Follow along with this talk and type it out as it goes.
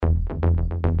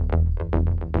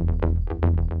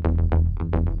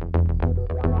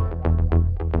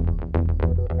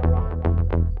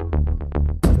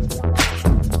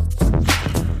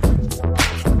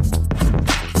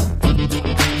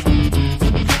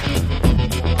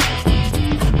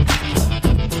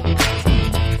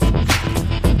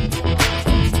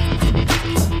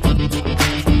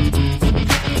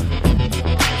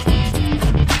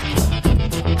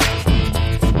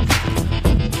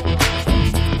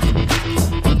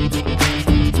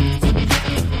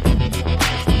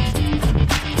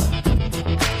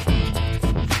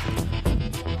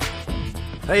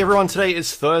Hey everyone, today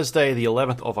is Thursday, the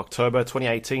 11th of October,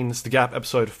 2018. This is The Gap,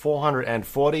 episode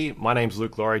 440. My name's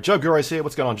Luke Lawrie. Joab Gilroy's here.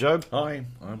 What's going on, Joab? Hi,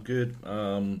 I'm good.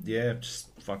 Just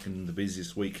fucking the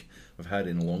busiest week I've had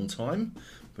in a long time.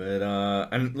 But,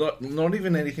 and not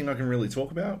even anything I can really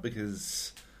talk about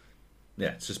because,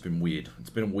 yeah, it's just been weird. It's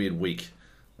been a weird week.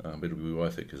 But it'll be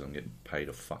worth it because I'm getting paid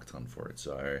a fuck ton for it.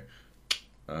 So,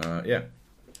 yeah.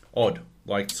 Odd.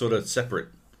 Like, sort of separate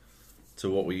to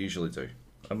what we usually do.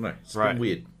 I don't know. It's been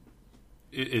weird.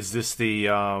 Is this the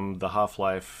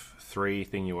Half-Life 3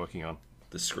 thing you're working on?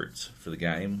 The script for the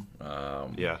game.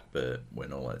 Yeah. But we're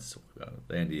not allowed to talk about it.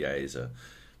 The NDAs are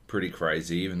pretty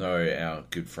crazy, even though our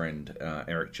good friend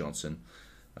Eric Johnson,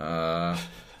 got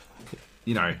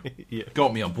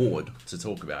me on board to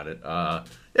talk about it.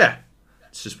 Yeah.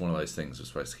 It's just one of those things. We're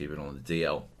supposed to keep it on the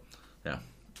DL. Yeah.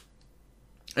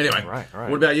 Anyway, right.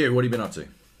 What about you? What have you been up to?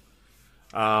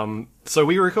 So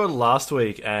we recorded last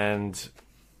week, and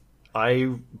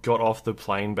I got off the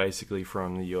plane basically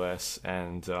from the US,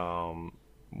 and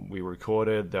we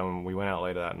recorded. Then we went out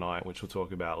later that night, which we'll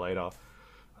talk about later.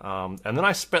 And then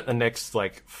I spent the next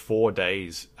 4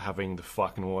 days having the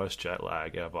fucking worst jet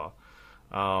lag ever.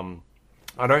 I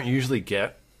don't usually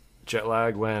get jet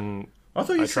lag when I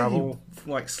thought you travel.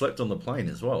 Said you slept on the plane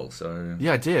as well. So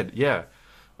yeah, I did. Yeah.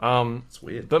 It's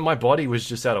weird. But my body was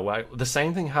just out of whack. The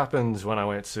same thing happened when I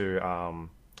went to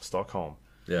Stockholm.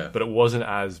 Yeah. But it wasn't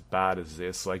as bad as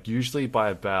this. Usually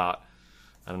by about,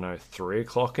 3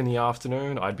 o'clock in the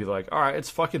afternoon, I'd be like, all right,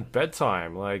 it's fucking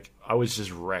bedtime. I was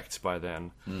just wrecked by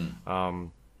then.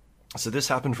 So this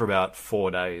happened for about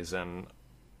 4 days, and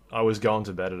I was going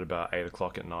to bed at about 8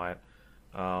 o'clock at night.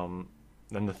 And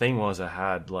the thing was, I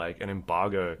had, an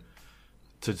embargo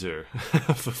to do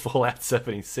for Fallout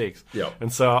 76. Yep.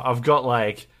 And so I've got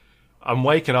I'm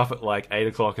waking up at 8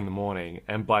 o'clock in the morning,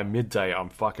 and by midday I'm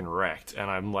fucking wrecked, and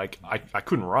I'm I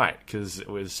couldn't write because it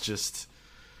was just,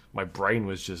 my brain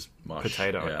was just mush,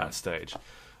 potato at that stage.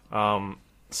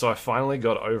 So I finally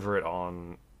got over it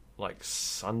on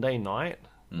Sunday night,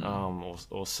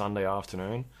 or Sunday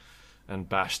afternoon, and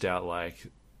bashed out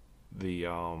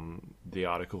the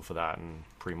article for that, and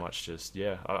pretty much just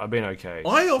I've been okay.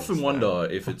 I often wonder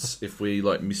if we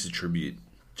misattribute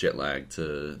jet lag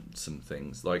to some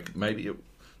things. Maybe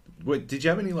did you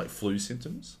have any flu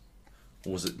symptoms,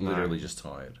 or was it literally just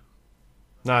tired?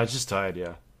 No, it's just tired.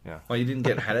 Yeah. You didn't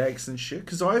get headaches and shit?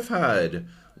 Because I've had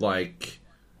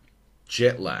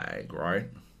jet lag, right?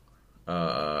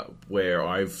 Where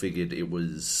I figured it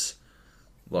was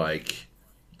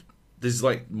there's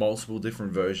multiple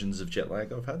different versions of jet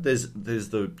lag I've had. There's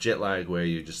the jet lag where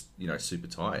you're just, super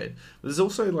tired. But there's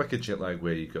also a jet lag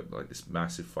where you've got this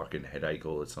massive fucking headache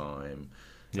all the time.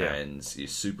 Yeah. And you're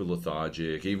super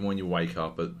lethargic. Even when you wake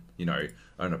up at,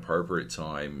 an appropriate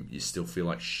time, you still feel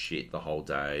like shit the whole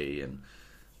day. And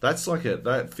that's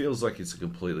that feels like it's a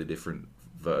completely different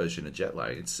version of jet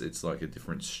lag. It's like a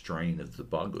different strain of the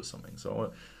bug or something.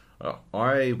 So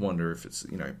I wonder if it's,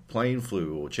 plane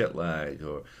flu or jet lag,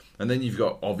 and then you've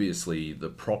got obviously the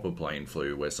proper plane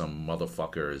flu where some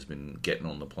motherfucker has been getting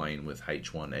on the plane with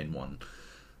H1N1.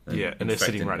 And they're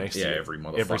sitting right next to you. Every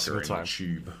motherfucker in time. the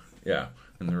tube. Yeah,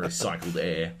 and the recycled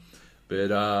air.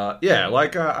 But I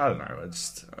don't know.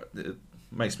 It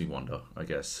makes me wonder, I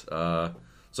guess. So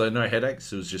no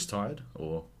headaches. It was just tired,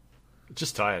 or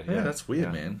just tired. Yeah, that's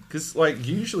weird, man. Because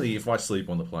usually if I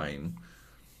sleep on the plane,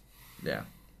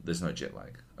 there's no jet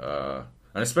lag. And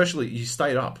especially, you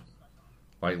stayed up,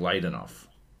 late enough,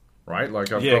 right?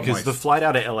 Because the flight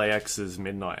out of LAX is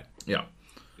midnight. Yeah.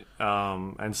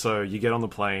 And so you get on the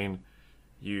plane,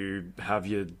 you have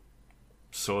your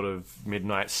sort of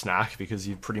midnight snack because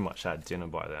you've pretty much had dinner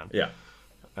by then. Yeah.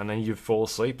 And then you fall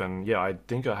asleep, and I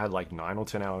think I had 9 or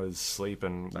 10 hours sleep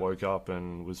and woke up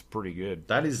and was pretty good.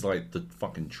 That is the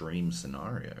fucking dream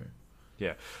scenario.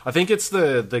 Yeah. I think it's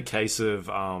the case of...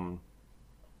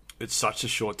 it's such a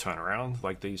short turnaround,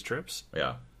 these trips.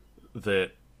 Yeah.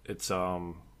 That it's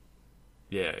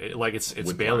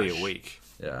it's barely a week.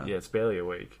 Yeah. Yeah, it's barely a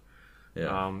week.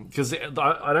 Yeah. Because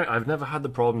I've never had the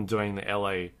problem doing the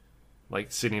LA,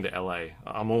 Sydney to LA.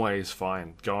 I'm always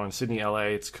fine. Going Sydney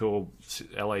LA, it's cool.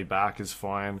 LA back is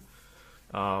fine.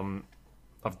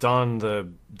 I've done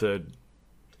the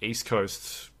East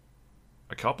Coast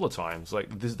a couple of times.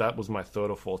 That was my third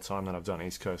or fourth time that I've done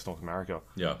East Coast North America.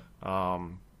 Yeah.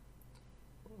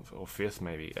 Or fifth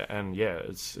maybe, and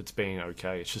it's been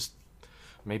okay. It's just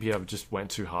maybe I just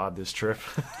went too hard this trip.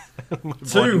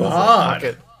 Too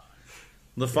hard.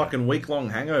 The fucking week-long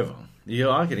hangover. You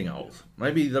are getting old.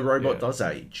 Maybe the robot does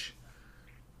age.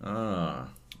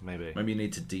 Maybe you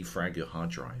need to defrag your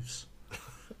hard drives.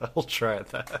 I'll try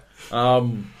that.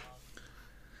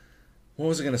 What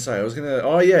was I going to say?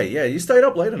 Oh, yeah. You stayed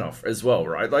up late enough as well,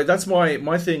 right? Like, that's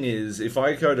my thing is, if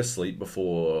I go to sleep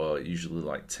before usually,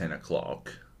 like, 10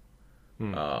 o'clock,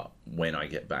 when I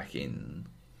get back in,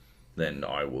 then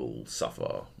I will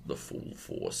suffer the full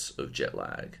force of jet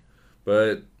lag.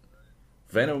 But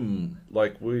Venom,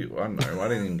 like, I don't know, I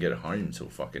didn't even get home till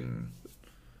fucking...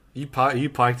 You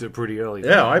piked it pretty early.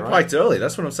 Yeah, I piked early.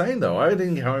 That's what I'm saying, though. I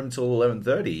didn't get home till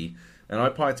 11:30, and I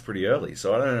piked pretty early,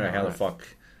 so I don't know how the fuck...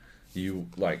 You,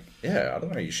 like, I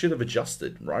don't know, you should have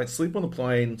adjusted, right? Sleep on the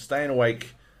plane, staying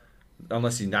awake,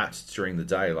 unless you napped during the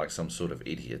day like some sort of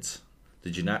idiot.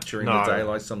 Did you nap during the day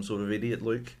like some sort of idiot,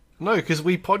 Luke? No, because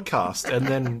we podcast and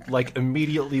then, like,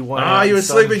 immediately went out you were and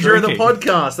started sleeping during the drinking.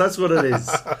 podcast, that's what it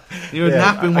is. You were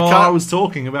napping while I was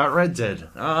talking about Red Dead.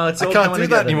 I can't do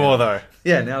that anymore, though.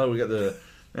 Yeah, now that we got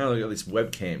this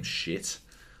webcam shit.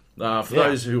 For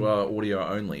those who are audio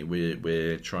only,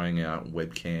 we're trying out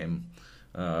webcam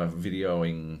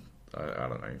videoing, I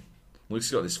don't know. Luke's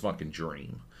got this fucking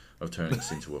dream of turning this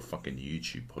into a fucking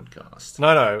YouTube podcast.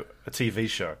 No, a TV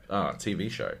show. A TV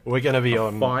show. We're going to be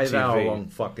on 5-hour long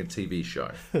fucking TV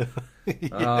show.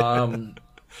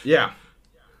 Yeah.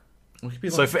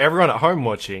 So for everyone at home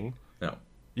watching, no,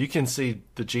 you can see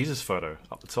the Jesus photo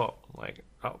up the top, like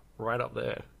right up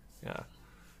there. Yeah,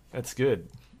 that's good.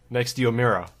 Next to your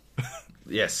mirror.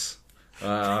 Yes.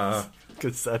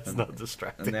 Because that's not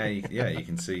distracting. And now, you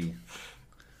can see...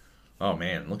 Oh,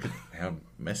 man, look at how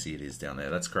messy it is down there.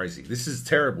 That's crazy. This is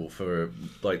terrible for,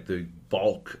 like, the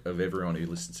bulk of everyone who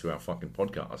listens to our fucking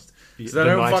podcast. So they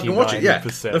don't fucking watch it. Yeah,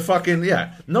 the fucking,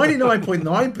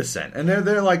 99.9%. And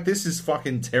they're like, this is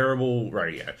fucking terrible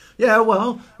radio. Yeah,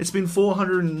 well, it's been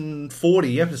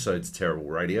 440 episodes of terrible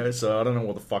radio, so I don't know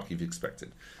what the fuck you've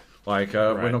expected. Like,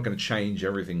 we're not going to change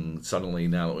everything suddenly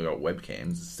now that we've got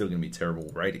webcams. It's still going to be terrible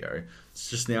radio. It's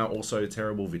just now also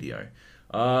terrible video.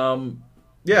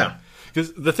 Yeah.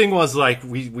 Because the thing was, like,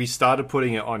 we started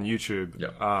putting it on YouTube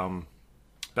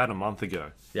about a month ago.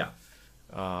 Yeah.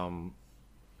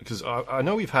 Because I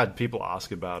know we've had people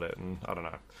ask about it, and I don't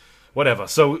know. Whatever.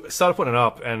 So started putting it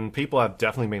up, and people have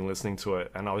definitely been listening to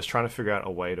it, and I was trying to figure out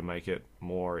a way to make it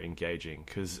more engaging,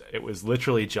 because it was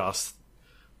literally just...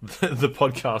 the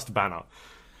podcast banner.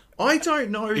 I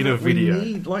don't know in a video.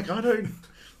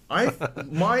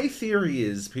 My theory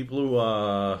is people who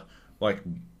are like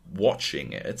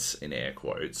watching it in air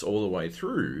quotes all the way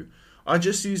through are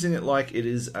just using it like it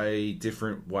is a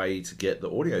different way to get the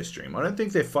audio stream. I don't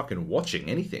think they're fucking watching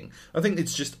anything. I think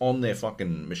it's just on their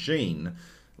fucking machine,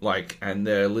 like, and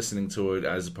they're listening to it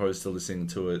as opposed to listening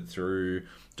to it through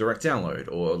direct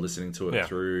download or listening to it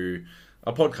through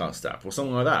a podcast app or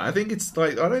something like that. I think it's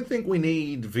like, I don't think we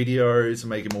need video to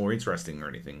make it more interesting or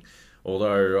anything.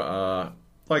 Although,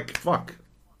 like, fuck,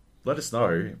 let us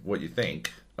know what you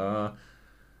think. I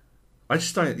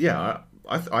just don't,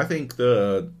 I think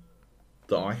the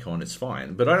icon is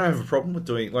fine, but I don't have a problem with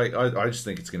doing, like, I just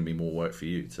think it's going to be more work for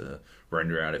you to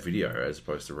render out a video as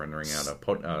opposed to rendering out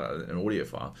an audio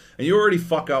file. And you already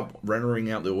fuck up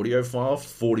rendering out the audio file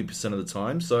 40% of the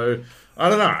time, so I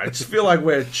don't know. I just feel like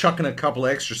we're chucking a couple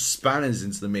of extra spanners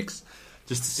into the mix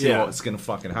just to see what's going to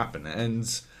fucking happen. And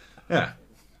yeah,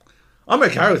 I'm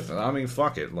okay with it. I mean,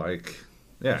 fuck it. Like,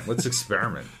 let's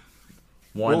experiment.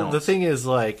 Why not? The thing is,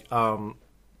 like,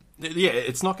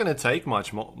 it's not going to take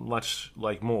much more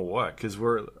work, because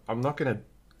I'm not going to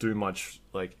do much,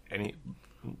 like, any.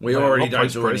 We already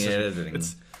don't do any editing.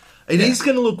 It is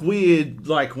going to look weird,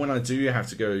 like, when I do have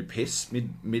to go piss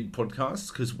mid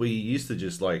podcast, because we used to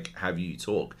just, like, have you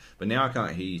talk, but now I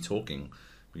can't hear you talking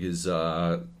because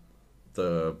my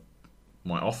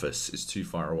office is too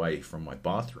far away from my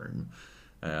bathroom,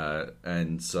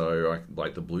 and so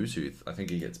like the Bluetooth, I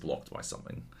think it gets blocked by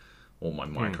something, or my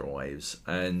microwaves,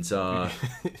 and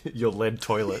your lead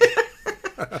toilet.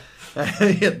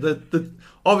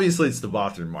 Obviously it's the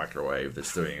bathroom microwave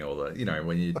that's doing all the,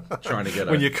 when you're trying to get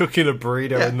when you're cooking a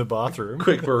burrito in the bathroom,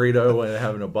 quick burrito when you're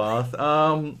having a bath.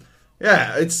 I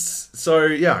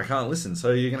can't listen.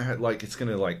 So you're gonna have, like, it's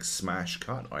gonna, like, smash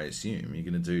cut. I assume you're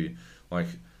gonna do like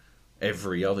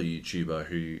every other YouTuber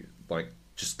who, like,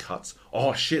 just cuts.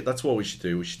 Oh shit, that's what we should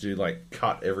do. We should do, like,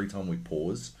 cut every time we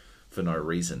pause for no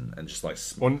reason, and just, like,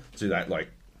 do that, like,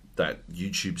 that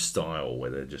YouTube style where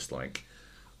they're just, like,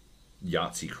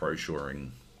 Yahtzee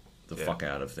crocheting the fuck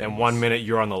out of things. And 1 minute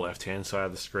you're on the left-hand side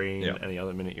of the screen, and the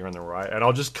other minute you're on the right. And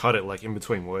I'll just cut it, like, in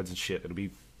between words and shit. It'll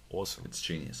be awesome. It's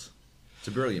genius. It's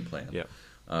a brilliant plan. Yeah.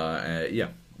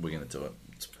 We're going to do it.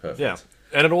 It's perfect. Yeah.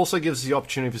 And it also gives the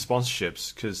opportunity for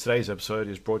sponsorships, because today's episode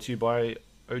is brought to you by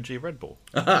OG Red Bull.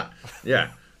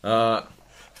 Yeah.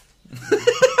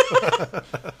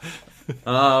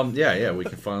 Yeah, we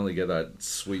can finally get that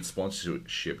sweet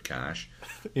sponsorship cash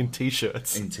in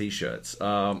t-shirts.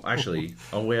 Actually,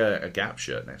 I'll wear a Gap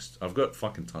shirt next. I've got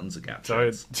fucking tons of Gap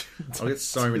shirts. I'll get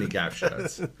so many Gap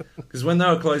shirts. Because when they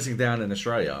were closing down in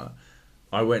Australia,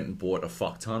 I went and bought a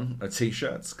fuck ton of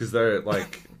t-shirts because they're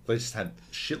like they just had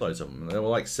shitloads of them. They were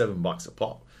like $7 a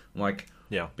pop. I'm like,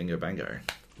 yeah, bingo bango,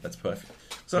 that's perfect.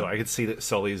 So I could see that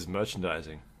Sully's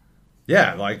merchandising.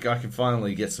 Yeah, like I can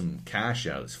finally get some cash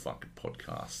out of this fucking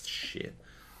podcast shit.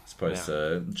 As opposed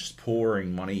to just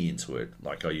pouring money into it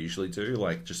like I usually do,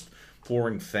 like just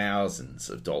pouring thousands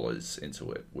of dollars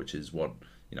into it, which is what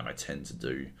I tend to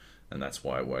do, and that's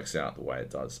why it works out the way it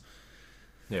does.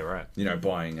 Yeah, right.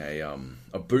 Buying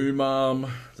a boom arm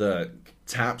that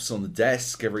taps on the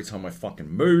desk every time I fucking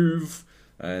move,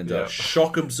 and a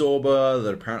shock absorber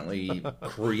that apparently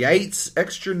creates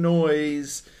extra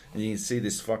noise. And you can see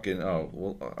this fucking... I'm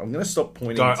going to stop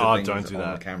pointing to things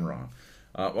on the camera.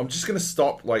 I'm just going to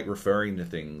stop referring to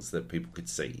things that people could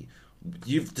see.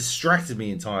 You've distracted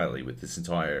me entirely with this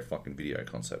entire fucking video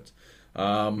concept.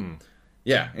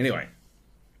 Yeah, anyway.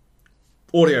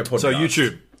 Audio podcast. So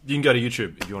YouTube. You can go to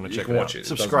YouTube if you want to check it out. Watch it.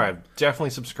 Subscribe.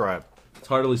 Definitely subscribe.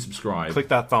 Totally subscribe. Click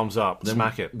that thumbs up. Then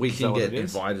smack it. We can get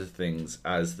invited to things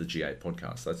as the G8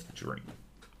 podcast. That's the dream.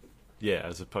 Yeah,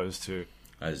 as opposed to...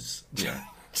 As,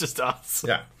 just us.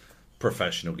 Yeah.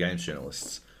 Professional games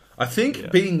journalists. I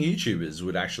think being YouTubers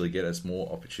would actually get us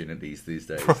more opportunities these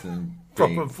days than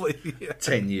being probably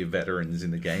 10-year veterans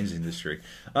in the games industry.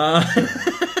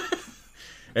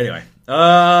 Anyway.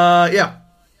 Yeah.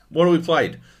 What have we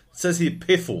played? It says here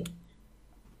Piffle.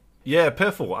 Yeah,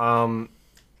 Piffle.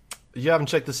 You haven't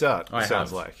checked this out, I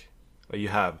sounds have. like. Oh, you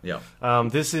have? Yeah.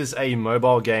 This is a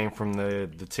mobile game from the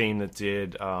team that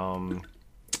did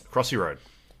Crossy Road.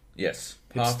 Yes.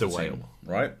 Hipster Whale.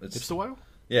 Right? Hipster Whale?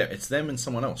 Yeah, it's them and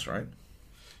someone else, right?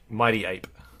 Mighty Ape.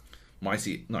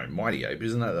 Mighty Ape.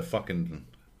 Isn't that the fucking...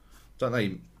 Don't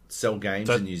they sell games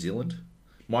in New Zealand?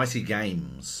 Mighty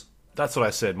Games. That's what I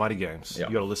said, Mighty Games. Yeah.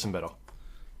 You gotta listen better.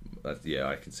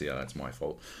 I can see how that's my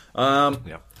fault.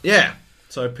 Yeah.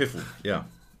 So Piffle,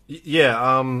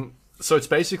 So it's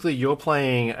basically you're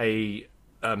playing a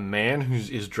man who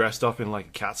is dressed up in like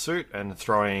a cat suit and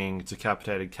throwing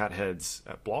decapitated cat heads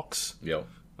at blocks. Yeah.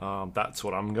 That's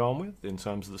what I'm going with in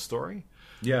terms of the story.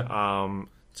 Yeah.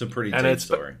 It's a pretty deep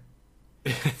story.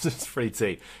 It's pretty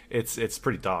deep. It's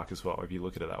pretty dark as well if you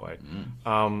look at it that way.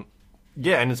 And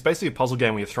it's basically a puzzle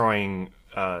game where you're throwing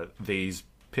these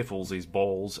piffles, these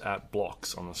balls at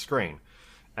blocks on the screen.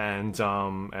 And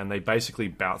they basically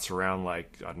bounce around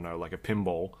like a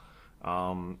pinball,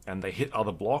 and they hit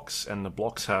other blocks, and the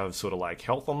blocks have sort of like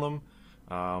health on them,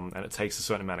 and it takes a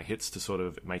certain amount of hits to sort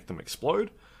of make them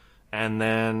explode, and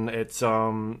then it's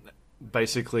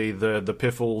basically the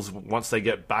piffles, once they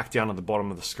get back down at the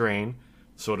bottom of the screen,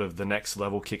 sort of the next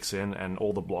level kicks in, and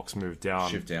all the blocks move down,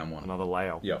 shift down one, another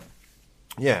layer.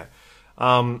 Yeah.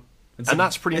 And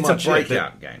that's pretty much it's a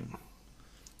breakout game.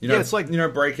 It's like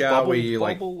breakout Bubble, where you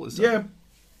Bubble,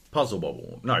 Puzzle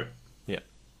Bobble. No,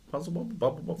 Puzzle Bobble,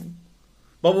 Bubble Bobble.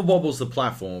 Bubble Bobble's the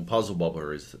platform. Puzzle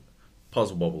Bobble is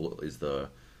the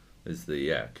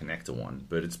connector one.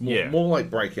 But it's more like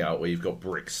breakout where you've got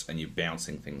bricks and you're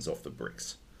bouncing things off the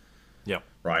bricks. Yeah.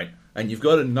 Right, and you've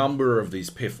got a number of these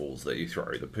piffles that you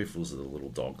throw. The piffles are the little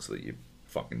dogs that you're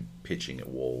fucking pitching at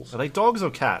walls. Are they dogs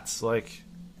or cats?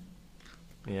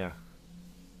 Yeah.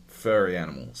 Furry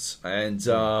animals. And,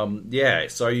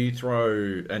 so you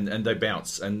throw... And they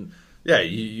bounce. And,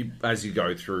 you as you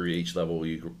go through each level,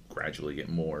 you gradually get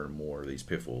more and more of these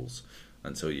piffles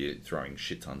until you're throwing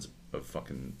shit tons of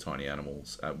fucking tiny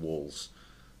animals at walls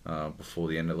before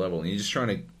the end of the level. And you're just trying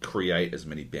to create as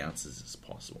many bounces as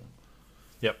possible.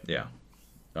 Yep. Yeah.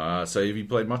 So have you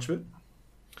played much of it?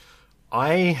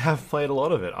 I have played a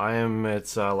lot of it.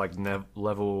 It's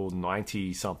level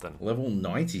 90 something. Level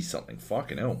 90 something.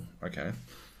 Fucking hell. Okay.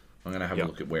 I'm going to have a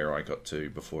look at where I got to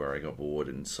before I got bored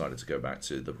and decided to go back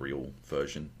to the real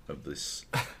version of this.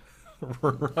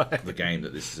 Right. The game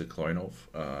that this is a clone of.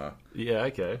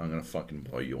 Okay. I'm going to fucking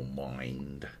blow your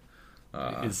mind.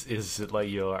 Is it like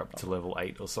you're up to level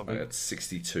 8 or something? It's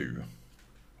 62.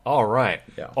 Oh, right.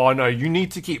 Yeah. Oh, no, you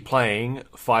need to keep playing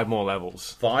 5 more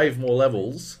levels. 5 more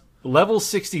levels? Level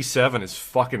 67 is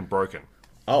fucking broken.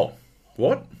 Oh,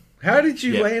 what? How did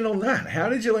you land on that? How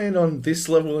did you land on this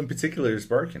level in particular is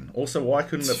broken? Also, why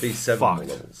couldn't it be 7 more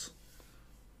levels?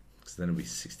 Because then it'd be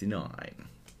 69.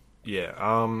 Yeah.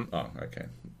 Oh, okay.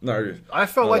 No, I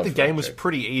felt like the game was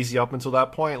pretty easy up until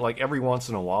that point. Like every once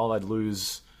in a while, I'd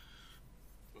lose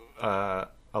a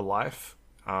life,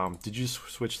 did you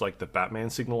switch like the Batman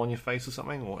signal on your face or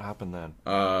something? What happened then?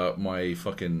 My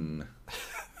fucking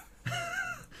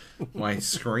my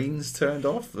screen's turned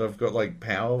off. I've got like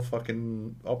power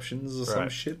fucking options or some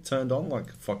shit turned on, like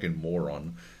a fucking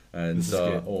moron. And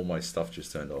all my stuff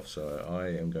just turned off. So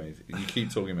I am going to... You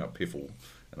keep talking about Piffle,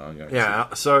 and I'm going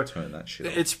to turn that shit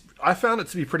off. I found it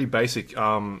to be pretty basic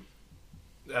at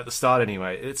the start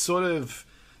anyway. It sort of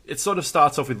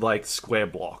starts off with like square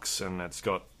blocks, and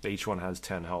each one has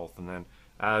 10 health. And then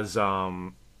as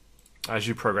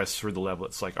you progress through the level,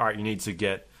 it's like, all right, you need to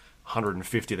get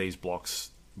 150 of these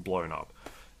blocks blown up.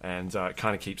 And it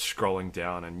kind of keeps scrolling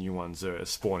down, and new ones are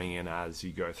spawning in as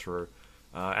you go through.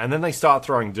 And then they start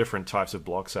throwing different types of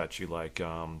blocks at you, like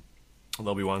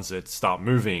there'll be ones that start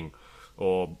moving,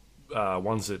 or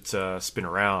ones that spin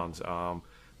around.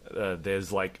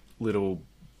 There's like little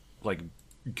like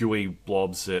gooey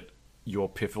blobs that your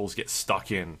piffles get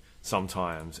stuck in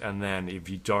sometimes, and then if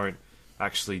you don't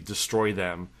actually destroy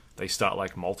them, they start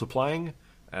like multiplying,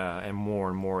 and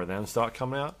more of them start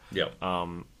coming out.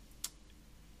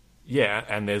 Yeah,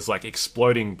 and there's like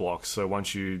exploding blocks, so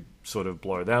once you sort of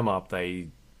blow them up, they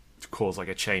cause like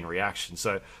a chain reaction.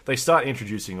 So they start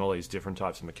introducing all these different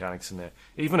types of mechanics in there.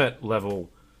 Even at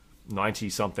level 90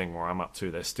 something, where I'm up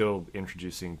to, they're still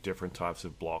introducing different types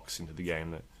of blocks into the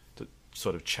game that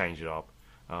sort of change it up.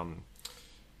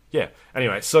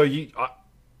 Anyway, so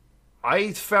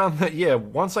I found that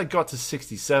once I got to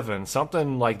 67,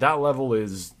 something like that level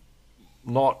is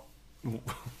not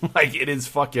like, it is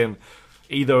fucking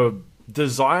either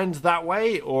designed that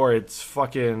way or it's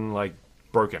fucking like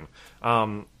broken.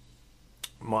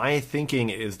 My thinking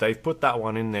is they've put that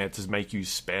one in there to make you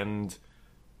spend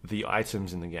the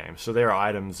items in the game. So there are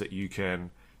items that you can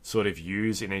sort of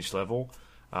use in each level.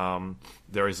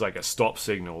 There is like a stop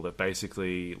signal that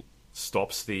basically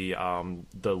stops the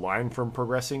line from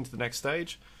progressing to the next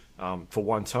stage for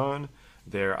one turn.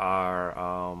 There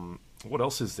are what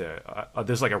else is there?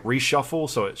 There's like a reshuffle,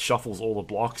 so it shuffles all the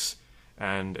blocks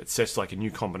and it sets like a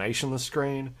new combination on the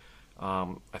screen.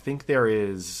 I think there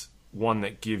is one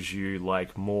that gives you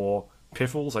like more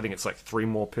piffles. I think it's like 3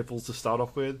 more piffles to start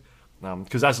off with,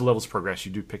 because as the levels progress,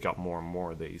 you do pick up more and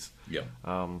more of these.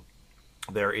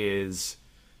 There is...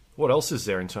 What else is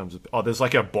there in terms of... Oh, there's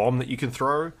like a bomb that you can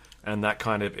throw, and that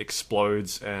kind of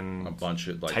explodes and a bunch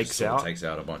of like takes out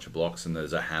a bunch of blocks, and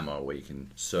there's a hammer where you can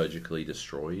surgically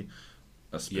destroy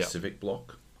a specific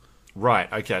block.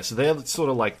 Right. Okay. So they're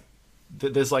sort of like...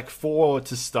 There's like 4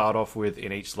 to start off with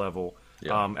in each level,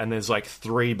 and there's like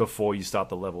 3 before you start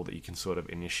the level that you can sort of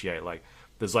initiate. Like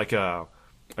there's like a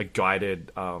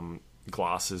guided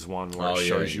glasses one where it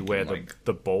shows you where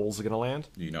the balls are going to land.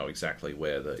 You know exactly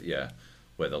where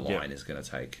the line is going to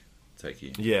take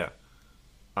you. Yeah.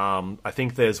 I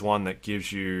think there's one that gives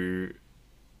you...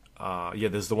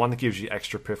 there's the one that gives you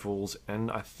extra piffles, and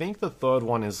I think the third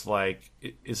one is like...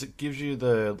 it gives you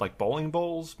the like bowling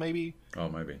balls, maybe? Oh,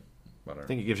 maybe. I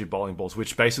think it gives you bowling balls,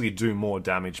 which basically do more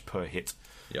damage per hit.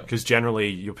 Yeah. Because generally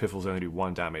your piffles only do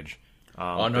 1 damage.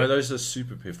 No, those are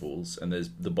super piffles, and there's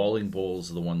the bowling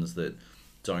balls are the ones that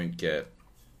don't get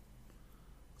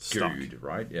gooed,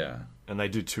 right? Yeah. And they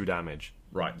do 2 damage.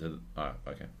 Right.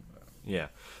 Okay. Yeah.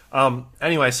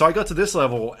 Anyway, so I got to this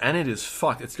level, and it is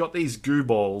fucked. It's got these goo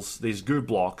balls, these goo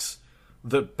blocks,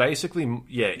 that basically,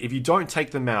 if you don't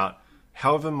take them out,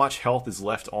 however much health is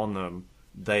left on them,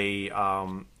 they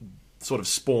sort of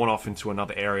spawn off into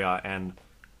another area, and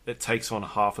it takes on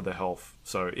half of the health.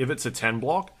 So if it's a 10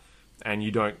 block, and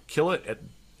you don't kill it,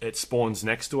 it spawns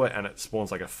next to it, and it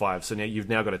spawns like a 5. So now you've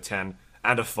got a 10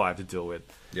 and a 5 to deal with.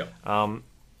 Yeah.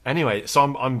 Anyway, so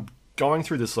I'm going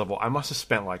through this level. I must have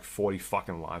spent like 40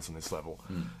 fucking lives on this level.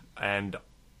 And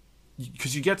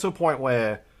because you get to a point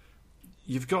where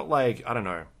you've got like, I don't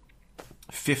know,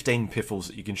 15 piffles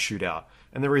that you can shoot out.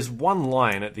 And there is one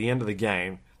line at the end of the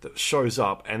game that shows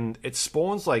up, and it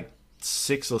spawns like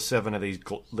 6 or 7 of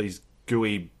these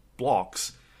gooey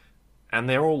blocks, and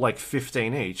they're all like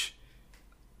 15 each.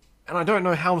 And I don't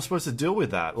know how I'm supposed to deal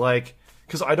with that. Like,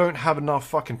 because I don't have enough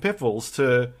fucking piffles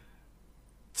to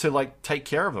like take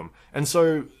care of them. And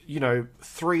so,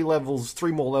 3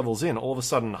 more levels in, all of a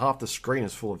sudden half the screen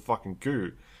is full of fucking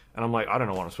goo. And I'm like, I don't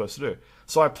know what I'm supposed to do.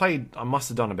 So I must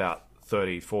have done about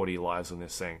 30, 40 lives on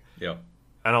this thing. Yeah.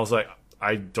 And I was like,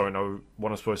 I don't know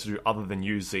what I'm supposed to do other than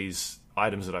use these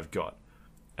items that I've got.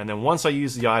 And then once I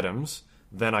use the items,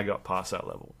 then I got past that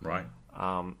level. Right.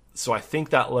 So I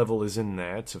think that level is in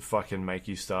there to fucking make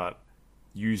you start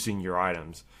using your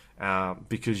items.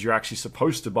 Because you're actually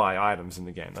supposed to buy items in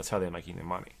the game. That's how they're making their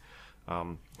money.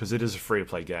 Because it is a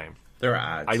free-to-play game. There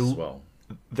are ads as well.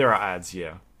 There are ads,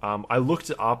 yeah. I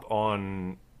looked it up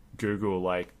on Google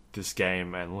like this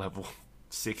game and level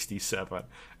 67,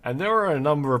 and there are a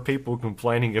number of people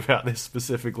complaining about this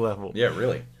specific level. Yeah,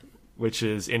 really. Which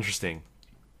is interesting.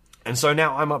 And so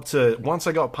now I'm up to, once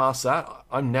I got past that,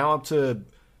 I'm now up to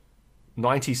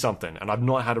 90 something, and I've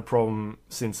not had a problem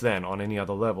since then on any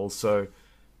other levels. So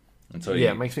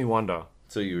it makes me wonder.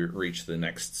 So you reach the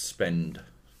next spend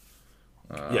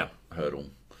hurdle.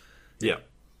 Yeah.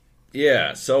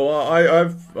 Yeah, so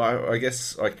I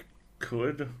guess I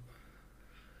could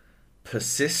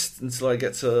persist until I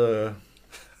get to...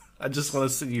 I just want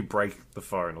to see you break the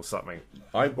phone or something.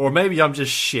 Or Or maybe I'm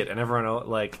just shit and everyone else,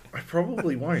 like... I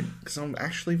probably won't, because I'm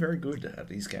actually very good at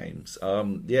these games.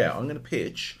 I'm going to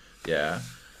pitch,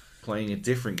 playing a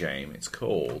different game. It's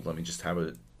called, let me just have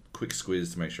a quick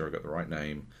squiz to make sure I got the right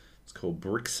name. It's called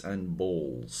Bricks and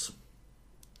Balls.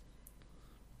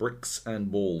 Bricks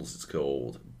and Balls, it's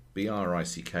called.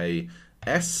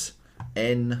 BRICKSN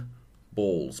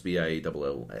Balls,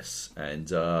 BALLS.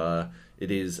 And it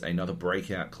is another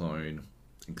Breakout clone,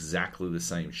 exactly the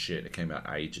same shit. It came out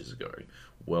ages ago,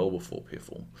 well before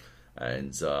Piffle. And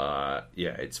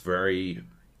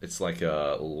it's like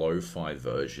a lo-fi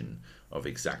version of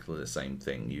exactly the same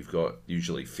thing. You've got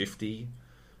usually 50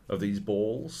 of these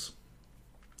balls,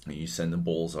 and you send the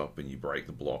balls up and you break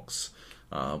the blocks.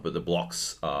 But the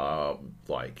blocks are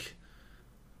like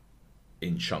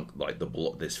in chunk, like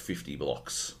there's 50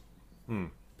 blocks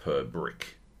per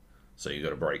brick. So you've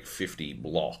got to break 50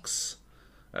 blocks,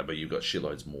 but you've got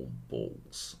shitloads more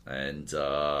balls. And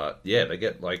they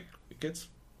get like, it gets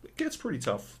pretty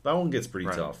tough. That one gets pretty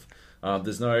tough.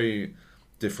 There's no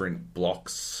different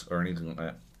blocks or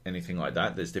anything like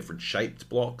that. There's different shaped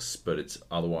blocks, but it's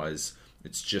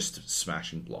just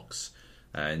smashing blocks.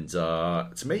 And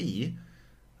to me,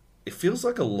 it feels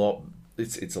like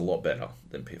it's a lot better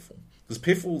than Piffle. Because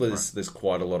Piffle, there's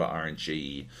quite a lot of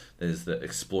RNG. There's the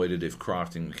exploitative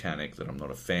crafting mechanic that I'm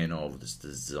not a fan of. That's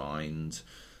designed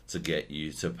to get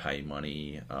you to pay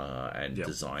money and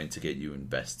designed to get you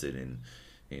invested in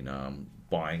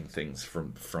buying things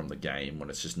from the game when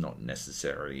it's just not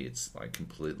necessary. It's like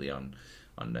completely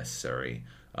unnecessary.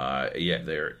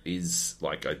 There is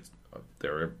like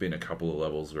there have been a couple of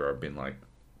levels where I've been like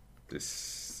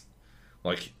this,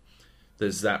 like.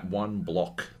 There's that one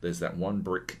block, there's that one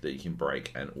brick that you can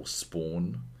break and it will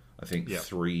spawn, I think,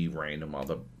 3 random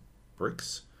other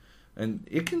bricks. And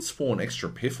it can spawn extra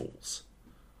piffles,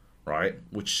 right?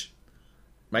 Which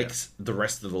makes the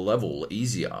rest of the level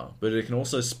easier. But it can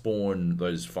also spawn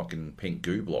those fucking pink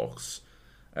goo blocks.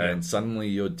 And suddenly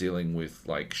you're dealing with,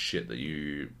 like, shit that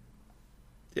you...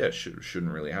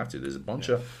 shouldn't really have to. There's a bunch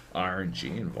of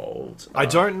RNG involved. I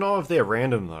don't know if they're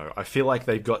random, though. I feel like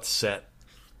they've got set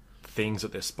things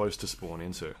that they're supposed to spawn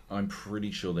into. I'm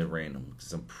pretty sure they're random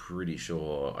because I'm pretty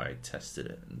sure I tested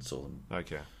it and saw them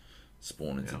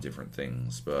spawn into different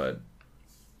things, but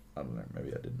I don't know, maybe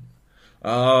I didn't.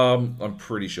 I'm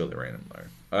pretty sure they're random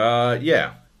though.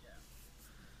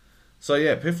 So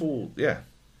Piffle,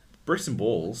 Bricks and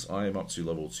Balls, I am up to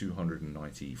level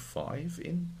 295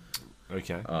 in.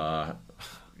 Okay.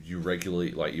 You'll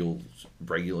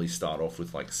regularly start off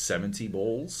with like 70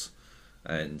 balls.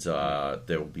 And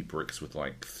there will be bricks with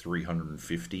like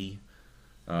 350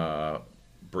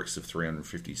 bricks of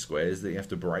 350 squares that you have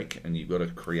to break, and you've got to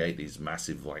create these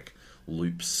massive like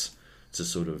loops to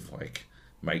sort of like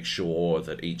make sure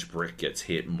that each brick gets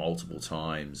hit multiple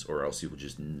times, or else you will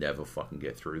just never fucking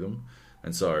get through them.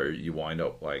 And so you wind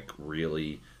up like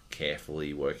really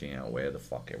carefully working out where the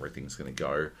fuck everything's going to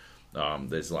go.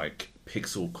 There's like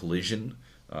pixel collision,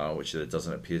 which there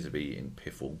doesn't appear to be in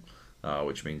Piffle.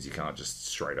 Which means you can't just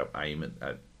straight up aim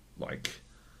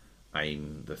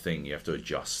aim the thing. You have to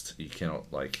adjust. You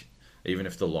cannot, like, even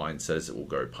if the line says it will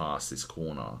go past this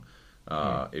corner,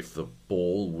 if the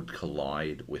ball would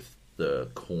collide with the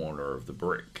corner of the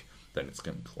brick, then it's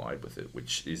going to collide with it,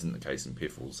 which isn't the case in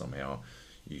Piffle. Somehow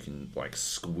you can like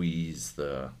squeeze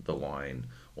the line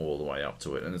all the way up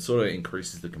to it, and it sort of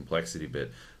increases the complexity a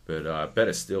bit. But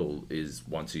better still is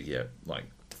once you get like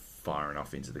far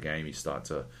enough into the game, you start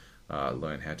to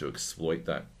learn how to exploit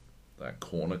that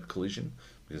corner collision,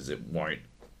 because it won't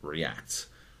react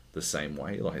the same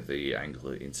way, like the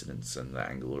angular incidence and the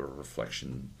angular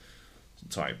reflection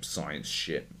type science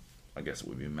shit, I guess it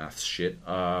would be maths shit,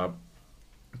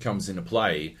 comes into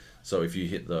play. So if you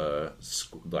hit the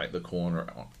corner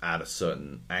at a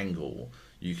certain angle,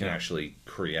 you can actually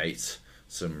create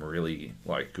some really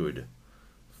like good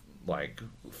like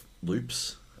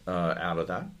loops out of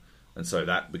that. And so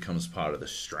that becomes part of the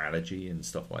strategy and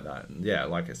stuff like that. And yeah,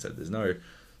 like I said, there's no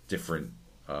different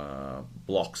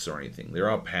blocks or anything. There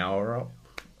are power-up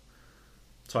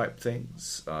type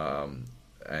things.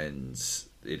 and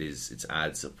it's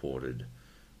ad supported,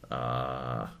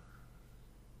 but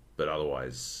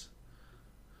otherwise,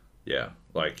 yeah,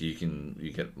 like you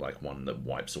get like one that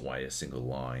wipes away a single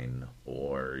line,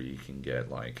 or you can get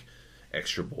like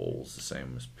extra balls, the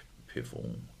same as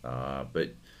Piffle.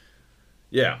 But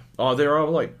yeah,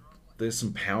 there's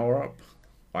some power up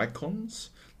icons.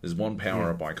 There's one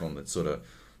power up icon that sort of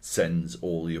sends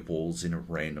all your balls in a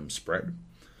random spread,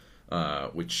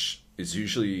 which is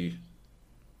usually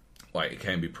like, it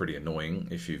can be pretty annoying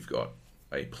if you've got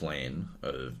a plan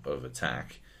of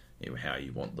attack, how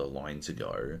you want the line to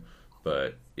go.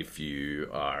 But if you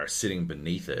are sitting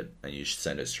beneath it and you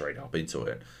send it straight up into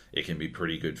it, it can be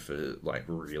pretty good for like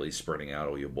really spreading out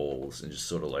all your balls and just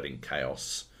sort of letting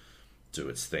chaos do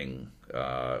its thing,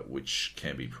 which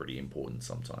can be pretty important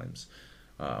sometimes.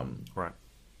 Right.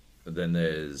 Then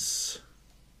there's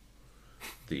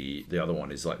the other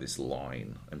one is like this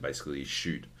line, and basically you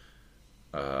shoot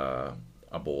a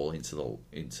ball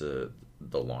into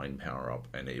the line power up,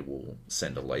 and it will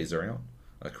send a laser out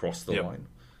across the line,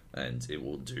 and it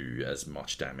will do as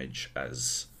much damage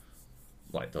as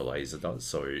like the laser does.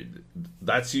 So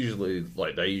that's usually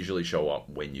like, they usually show up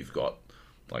when you've got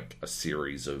like a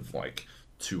series of like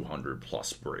 200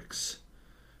 plus bricks,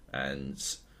 and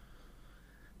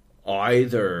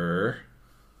either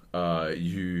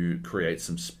you create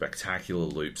some spectacular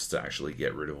loops to actually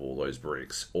get rid of all those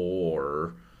bricks,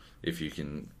 or if you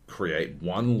can create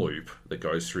one loop that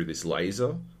goes through this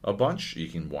laser a bunch, you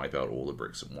can wipe out all the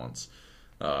bricks at once,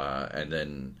 and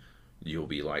then you'll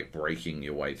be like breaking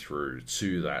your way through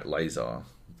to that laser,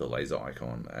 the laser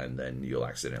icon, and then you'll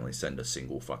accidentally send a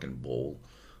single fucking ball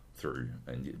through,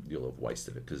 and you'll have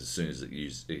wasted it, because as soon as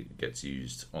it gets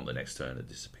used on the next turn, it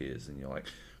disappears, and you're like,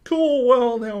 cool,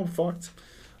 well, now I'm fucked.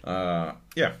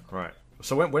 Yeah. Right.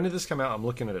 So when did this come out? I'm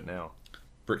looking at it now.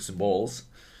 Bricks and Balls.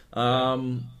 I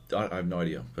have no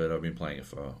idea, but I've been playing it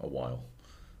for a while.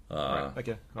 Right.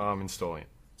 Okay. I'm installing it.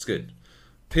 It's good.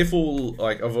 Piffle,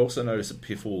 like, I've also noticed that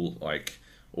Piffle, like,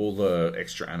 all the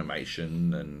extra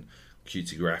animation and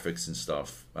cutesy graphics and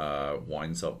stuff,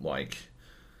 winds up, like,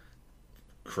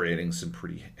 creating some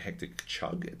pretty hectic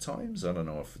chug at times. I don't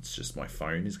know if it's just my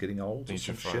phone is getting old or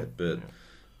some shit, but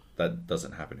that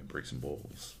doesn't happen in Bricks and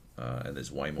Balls. And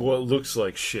there's way more. Well, it looks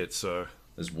like shit, so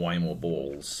there's way more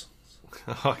balls.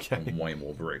 Okay. And way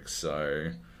more bricks.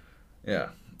 So, yeah,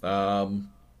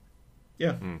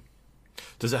 yeah.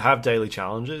 Does it have daily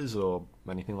challenges or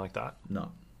anything like that?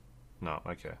 No.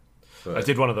 Okay. But I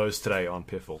did one of those today on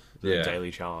Piffle. Yeah,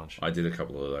 daily challenge. I did a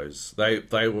couple of those.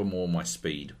 They were more my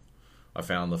speed. I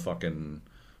found the fucking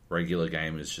regular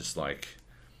game is just like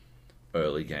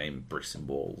early game Bricks and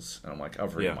Balls, and I'm like,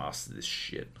 I've already mastered this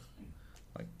shit.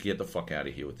 Like, get the fuck out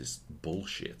of here with this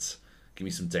bullshit. Give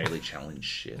me some daily challenge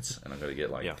shit, and I'm gonna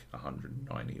get like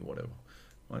 190 or whatever.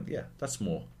 Like, yeah, that's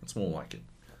more like it.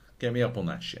 Get me up on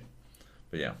that shit.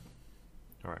 But yeah,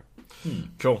 all right,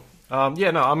 cool.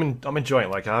 Yeah, no, I'm enjoying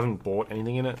it. Like, I haven't bought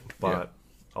anything in it, but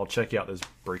I'll check out this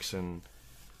Bricks and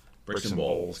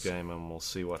Balls game, and we'll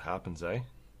see what happens, eh?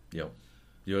 Yep.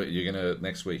 You're gonna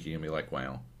next week. You're gonna be like,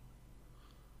 wow,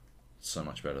 so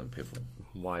much better than Piffle.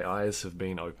 My eyes have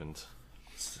been opened.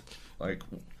 Like,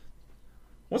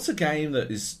 what's a game that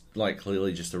is like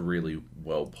clearly just a really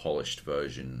well polished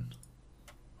version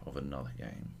of another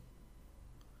game?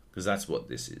 Because that's what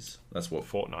this is. That's what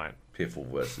Fortnite. Piffle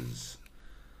versus.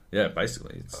 Yeah,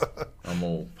 basically, it's I'm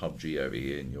all PUBG over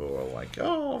here, and you're all like,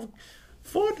 oh,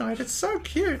 Fortnite, it's so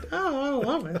cute. Oh, I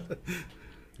love it.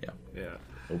 Yeah.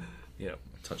 Oh, yeah.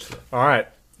 Touch that. All right.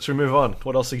 Should we move on?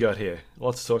 What else we got here?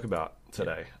 Lots to talk about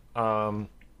today.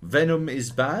 Venom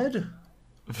is bad.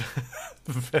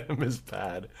 Venom is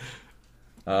bad.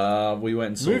 We went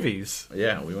and saw movies.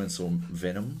 Yeah, we went and saw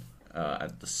Venom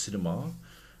at the cinema.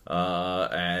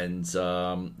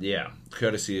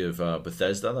 Courtesy of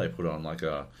Bethesda, they put on like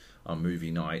a movie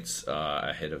night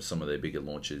ahead of some of their bigger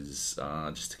launches,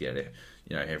 just to get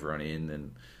everyone in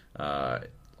and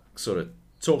sort of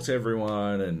talk to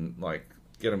everyone and like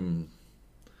get them,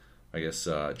 I guess,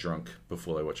 drunk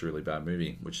before they watch a really bad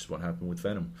movie, which is what happened with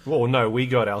Venom. Well, no, we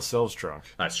got ourselves drunk.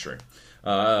 That's true.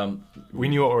 We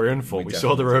knew what we were in for. We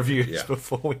saw the reviews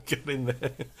before we got in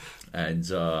there. And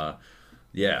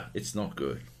it's not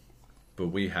good. But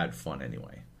we had fun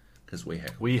anyway, because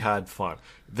we had fun.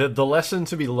 The lesson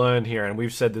to be learned here, and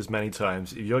we've said this many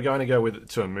times: if you're going to go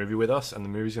to a movie with us, and the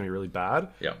movie's going to be really bad,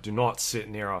 do not sit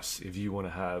near us if you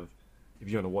want to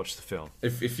watch the film.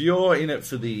 If you're in it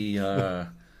for the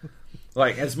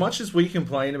like, as much as we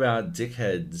complain about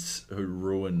dickheads who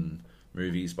ruin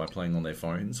movies by playing on their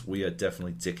phones, we are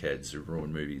definitely dickheads who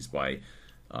ruin movies by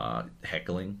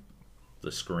heckling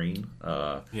the screen.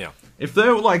 Yeah. If they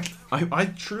were like, I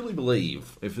truly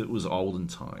believe if it was olden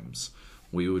times,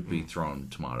 we would be throwing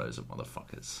tomatoes at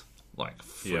motherfuckers, like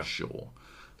for sure.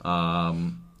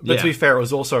 But to be fair, it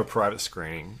was also a private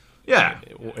screening. Yeah,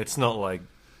 it's not like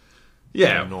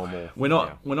normal. We're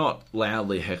not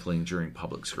loudly heckling during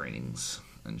public screenings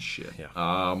and shit.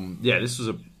 Yeah. This was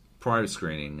a private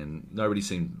screening, and nobody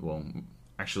seemed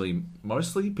actually,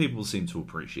 mostly people seemed to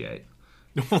appreciate.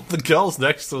 The girls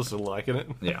next to us were liking it.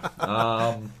 Yeah.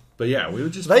 But yeah, we were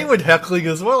just... They were heckling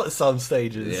as well at some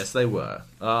stages. Yes, they were.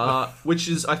 Which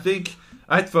is, I think,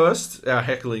 at first, our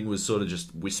heckling was sort of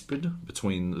just whispered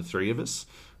between the three of us.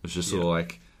 It was just sort of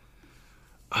like,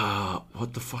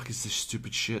 what the fuck is this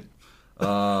stupid shit?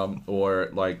 Or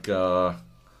like,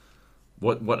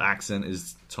 what accent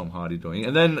is Tom Hardy doing?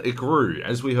 And then it grew.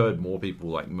 As we heard more people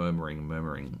like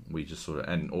murmuring, we just sort of...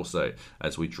 And also,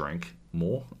 as we drank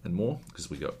more and more, because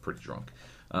we got pretty drunk,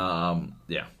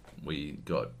 we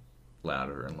got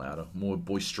louder and louder, more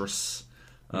boisterous.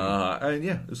 And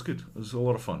yeah, it was good. It was a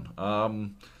lot of fun.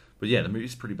 But yeah, the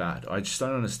movie's pretty bad. I just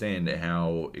don't understand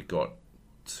how it got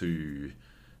to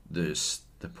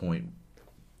the point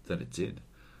that it did.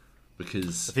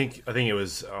 Because I think it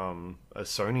was a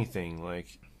Sony thing.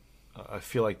 Like, I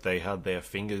feel like they had their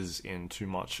fingers in too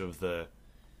much of the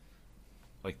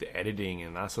editing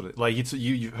and that sort of... Like,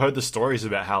 you heard the stories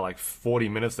about how, like, 40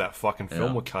 minutes of that fucking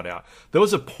film were cut out. There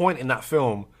was a point in that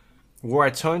film where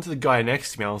I turned to the guy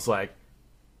next to me, I was like,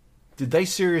 did they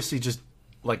seriously just...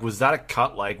 Like, was that a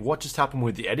cut? Like, what just happened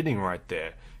with the editing right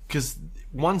there? Because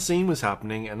one scene was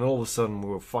happening, and all of a sudden we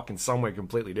were fucking somewhere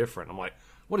completely different. I'm like,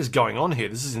 what is going on here?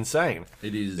 This is insane.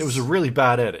 It is. It was a really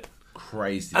bad edit.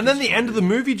 Crazy. And then the end of the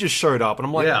movie just showed up, and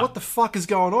I'm like, what the fuck is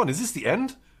going on? Is this the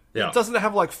end? Yeah. Doesn't it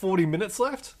have like 40 minutes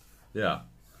left? Yeah.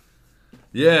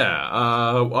 Yeah.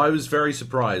 I was very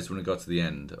surprised when it got to the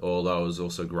end, although I was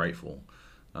also grateful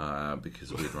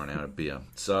because we'd run out of beer.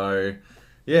 So,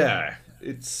 yeah,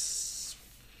 it's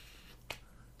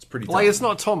pretty dumb. Like, it's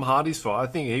not Tom Hardy's fault. I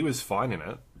think he was fine in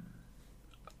it.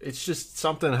 It's just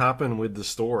something happened with the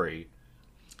story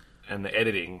and the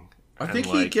editing. I think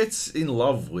he gets in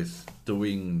love with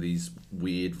doing these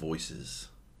weird voices.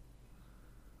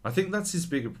 I think that's his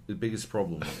biggest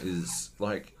problem is,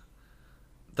 like,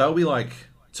 they'll be like,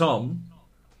 Tom,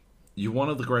 you're one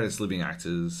of the greatest living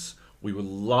actors. We would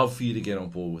love for you to get on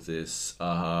board with this.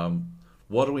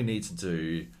 What do we need to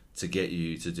do to get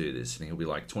you to do this? And he'll be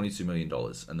like, $22 million.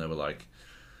 And they were like,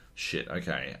 shit,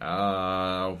 okay.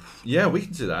 Yeah, we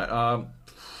can do that.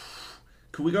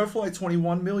 Could we go for like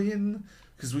 21 million?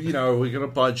 Because we got a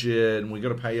budget and we got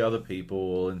to pay other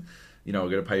people and we got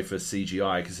to pay for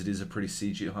CGI because it is a pretty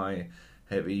CGI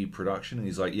heavy production. And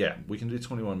he's like, yeah, we can do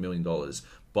 $21 million,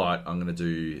 but I'm going to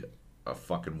do a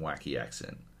fucking wacky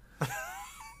accent.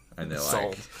 And they're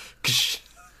like,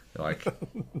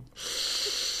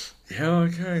 yeah,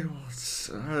 okay,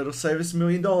 well, it'll save us $1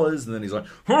 million. And then he's like,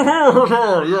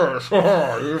 yes,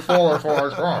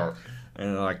 and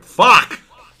they're like, fuck.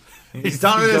 He's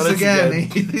done this again.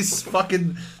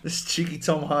 This cheeky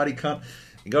Tom Hardy cunt.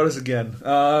 He got us again.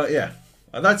 Yeah.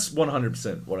 That's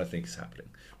 100% what I think is happening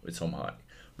with Tom Hardy.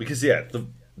 Because, yeah,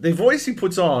 the voice he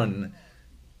puts on,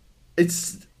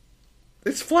 it's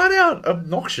flat out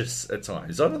obnoxious at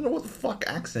times. I don't know what the fuck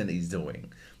accent he's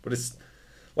doing. But it's,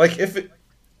 like,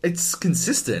 it's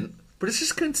consistent, but it's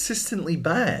just consistently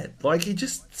bad. Like, he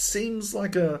just seems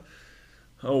like a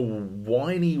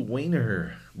whiny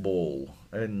wiener ball.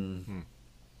 And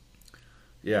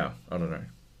yeah, I don't know.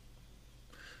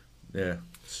 Yeah,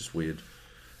 it's just weird.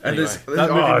 And anyway, that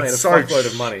movie made a fuckload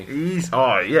of money.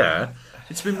 Oh yeah,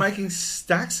 it's been making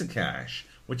stacks of cash,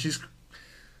 which is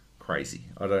crazy.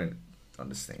 I don't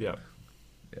understand. Yeah.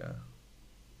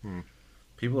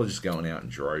 People are just going out in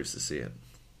droves to see it.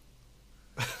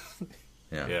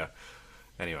 Yeah.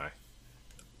 Anyway.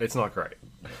 It's not great.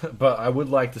 But I would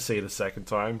like to see it a second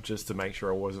time just to make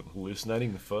sure I wasn't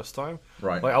hallucinating the first time.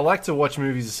 Right. Like, I like to watch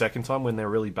movies a second time when they're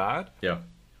really bad. Yeah.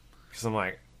 Because I'm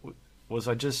like, did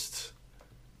I just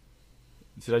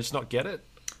not get it?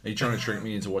 Are you trying to trick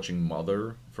me into watching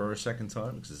Mother for a second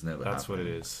time? Because it's never That's happened. what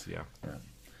it is,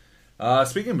 yeah.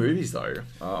 Speaking of movies, though,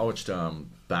 I watched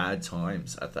Bad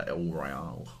Times at the El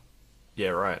Royale. Yeah,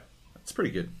 right. It's pretty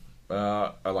good.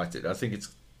 I liked it. I think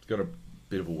it's got a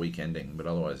bit of a weak ending, but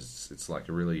otherwise it's like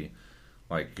a really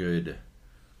like good,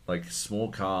 like small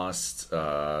cast,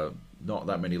 not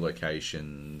that many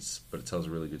locations, but it tells a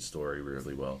really good story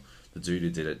really well. The dude who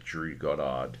did it, Drew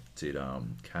Goddard, did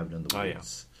Cabin in the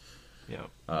Woods. Yeah.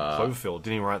 Cloverfield,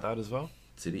 didn't he write that as well?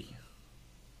 Did he?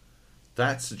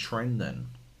 That's a trend then.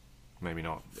 Maybe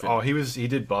not. Oh, he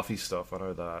did Buffy stuff, I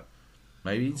know that.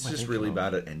 Maybe he's just really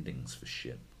bad at endings for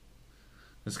shit.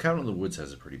 Because Cabin in the Woods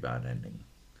has a pretty bad ending.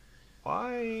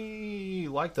 I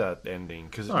like that ending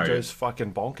because it goes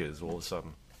fucking bonkers all of a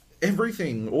sudden.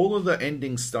 Everything, all of the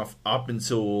ending stuff up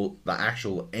until the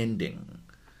actual ending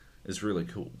is really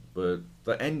cool. But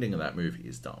the ending of that movie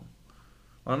is dumb.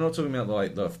 I'm not talking about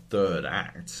like the third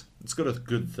act. It's got a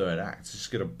good third act. It's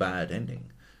just got a bad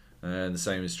ending. And the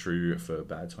same is true for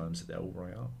Bad Times at El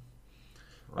Royale.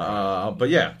 Right. But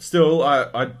yeah, still,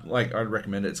 I'd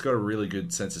recommend it. It's got a really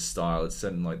good sense of style. It's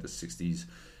set in like the 60s.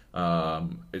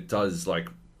 It does like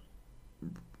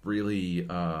really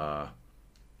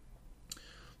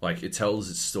like it tells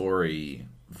its story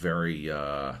very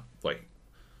like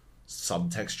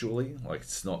subtextually. Like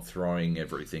it's not throwing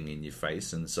everything in your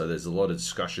face, and so there's a lot of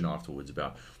discussion afterwards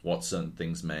about what certain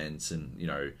things meant,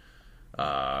 and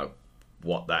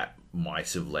what that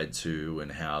might have led to,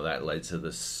 and how that led to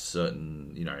the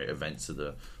certain events of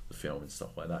the film and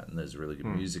stuff like that. And there's really good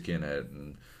music in it,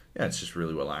 and yeah, it's just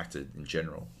really well acted in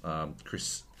general.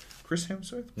 Chris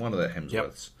Hemsworth, one of the Hemsworths,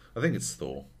 yep. I think it's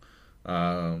Thor,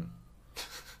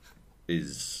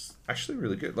 is actually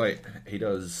really good. Like he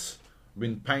does. I've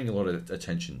been paying a lot of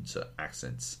attention to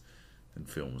accents in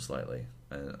films lately,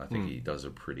 and I think he does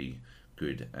a pretty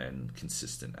good and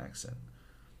consistent accent.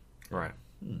 Right.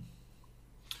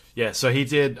 Yeah, so he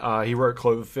did. He wrote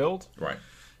Cloverfield. Right.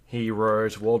 He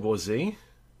wrote World War Z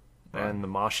and The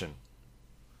Martian.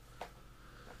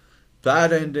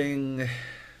 Bad ending.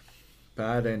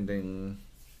 Bad ending.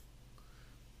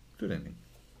 Good ending.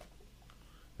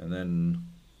 And then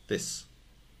this.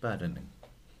 Bad ending.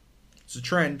 It's a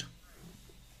trend.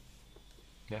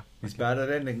 Yeah. He's bad at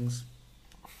endings.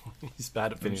 He's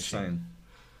bad at finishing.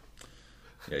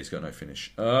 Yeah, he's got no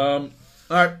finish. Alright.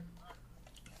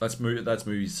 That's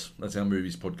movies. That's our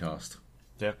movies podcast.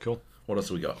 Yeah, cool. What else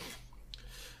have we got?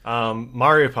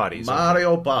 Mario Party.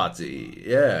 Mario Party.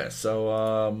 Yeah.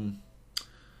 So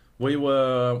we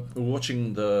were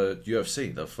watching the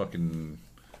UFC, the fucking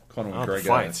Conor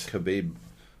McGregor Khabib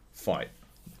fight.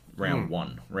 Round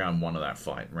one of that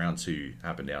fight. Round 2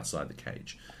 happened outside the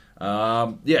cage.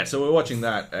 Yeah, so we're watching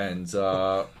that, and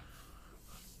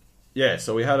yeah,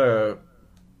 so we had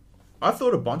I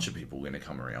thought a bunch of people were going to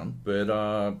come around, but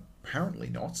apparently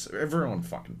not. Everyone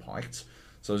fucking piked.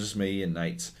 So it was just me and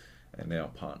Nate and our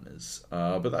partners.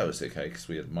 But that was okay, because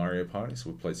we had Mario Party,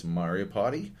 so we played some Mario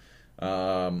Party.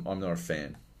 I'm not a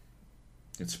fan.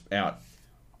 It's out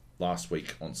last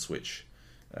week on Switch.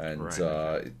 And, right.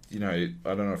 I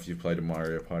don't know if you've played a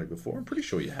Mario Party before. I'm pretty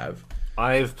sure you have.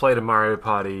 I've played a Mario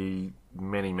Party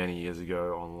many, many years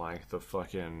ago on, like, the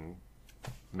fucking...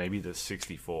 Maybe the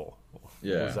 64.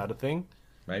 Yeah. Was that a thing?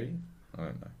 Maybe? I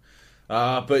don't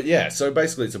know. But yeah, so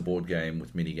basically it's a board game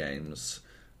with mini games.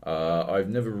 I've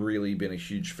never really been a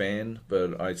huge fan,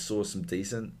 but I saw some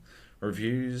decent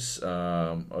reviews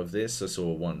of this. I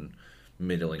saw one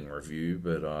middling review,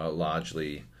 but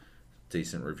largely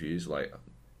decent reviews, like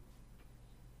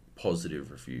positive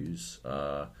reviews.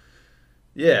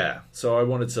 Yeah, so I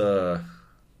wanted to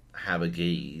have a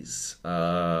gaze.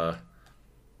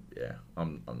 Yeah,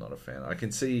 I'm not a fan. I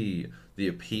can see the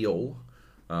appeal,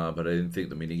 but I didn't think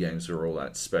the minigames were all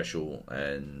that special,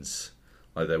 and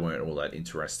like they weren't all that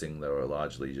interesting. They were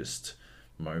largely just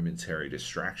momentary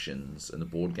distractions, and the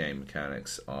board game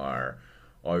mechanics are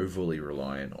overly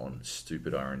reliant on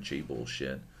stupid RNG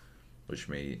bullshit, which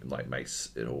makes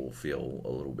it all feel a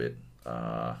little bit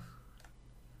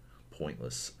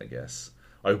pointless, I guess.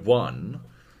 I won,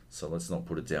 so let's not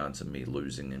put it down to me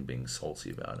losing and being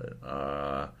salty about it.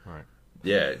 Right.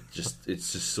 Yeah,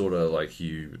 it's just sort of like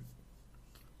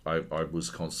I was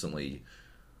constantly...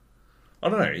 I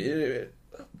don't know.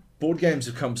 Board games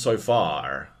have come so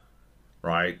far,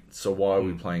 right? So why are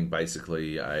we playing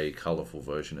basically a colourful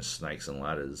version of Snakes and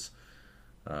Ladders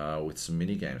with some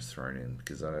mini games thrown in?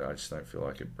 Because I just don't feel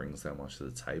like it brings that much to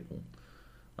the table.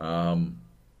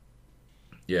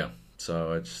 Yeah,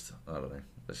 so I don't know.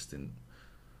 I just didn't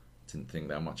think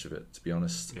that much of it, to be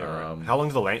honest. Yeah, right. How long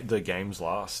do the games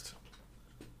last?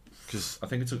 Because I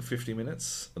think it took 50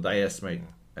 minutes. They estimate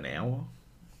an hour,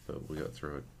 but we got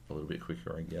through it a little bit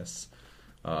quicker, I guess.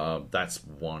 That's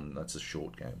a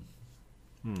short game.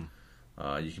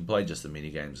 You can play just the mini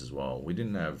games as well. We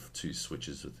didn't have 2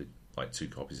 Switches with two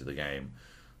copies of the game,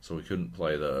 so we couldn't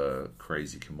play the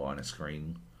crazy combiner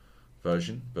screen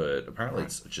version. But apparently,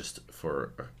 It's just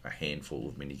for a handful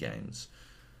of mini games.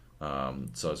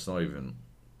 So it's not even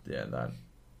that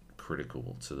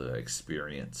critical to the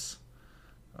experience.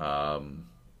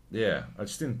 Yeah, I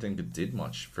just didn't think it did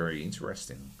much very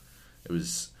interesting. It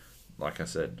was, like I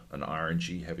said, an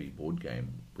RNG heavy board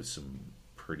game with some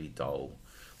pretty dull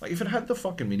Like, if it had the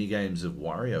fucking minigames of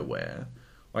WarioWare,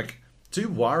 like, do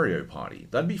Wario Party.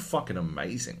 That'd be fucking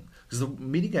amazing. Because the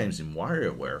minigames in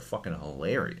WarioWare are fucking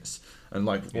hilarious. And,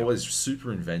 like, always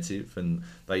super inventive. And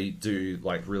they do,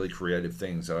 like, really creative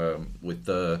things with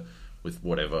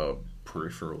whatever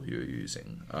peripheral you're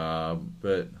using.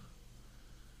 But,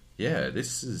 yeah,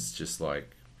 this is just,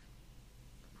 like,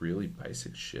 really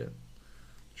basic shit.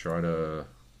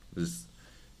 There's,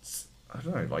 I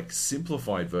don't know, like,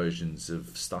 simplified versions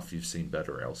of stuff you've seen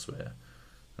better elsewhere.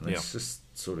 And it's just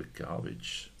sort of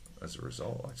garbage as a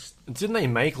result. Didn't they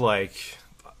make, like,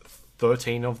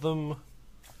 13 of them?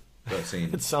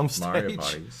 13 at some stage? Mario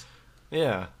Parties.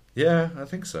 Yeah. Yeah, I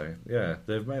think so. Yeah,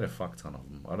 they've made a fuck ton of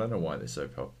them. I don't know why they're so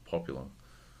popular.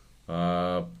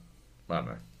 I don't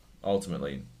know.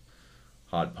 Ultimately,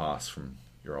 hard pass from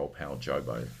your old pal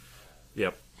Jobo.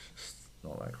 Yep. Just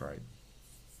not that great.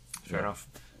 Fair enough.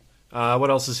 What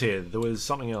else is here? There was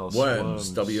something else.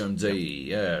 Worms. W.M.D.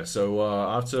 Yeah. So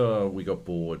after we got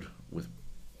bored with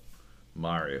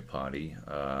Mario Party,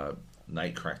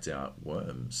 Nate cracked out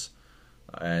Worms,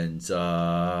 and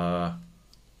on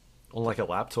like a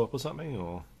laptop or something,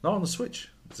 or no, on the Switch.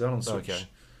 It's out on Switch. Okay.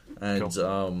 And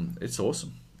cool. It's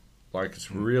awesome. Like,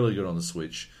 it's really good on the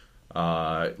Switch.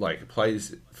 Like, it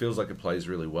feels like it plays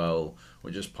really well.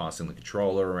 We're just passing the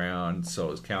controller around,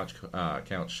 so it's couch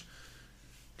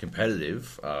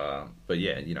competitive. But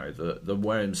yeah, you know, the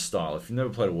Worms style. If you've never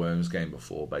played a Worms game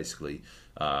before, basically,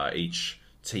 each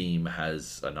team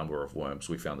has a number of worms.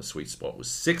 We found the sweet spot was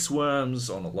 6 worms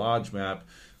on a large map,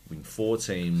 with 4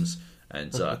 teams,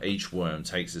 and each worm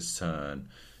takes its turn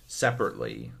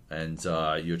separately, and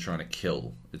you're trying to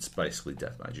kill. It's basically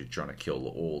deathmatch. You're trying to kill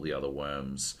all the other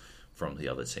worms from the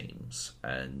other teams,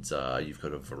 and you've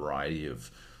got a variety of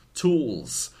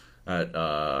tools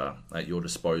at your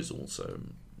disposal. So,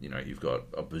 you know, you've got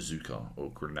a bazooka or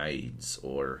grenades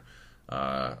or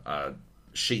a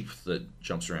sheep that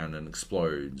jumps around and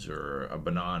explodes, or a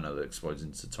banana that explodes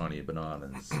into tiny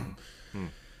bananas.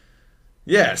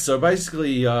 Yeah, so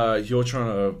basically you're trying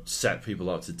to set people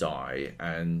up to die,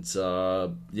 and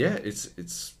yeah,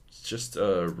 it's just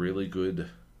a really good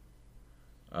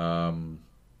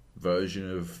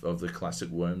version of the classic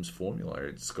Worms formula.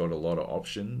 It's got a lot of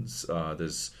options.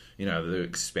 There's, you know, they've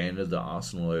expanded the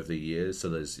arsenal over the years, so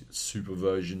there's super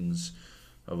versions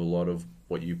of a lot of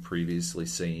what you've previously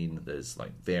seen. There's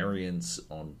like variants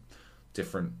on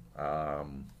different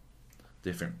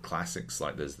classics.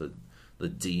 Like there's the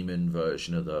demon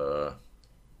version of the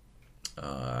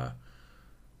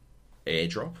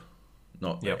airdrop,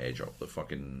 not the airdrop, the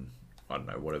fucking, I don't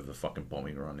know, whatever the fucking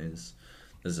bombing run is.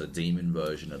 There's a demon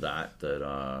version of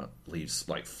that leaves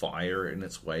like fire in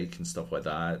its wake and stuff like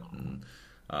that. And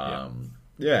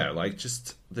yeah, like,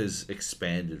 just there's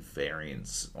expanded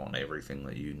variants on everything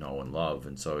that you know and love,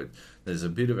 and so there's a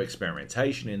bit of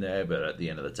experimentation in there, but at the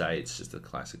end of the day, it's just a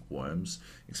classic Worms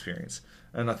experience.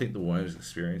 And I think the Worms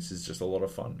experience is just a lot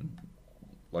of fun.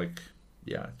 Like,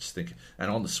 yeah, just think,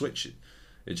 and on the Switch,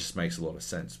 it just makes a lot of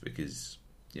sense because,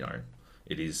 you know,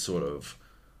 it is sort of,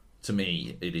 to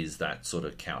me, it is that sort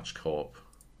of couch co-op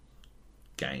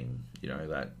game, you know,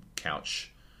 that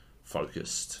couch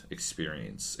focused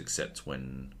experience, except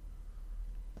when,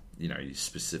 you know, you're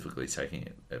specifically taking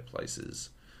it at places.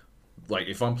 Like,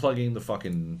 if I'm plugging the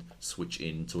fucking Switch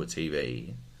into a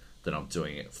TV, then I'm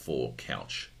doing it for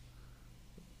couch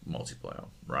multiplayer,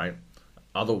 right?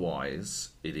 Otherwise,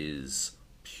 it is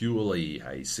purely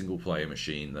a single player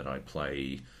machine that I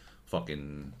play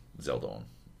fucking Zelda on,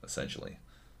 essentially.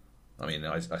 I mean,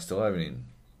 I still haven't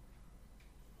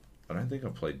I don't think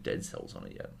I've played Dead Cells on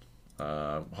it yet.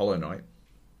 Hollow Knight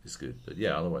is good, but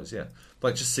yeah, otherwise, yeah,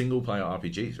 like just single player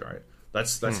RPGs, right?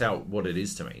 That's how what it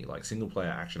is to me, like single player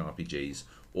action RPGs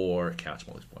or couch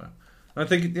multiplayer. And I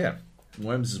think, yeah,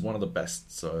 Worms is one of the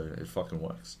best, so it fucking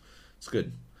works. It's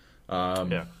good.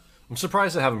 Yeah, I'm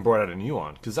surprised they haven't brought out a new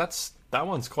one, because that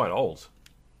one's quite old.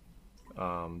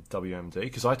 WMD,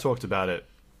 because I talked about it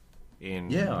in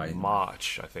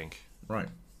March, I think. Right.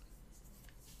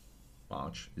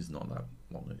 March is not that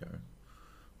long ago.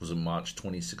 Was it March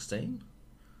 2016?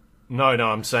 No,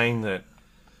 I'm saying that,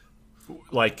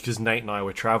 like, because Nate and I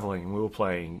were traveling and we were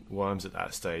playing Worms at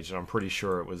that stage, and I'm pretty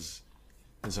sure it was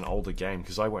an older game,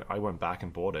 because I went back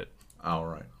and bought it. Oh,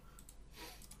 right.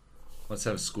 Let's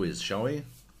have a squiz, shall we?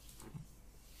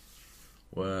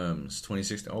 Worms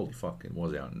 2016. Holy fuck, it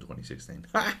was out in 2016.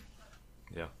 Ha!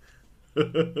 Yeah.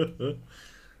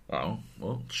 Oh,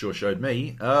 well, sure showed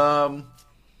me.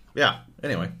 Yeah,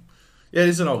 anyway. Yeah, it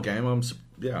is an old game.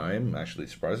 I am actually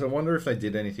surprised. I wonder if they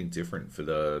did anything different for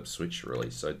the Switch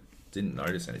release. I didn't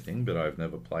notice anything, but I've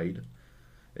never played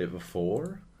it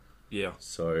before. Yeah.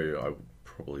 So I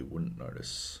probably wouldn't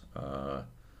notice.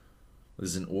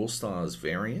 There's an All-Stars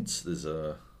variant. There's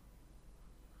a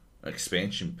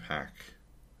expansion pack,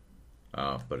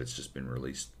 but it's just been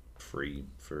released free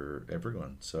for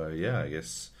everyone. So yeah, I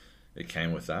guess it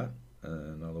came with that.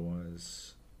 And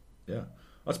otherwise, yeah.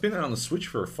 It's been out on the Switch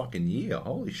for a fucking year.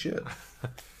 Holy shit.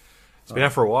 It's been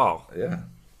out for a while. Yeah.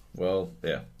 Well,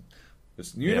 yeah.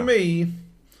 It's new to me.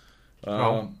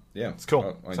 Yeah. It's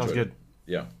cool. Sounds good. It.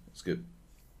 Yeah, it's good.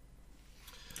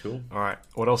 Cool. All right.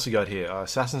 What else you got here?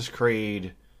 Assassin's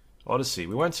Creed Odyssey.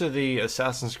 We went to the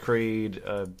Assassin's Creed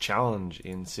challenge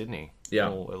in Sydney. Yeah.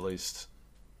 Or at least...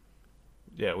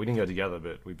 Yeah, we didn't go together,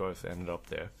 but we both ended up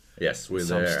there. Yes, we're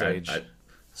some there stage. at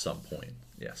some point.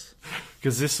 Yes.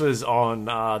 Because this was on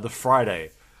the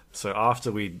Friday. So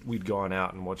after we'd gone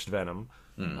out and watched Venom,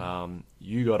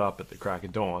 you got up at the crack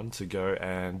of dawn to go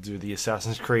and do the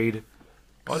Assassin's Creed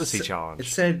Odyssey challenge. It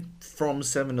said from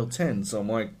 7 till 10, so I'm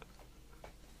like,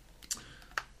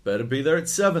 better be there at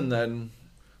 7 then.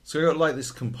 So I got like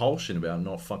this compulsion about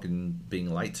not fucking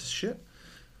being late to shit.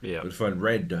 Yeah. But if I'd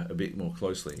read a bit more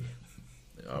closely,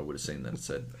 I would have seen that it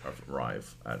said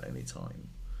arrive at any time.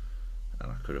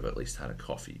 And I could have at least had a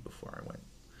coffee before I went.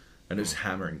 And it was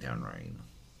hammering down rain.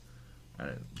 And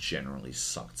it generally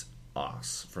sucked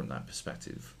ass from that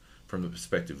perspective. From the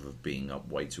perspective of being up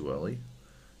way too early.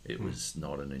 It was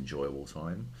not an enjoyable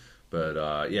time.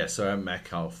 But yeah, so at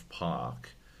Metcalfe Park,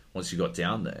 once you got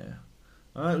down there,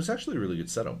 it was actually a really good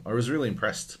setup. I was really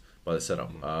impressed by the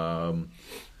setup.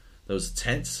 There was a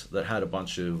tent that had a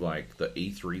bunch of like the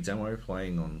E3 demo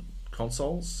playing on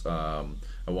consoles.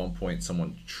 At one point,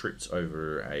 someone tripped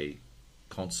over a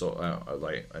console,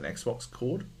 like an Xbox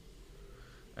cord,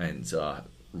 and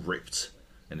ripped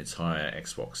an entire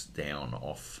Xbox down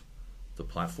off the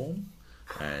platform,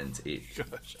 and it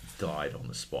died on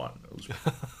the spot. It was,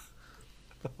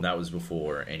 that was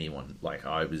before anyone. Like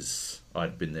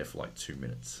I'd been there for like 2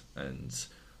 minutes, and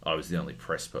I was the only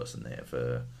press person there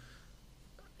for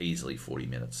easily 40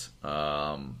 minutes.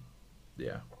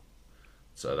 Yeah.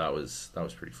 So that was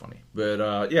pretty funny.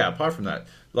 But yeah, apart from that,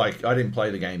 like I didn't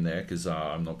play the game there because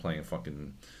I'm not playing a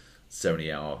fucking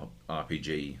 70-hour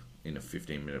RPG in a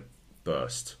 15-minute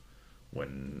burst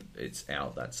when it's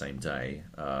out that same day.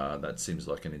 That seems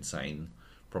like an insane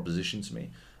proposition to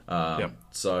me.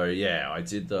 So yeah, I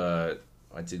did go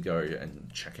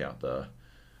and check out the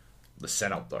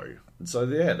setup though. And so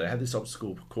yeah, they had this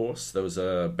obstacle course. There was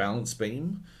a balance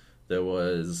beam. There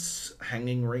was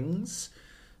hanging rings.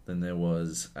 Then there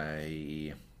was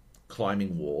a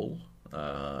climbing wall,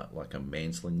 like a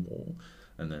mantling wall,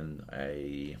 and then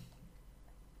I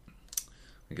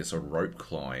guess a rope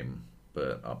climb,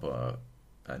 but up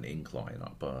an incline,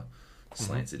 up a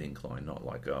slanted incline, not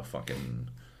like a fucking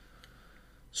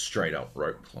straight up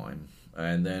rope climb.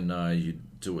 And then you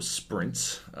do a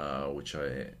sprint, which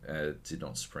I did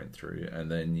not sprint through, and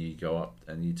then you go up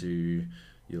and you do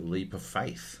your leap of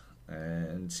faith.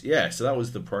 And yeah, so that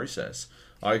was the process.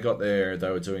 I got there, they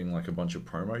were doing like a bunch of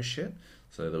promo shit.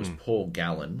 So there was Paul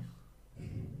Gallen,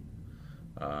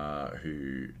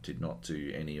 who did not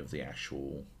do any of the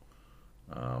actual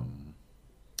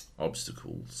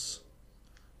obstacles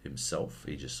himself.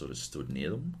 He just sort of stood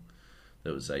near them.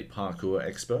 There was a parkour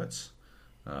expert.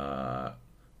 My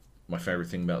favorite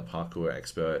thing about the parkour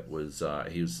expert was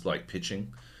he was like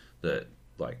pitching that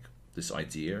like this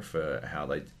idea for how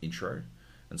they intro.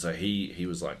 And so he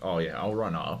was like, oh yeah, I'll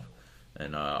run up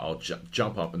and I'll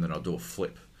jump up and then I'll do a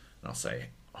flip and I'll say,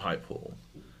 hi Paul.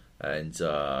 And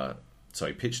so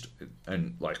he pitched,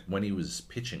 and like when he was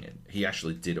pitching it, he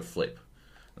actually did a flip,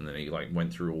 and then he like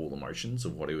went through all the motions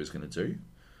of what he was going to do.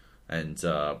 And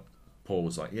Paul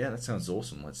was like, yeah, that sounds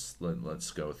awesome. Let's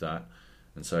go with that.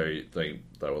 And so they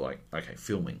were like, okay,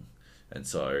 filming. And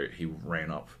so he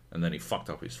ran up and then he fucked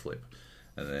up his flip.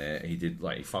 And then he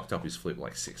fucked up his flip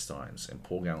like 6 times, and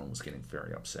Paul Gallen was getting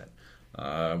very upset.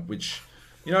 Which,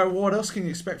 you know, what else can you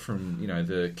expect from, you know,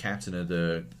 the captain of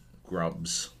the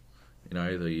Grubs, you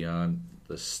know,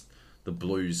 the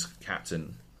Blues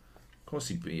captain? Of course,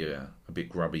 he'd be a bit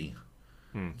grubby.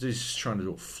 He's just trying to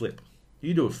do a flip.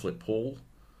 You do a flip, Paul.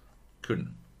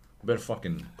 Couldn't. I bet a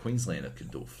fucking Queenslander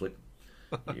could do a flip.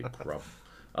 You grub.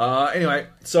 Anyway,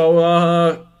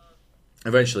 so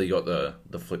eventually got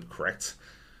the flip correct.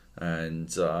 And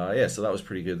yeah, so that was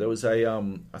pretty good. There was a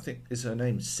I think, is her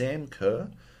name Sam Kerr,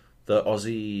 the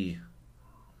Aussie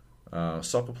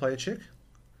soccer player chick.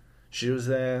 She was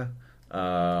there.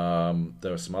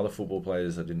 There were some other football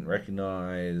players I didn't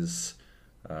recognise.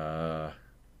 That's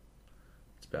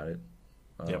about it.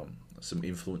 Some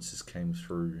influences came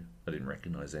through. I didn't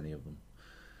recognise any of them.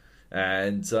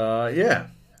 And yeah,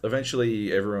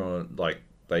 eventually everyone, like,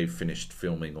 they finished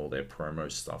filming all their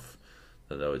promo stuff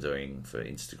that they were doing for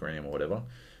Instagram or whatever.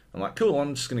 I'm like, cool,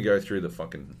 I'm just going to go through the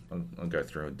fucking... I'll go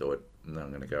through and do it. And then I'm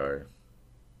going to go,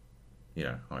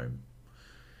 home.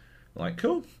 I'm like,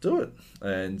 cool, do it.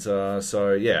 And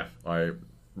so, yeah, I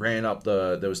ran up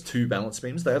there was 2 balance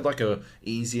beams. They had like a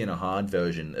easy and a hard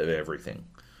version of everything.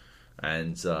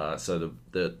 And so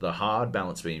the hard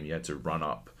balance beam, you had to run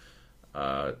up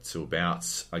to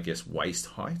about, I guess, waist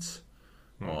height.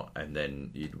 And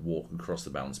then you'd walk across the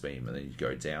balance beam and then you'd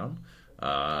go down.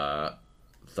 I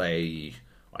did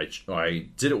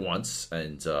it once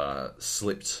and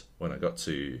slipped when I got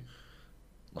to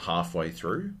halfway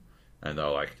through. And they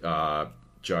were like,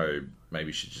 Joe, maybe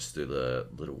you should just do the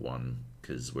little one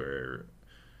because we're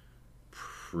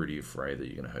pretty afraid that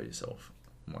you're going to hurt yourself.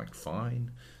 I'm like,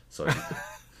 fine. So I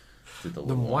did the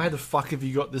little Then why one. the fuck have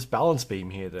you got this balance beam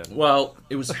here then? Well,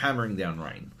 it was hammering down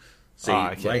rain. See,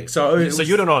 okay. like, so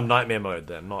you're not on nightmare mode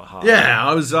then, not hard. Yeah,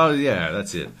 I was. Yeah,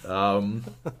 that's it.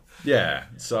 Yeah.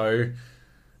 So,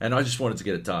 and I just wanted to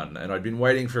get it done, and I'd been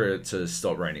waiting for it to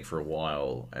stop raining for a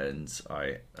while, and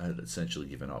I had essentially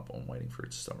given up on waiting for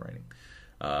it to stop raining.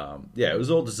 Yeah, it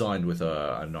was all designed with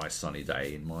a nice sunny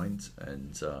day in mind,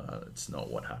 and it's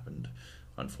not what happened,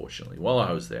 unfortunately. While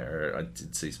I was there, I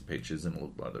did see some pictures, and it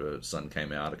looked like the sun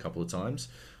came out a couple of times.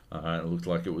 It looked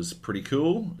like it was pretty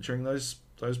cool during those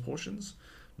portions.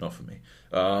 Not for me.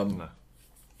 No.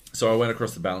 So I went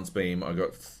across the balance beam. I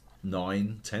got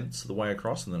 9/10 of the way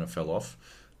across, and then I fell off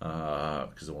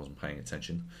because I wasn't paying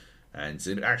attention. And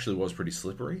it actually was pretty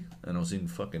slippery. And I was in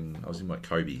my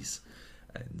Kobe's,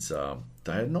 and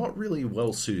they're not really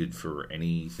well suited for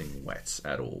anything wet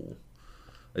at all.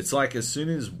 It's like as soon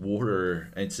as water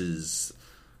enters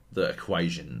the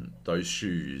equation, those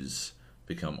shoes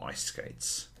become ice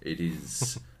skates. It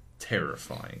is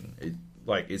terrifying.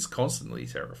 It's constantly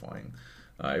terrifying.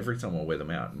 Every time I wear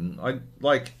them out, and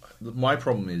my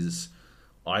problem is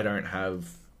I don't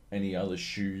have any other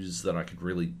shoes that I could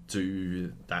really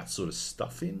do that sort of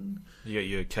stuff in. You got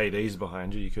your KDs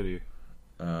behind you. You could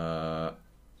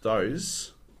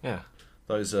Those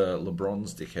are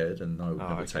LeBron's, dickhead, and I would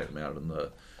never take them out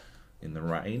in the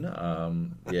rain.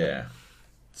 Yeah.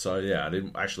 So yeah, I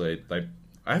didn't actually.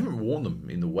 I haven't worn them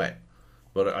in the wet,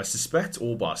 but I suspect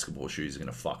all basketball shoes are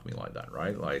going to fuck me like that,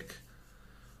 right? Like,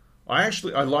 I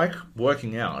like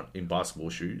working out in basketball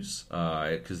shoes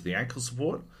because the ankle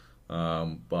support.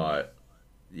 But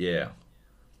yeah,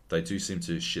 they do seem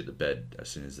to shit the bed as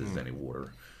soon as there's any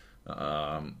water.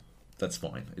 That's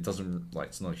fine. It doesn't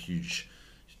it's not a huge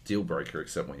deal breaker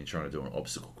except when you're trying to do an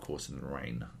obstacle course in the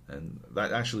rain, and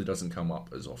that actually doesn't come up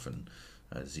as often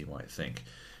as you might think.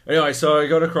 Anyway, so I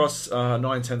got across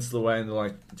 9/10 of the way, and they're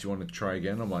like, "Do you want to try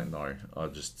again?" I'm like, "No, I'll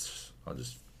just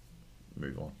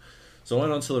move on." So I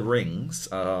went on to the rings,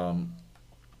 and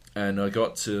I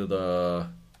got to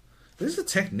There's a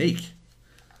technique.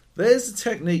 There's a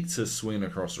technique to swing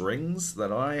across rings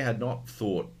that I had not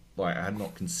thought, I had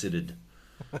not considered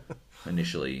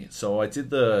initially. So I did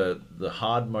the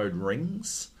hard mode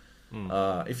rings.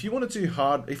 If you want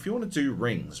to do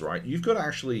rings, right, you've got to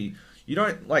actually, you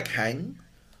don't hang.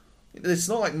 It's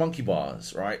not like monkey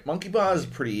bars, right? Monkey bars are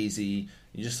pretty easy.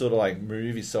 You just sort of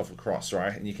move yourself across,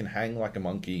 right? And you can hang like a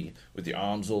monkey with your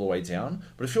arms all the way down.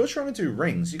 But if you're trying to do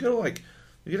rings, you gotta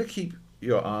keep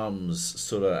your arms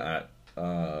sort of at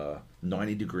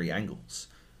 90-degree angles.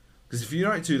 Because if you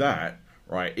don't do that,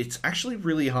 right, it's actually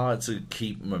really hard to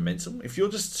keep momentum. If you're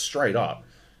just straight up,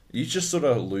 you just sort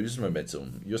of lose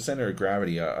momentum. Your center of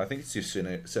gravity, I think it's your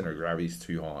center of gravity is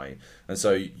too high. And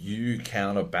so you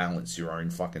counterbalance your own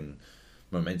fucking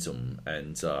momentum.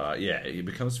 And it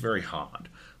becomes very hard.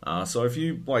 So if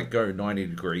you go 90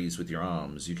 degrees with your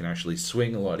arms, you can actually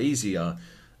swing a lot easier.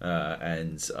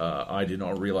 And I did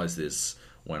not realize this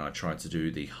when I tried to do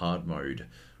the hard mode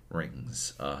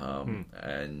rings.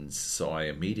 And so I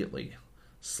immediately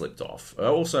slipped off.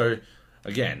 Also,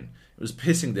 again, it was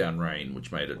pissing down rain,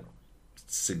 which made it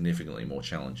significantly more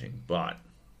challenging. But,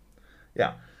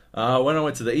 yeah. When I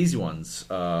went to the easy ones,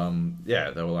 they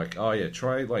were like, oh, yeah,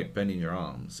 try, bending your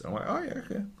arms. And I'm like, oh, yeah,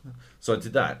 okay. So I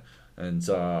did that. And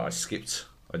I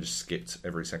just skipped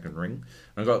every second ring.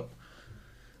 And I got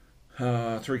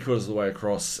 3/4 of the way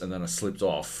across, and then I slipped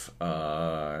off.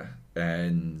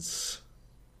 And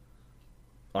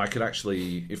I could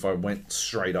actually, if I went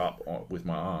straight up with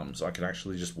my arms, I could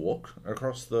actually just walk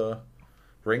across the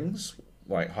rings.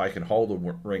 I could hold the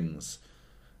rings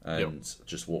and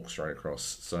just walk straight across.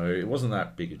 So it wasn't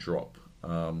that big a drop.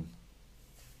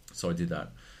 So I did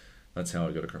that. That's how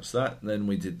I got across that. And then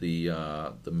we did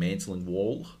the mantling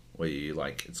wall, where you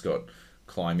it's got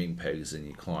climbing pegs and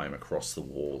you climb across the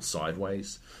wall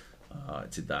sideways. I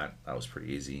did that. That was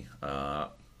pretty easy. I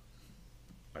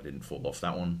didn't fall off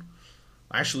that one.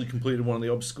 I actually completed one of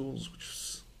the obstacles, which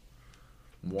was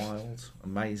wild,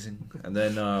 amazing. And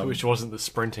then which wasn't the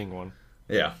sprinting one.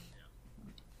 Yeah.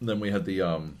 And then we had the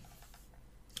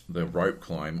rope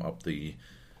climb up the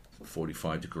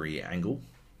 45-degree angle,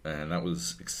 and that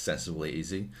was excessively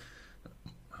easy.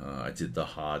 I did the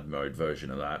hard mode version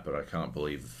of that, but I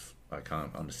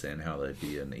can't understand how there'd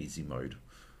be an easy mode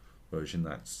version.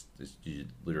 You're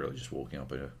literally just walking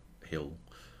up a hill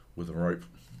with a rope.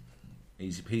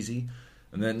 Easy peasy.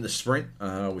 And then the sprint,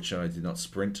 which I did not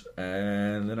sprint,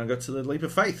 and then I got to the leap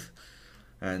of faith.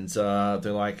 And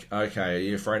they're like, okay, are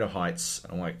you afraid of heights?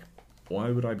 And I'm like, why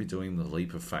would I be doing the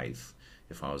leap of faith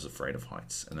if I was afraid of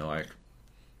heights? And they're like,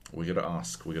 we got to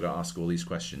ask all these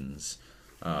questions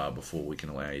before we can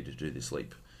allow you to do this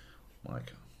leap. I'm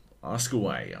like, ask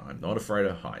away. I'm not afraid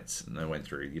of heights. And they went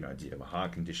through, do you have a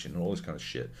heart condition and all this kind of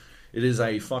shit. It is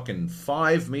a fucking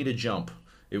 5-meter jump.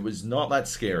 It was not that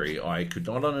scary. I could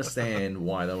not understand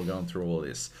why they were going through all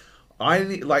this.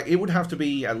 It would have to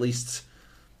be at least,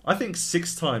 I think,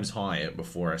 6 times higher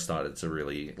before I started to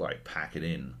really pack it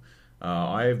in.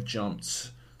 I've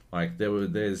jumped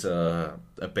there's a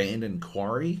abandoned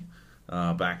quarry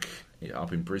back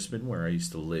up in Brisbane where I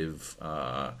used to live,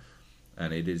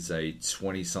 and it is a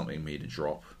 20-something meter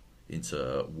drop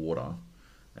into water,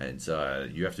 and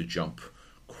you have to jump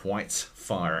quite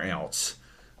far out.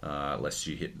 Lest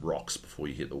you hit rocks before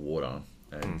you hit the water.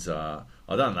 And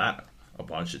I've done that a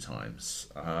bunch of times.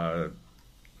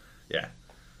 Yeah.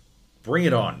 Bring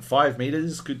it on. 5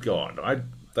 meters? Good God.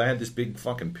 They had this big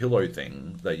fucking pillow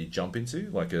thing that you jump into,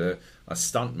 like a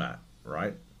stunt mat,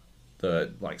 right?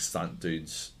 That stunt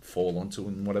dudes fall onto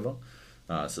and whatever.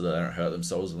 So they don't hurt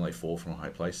themselves when they fall from high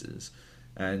places.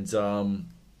 And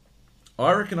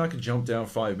I reckon I could jump down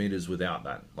 5 meters without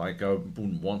that. I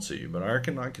wouldn't want to, but I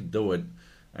reckon I could do it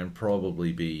and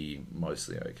probably be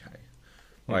mostly okay.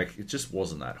 It just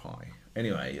wasn't that high.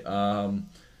 Anyway,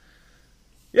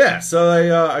 yeah,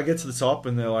 so I get to the top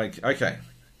and they're like, okay,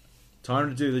 time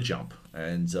to do the jump.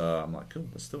 And I'm like, cool,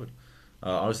 let's do it.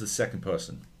 I was the second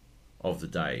person of the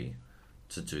day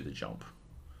to do the jump.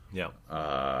 Yeah.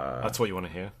 That's what you want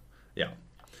to hear. Yeah.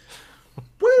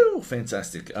 Woo!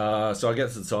 Fantastic. So I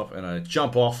get to the top and I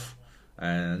jump off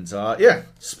and,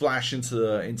 splash into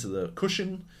the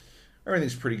cushion.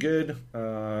 Everything's pretty good,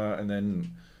 and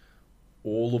then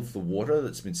all of the water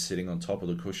that's been sitting on top of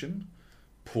the cushion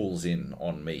pulls in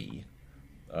on me,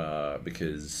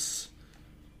 because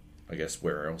I guess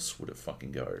where else would it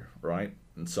fucking go, right?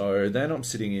 And so then I'm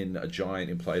sitting in a giant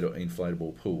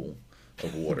inflatable pool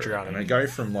of water, Drowning. and I go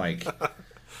from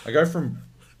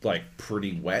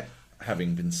pretty wet,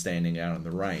 having been standing out in the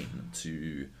rain,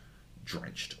 to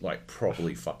drenched,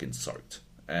 properly fucking soaked,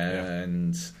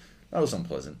 and that was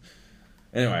unpleasant.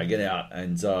 Anyway, I get out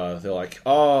and they're like,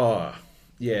 "Oh,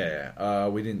 yeah,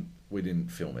 we didn't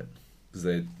film it because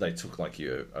they took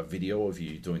a video of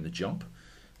you doing the jump,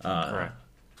 Right.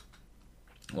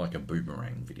 like a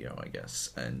boomerang video, I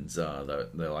guess." And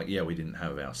they're like, "Yeah, we didn't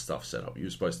have our stuff set up. You were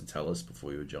supposed to tell us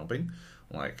before you were jumping."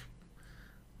 I'm like,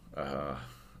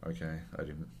 okay, I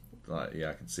didn't. Yeah,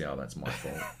 I can see how that's my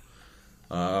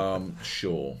fault.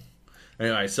 Sure.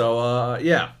 Anyway, so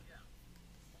yeah.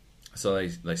 So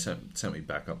they sent me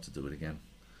back up to do it again.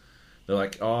 They're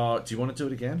like, "Oh, do you want to do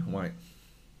it again?" I'm like,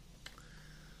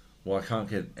 well, I can't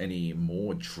get any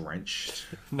more drenched.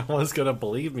 No one's going to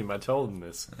believe me by telling them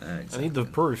this. Exactly. I need the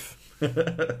proof.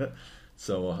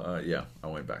 So, yeah, I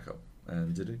went back up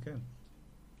and did it again.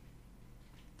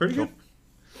 Pretty Cool. good.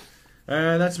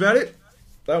 And that's about it.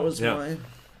 That was Yeah.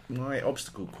 my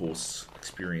obstacle course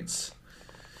experience.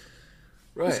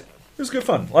 Right. It was good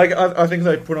fun. I think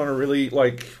they put on a really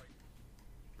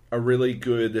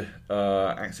good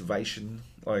activation.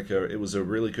 It was a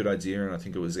really good idea, and I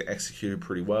think it was executed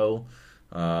pretty well.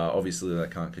 Obviously, they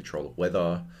can't control the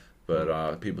weather,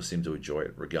 but people seem to enjoy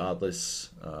it regardless.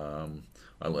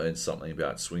 I learned something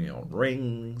about swinging on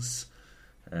rings,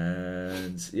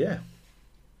 and yeah.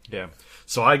 Yeah.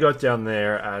 So I got down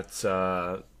there at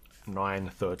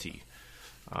 9:30,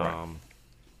 Right.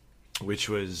 which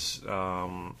was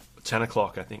 10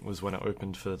 o'clock, I think, was when it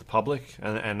opened for the public.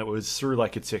 And it was through a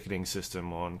ticketing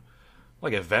system on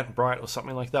Eventbrite or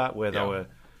something like that, where they were...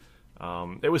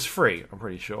 it was free, I'm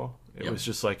pretty sure. It was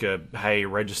just hey,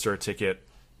 register a ticket,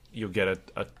 you'll get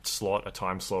a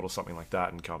time slot or something like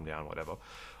that, and come down, whatever.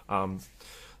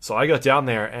 So I got down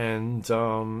there, and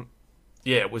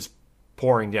it was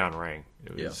pouring down rain.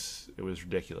 It was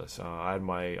ridiculous. I had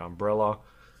my umbrella.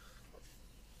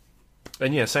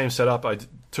 And yeah, same setup.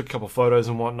 Took a couple photos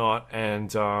and whatnot,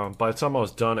 and by the time I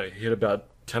was done, it hit about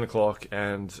 10 o'clock,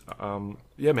 and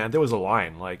yeah, man, there was a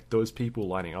line. Like, there was people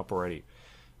lining up already.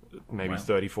 Maybe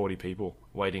 30, 40 people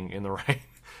waiting in the rain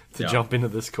to jump into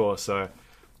this course. So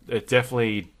it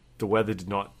definitely, the weather did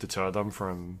not deter them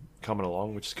from coming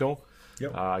along, which is cool.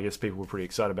 Yep. I guess people were pretty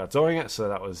excited about doing it, so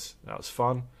that was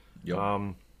fun. Yep.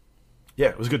 Yeah,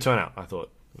 it was a good turnout, I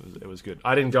thought. It was good.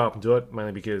 I didn't go up and do it,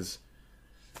 mainly because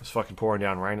it was fucking pouring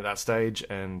down rain at that stage,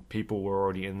 and people were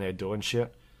already in there doing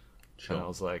shit. Sure. And I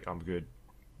was like, I'm good.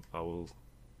 I'm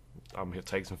going to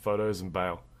take some photos and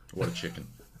bail. What a chicken.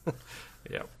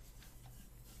 Yeah.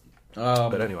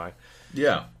 But anyway.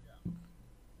 Yeah.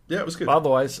 Yeah, it was good.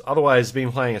 Otherwise,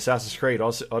 been playing Assassin's Creed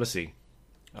Odyssey.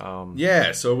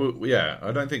 Yeah, so,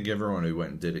 I don't think everyone who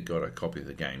went and did it got a copy of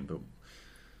the game, but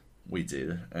we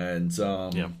did. And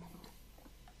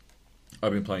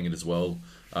I've been playing it as well.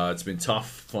 It's been tough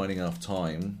finding enough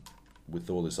time with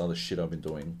all this other shit I've been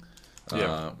doing.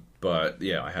 But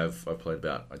yeah, I've played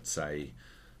about, I'd say,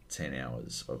 10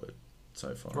 hours of it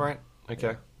so far. Right, okay.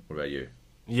 Yeah. What about you?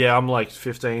 Yeah, I'm like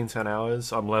 10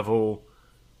 hours. I'm level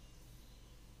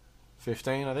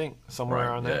 15, I think, somewhere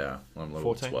around there. Yeah, I'm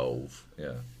level 14. 12.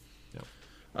 Yeah. Yep.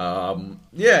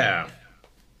 Yeah.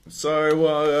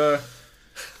 So,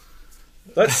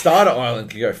 that starter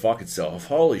island can go fuck itself.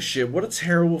 Holy shit, what a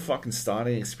terrible fucking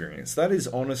starting experience. That is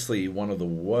honestly one of the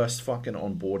worst fucking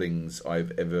onboardings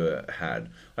I've ever had.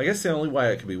 I guess the only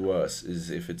way it could be worse is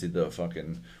if it did the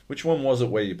fucking... Which one was it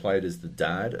where you played as the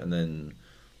dad and then,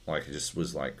 like, it just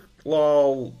was like,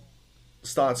 lol,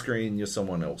 start screen, you're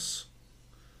someone else.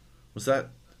 Was that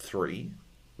 3?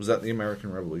 Was that the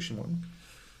American Revolution one?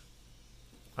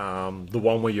 The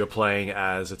one where you're playing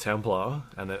as a Templar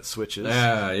and it switches.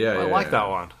 Yeah. I like that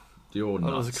one. You're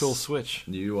nuts. That was a cool switch.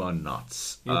 You are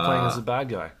nuts. You're playing as a bad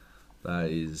guy. That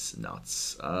is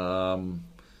nuts.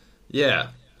 Yeah,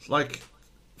 like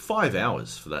 5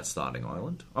 hours for that starting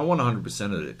island. I want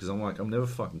 100% of it because I'm like, I'm never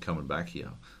fucking coming back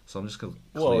here. So I'm just going to...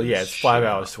 Well, yeah, it's 5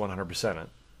 hours to 100% it.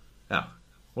 Yeah.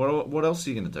 What else are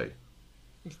you going to do?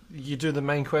 You do the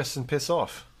main quest and piss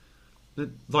off.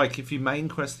 Like, if you main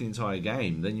quest the entire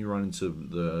game, then you run into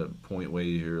the point where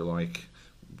you're, like,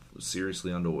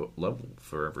 seriously under level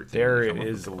for everything. There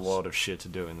is a lot of shit to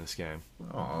do in this game.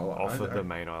 Off of the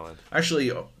main island. Actually,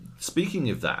 speaking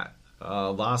of that,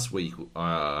 last week,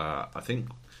 I think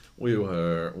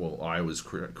I was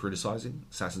criticizing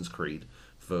Assassin's Creed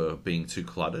for being too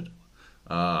cluttered.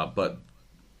 But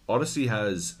Odyssey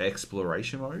has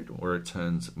exploration mode where it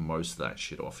turns most of that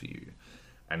shit off for you.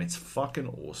 And it's fucking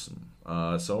awesome.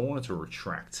 So I wanted to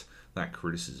retract that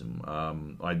criticism.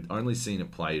 I'd only seen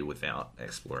it played without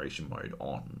exploration mode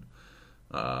on.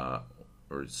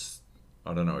 Or it's...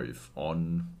 I don't know if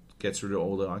on gets rid of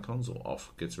all the icons or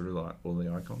off gets rid of all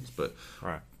the icons. But,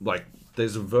 like,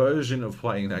 there's a version of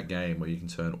playing that game where you can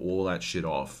turn all that shit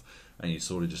off and you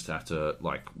sort of just have to,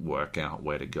 like, work out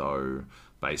where to go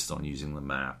based on using the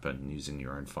map and using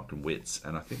your own fucking wits.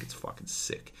 And I think it's fucking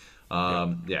sick.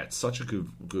 Yeah, it's such a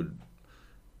good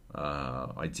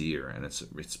idea, and it's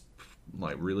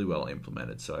like really well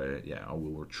implemented. So yeah, I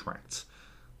will retract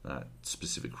that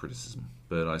specific criticism,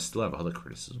 but I still have other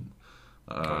criticism.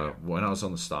 When I was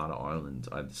on the starter island,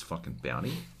 I had this fucking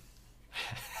bounty,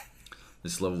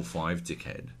 this level 5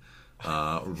 dickhead,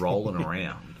 rolling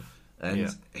around.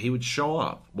 And he would show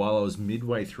up while I was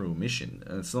midway through a mission,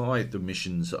 and it's not like the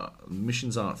missions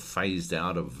aren't phased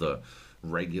out of the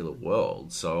regular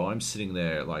world. So I'm sitting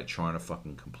there like trying to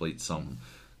fucking complete some,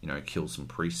 kill some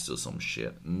priests or some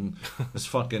shit, and this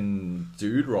fucking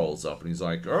dude rolls up and he's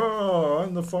like, "Oh,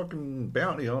 I'm the fucking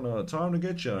bounty hunter. Time to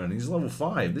get you." And he's level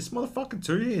 5. This motherfucker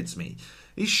 2 hits me.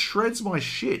 He shreds my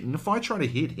shit, and if I try to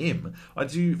hit him, I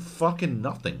do fucking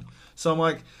nothing. So I'm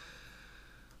like,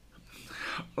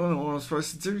 I don't know what I'm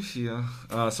supposed to do here.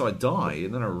 So I die,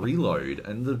 and then I reload,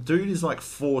 and the dude is like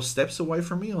 4 steps away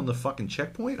from me on the fucking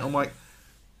checkpoint. I'm like,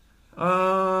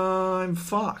 I'm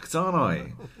fucked, aren't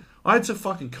I? I had to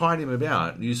fucking kite him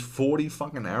about and use 40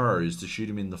 fucking arrows to shoot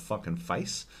him in the fucking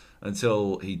face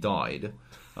until he died.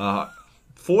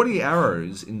 40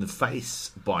 arrows in the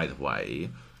face, by the way,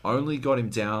 only got him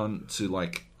down to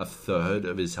like a third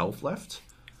of his health left.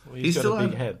 Well, he's got a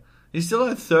big head. He still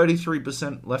had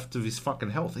 33% left of his fucking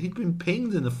health. He'd been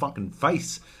pinged in the fucking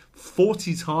face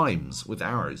 40 times with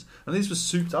arrows. And these were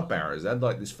souped up arrows. They had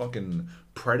like this fucking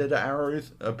predator arrow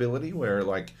ability where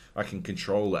like I can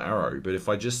control the arrow. But if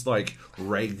I just like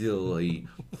regularly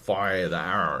fire the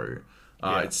arrow,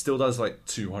 It still does like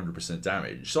 200%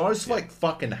 damage. So I was like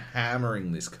fucking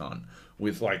hammering this cunt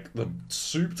with like the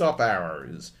souped up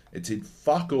arrows. It did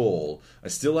fuck all. I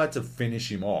still had to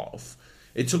finish him off.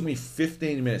 It took me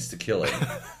 15 minutes to kill him.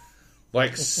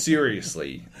 Like,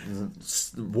 seriously.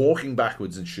 Walking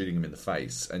backwards and shooting him in the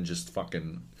face and just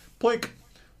fucking plink,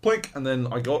 plink. And then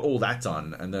I got all that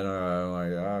done. And then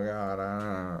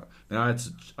then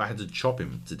I had to chop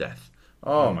him to death.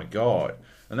 Oh my god.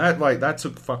 And that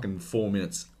took fucking 4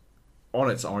 minutes on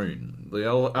its own. The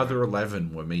other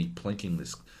 11 were me plinking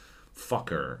this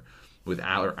fucker with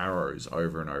arrows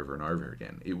over and over and over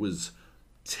again. It was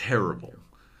terrible.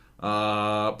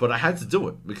 But I had to do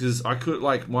it because I could,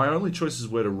 like, my only choices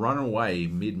were to run away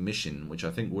mid-mission, which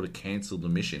I think would have cancelled the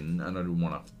mission, and I didn't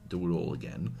want to do it all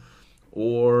again,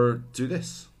 or do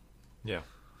this. Yeah.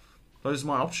 Those are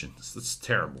my options. That's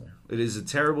terrible. It is a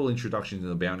terrible introduction to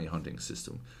the bounty hunting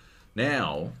system.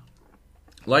 Now,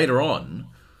 later on,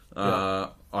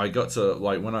 I got to,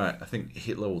 like, when I think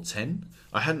hit level 10,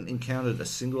 I hadn't encountered a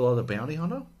single other bounty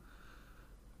hunter.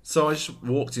 So I just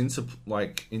walked into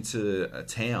a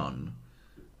town,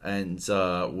 and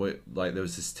there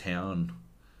was this town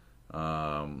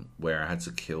where I had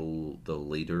to kill the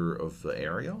leader of the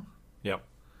area. Yep.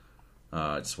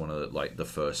 It's one of the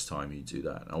first time you do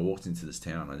that. And I walked into this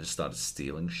town and I just started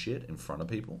stealing shit in front of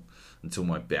people until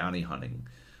my bounty hunting,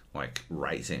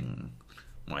 rating,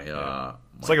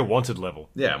 it's like a wanted level.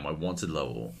 Yeah, my wanted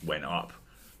level went up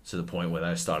to the point where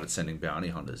they started sending bounty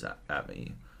hunters at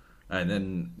me. And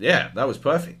then, that was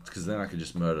perfect, because then I could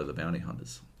just murder the bounty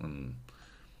hunters. And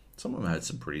some of them had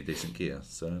some pretty decent gear,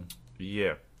 so...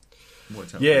 Yeah.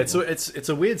 It's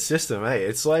a weird system, eh?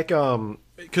 It's like,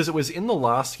 because it was in the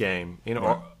last game, in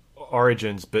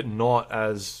Origins, but not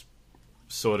as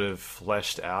sort of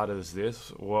fleshed out as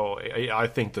this. Well, I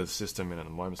think the system in it at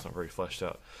the moment is not very fleshed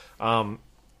out.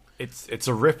 It's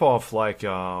a rip-off like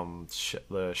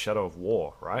the Shadow of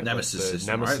War, right? Nemesis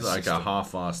system, Nemesis right? system. A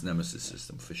half-assed Nemesis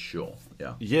system, for sure.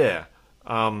 Yeah. Yeah.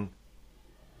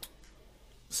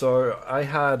 So I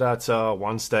had at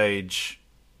one stage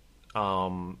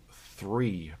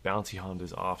 3 bounty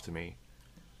hunters after me.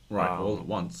 Right, all at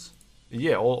once.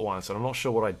 Yeah, all at once. And I'm not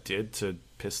sure what I did to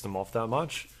piss them off that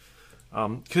much.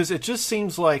 Because it just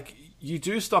seems like you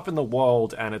do stuff in the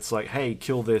world and it's like, hey,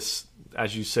 kill this,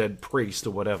 as you said, priest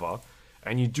or whatever,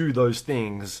 and you do those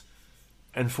things,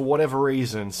 and for whatever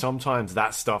reason, sometimes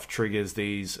that stuff triggers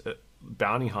these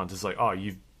bounty hunters, like, oh,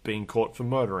 you've been caught for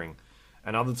murdering,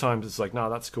 and other times it's like, no,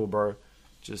 that's cool, bro,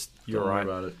 just, you're right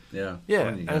about it. Yeah.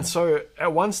 And so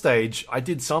at one stage, I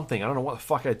did something, I don't know what the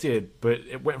fuck I did, but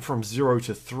it went from 0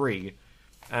 to 3,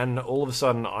 and all of a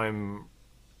sudden I'm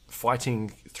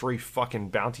fighting 3 fucking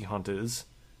bounty hunters,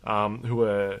 who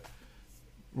are,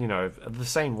 at the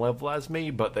same level as me,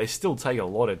 but they still take a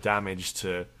lot of damage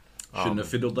to... Shouldn't have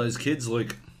fiddled those kids,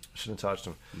 Luke. Shouldn't have touched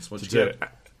them. That's what you get.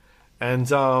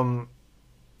 And, I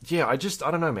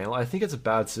don't know, man. I think it's a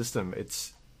bad system.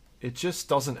 It just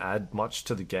doesn't add much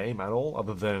to the game at all,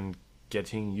 other than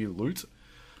getting you loot.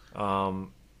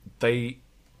 They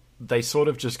sort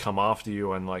of just come after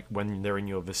you, and, when they're in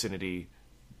your vicinity,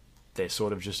 they're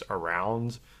sort of just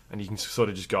around, and you can sort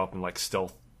of just go up and,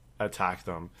 stealth attack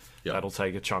them. Yep. That'll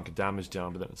take a chunk of damage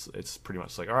down, but then it's pretty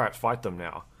much like, all right, fight them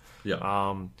now.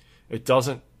 Yeah. It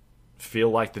doesn't feel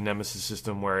like the Nemesis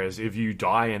system, whereas if you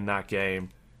die in that game,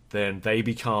 then they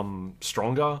become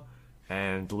stronger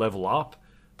and level up.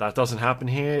 That doesn't happen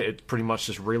here. It pretty much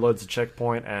just reloads the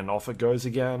checkpoint and off it goes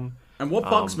again. And what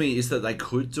bugs me is that they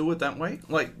could do it that way.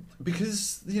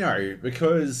 Because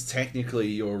technically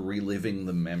you're reliving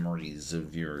the memories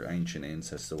of your ancient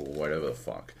ancestor or whatever the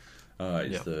fuck.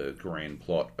 Is the grand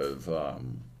plot of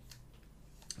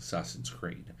Assassin's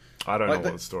Creed. I don't know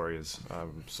what the story is.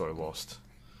 I'm so lost.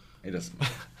 It doesn't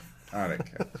matter. I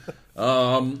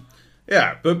don't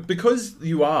care. But because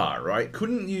you are, right,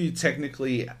 couldn't you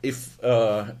technically, if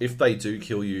they do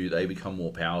kill you, they become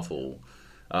more powerful,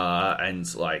 and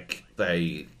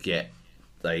they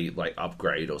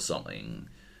upgrade or something,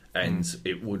 and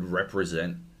it would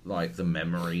represent the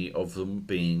memory of them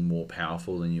being more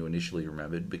powerful than you initially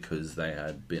remembered because they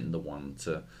had been the one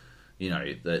to,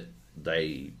 that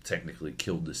they technically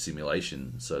killed the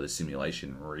simulation, so the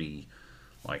simulation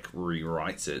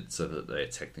rewrites it so that they're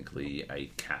technically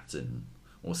a captain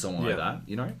or something like that,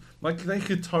 they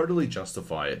could totally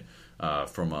justify it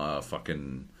from a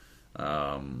fucking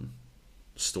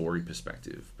story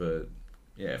perspective, but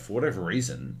for whatever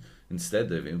reason, instead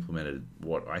they've implemented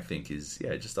what I think is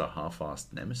just a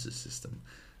half-assed Nemesis system,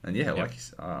 and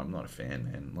I'm not a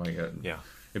fan, man.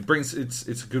 It brings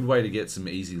it's a good way to get some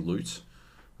easy loot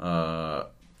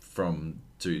from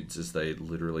dudes as they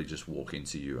literally just walk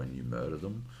into you and you murder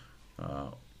them.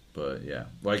 But yeah,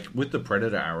 like with the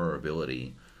Predator Arrow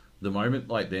ability, the moment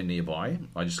like they're nearby,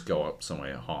 I just go up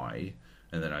somewhere high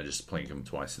and then I just plink them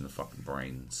twice in the fucking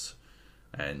brains.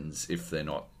 And if they're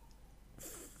not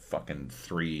fucking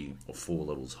 3 or 4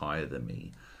 levels higher than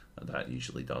me, that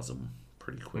usually does them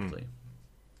pretty quickly.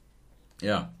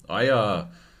 Yeah,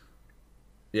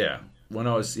 when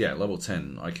I was level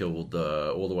 10, I killed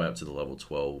all the way up to the level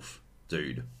 12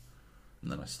 dude, and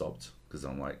then I stopped because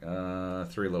I'm like,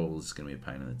 3 levels is gonna be a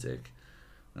pain in the dick,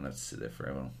 and I have to sit there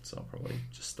forever, so I'll probably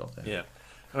just stop there. Yeah,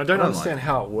 and I don't understand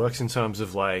how it works in terms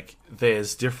of like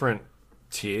there's different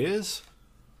tiers.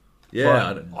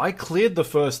 Yeah, I cleared the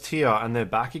first tier and they're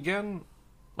back again.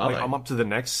 Are Like, they? I'm up to the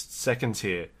next second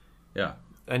tier. Yeah,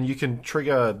 And you can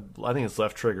trigger, I think it's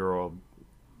left trigger or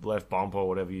left bump or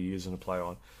whatever you're using to play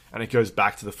on. And it goes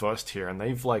back to the first tier. And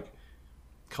they've, like,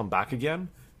 come back again.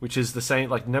 Which is the same,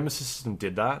 like, Nemesis System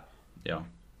did that. yeah.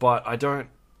 But I don't,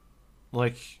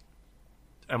 like...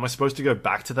 Am I supposed to go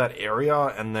back to that area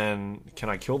and then can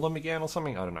I kill them again or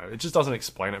something? I don't know. It just doesn't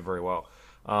explain it very well.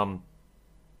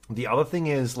 The other thing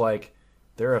is, like,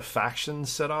 there are factions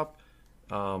set up,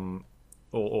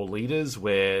 or leaders,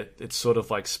 where it's sort of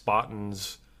like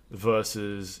Spartans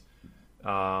versus,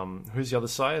 who's the other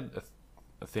side?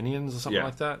 Athenians or something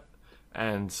like that.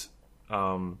 And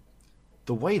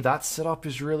the way that's set up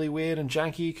is really weird and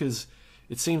janky, because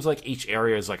it seems like each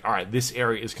area is like, alright, this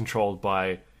area is controlled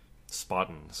by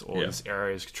Spartans, or this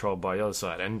area is controlled by the other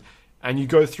side. And you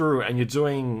go through and you're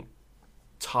doing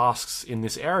tasks in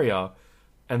this area,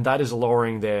 and that is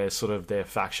lowering their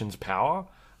faction's power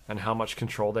and how much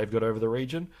control they've got over the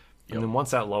region. And then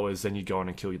once that lowers, then you go in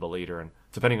and kill the leader. And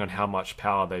depending on how much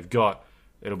power they've got,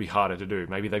 it'll be harder to do.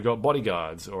 Maybe they've got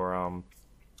bodyguards, or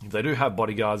if they do have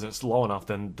bodyguards and it's low enough,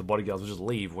 then the bodyguards will just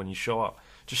leave when you show up.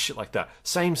 Just shit like that.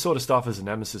 Same sort of stuff as the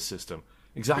Nemesis system.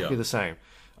 Exactly the same.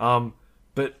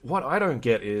 But what I don't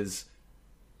get is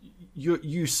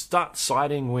you start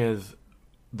siding with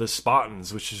the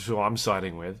Spartans, which is who I'm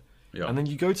siding with. Yeah. And then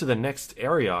you go to the next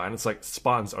area, and it's like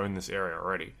Spartans own this area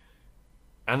already.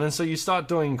 And then so you start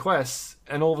doing quests,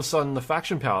 and all of a sudden the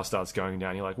faction power starts going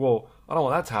down. You're like, well, I don't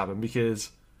want that to happen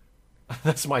because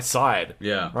that's my side.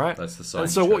 Yeah, right? That's the side. And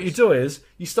so what you do is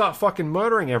you start fucking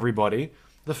murdering everybody.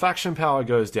 The faction power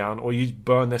goes down, or you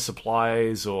burn their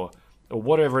supplies, or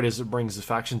whatever it is that brings the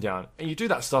faction down. And you do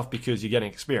that stuff because you're getting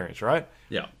experience, right?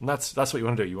 Yeah. And that's what you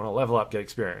want to do. You want to level up, get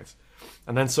experience.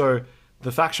 And then so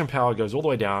the faction power goes all the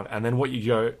way down, and then what you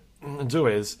go and do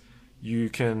is you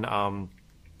can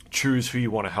choose who you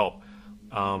want to help.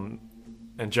 And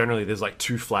generally there's like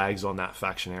 2 flags on that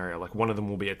faction area. Like one of them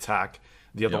will be attack,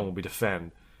 the other one will be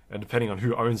defend. And depending on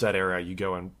who owns that area, you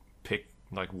go and pick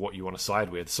like what you want to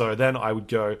side with. So then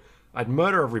I'd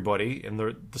murder everybody in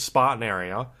the Spartan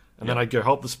area, and then I'd go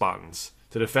help the Spartans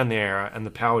to defend the area, and the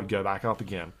power would go back up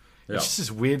again. It's just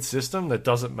this weird system that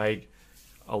doesn't make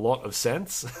a lot of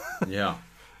sense. Yeah.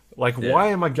 Like, why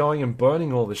am I going and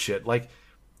burning all this shit? Like,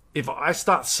 if I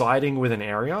start siding with an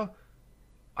area,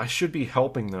 I should be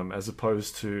helping them, as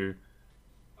opposed to...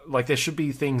 Like, there should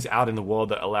be things out in the world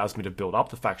that allows me to build up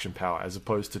the faction power, as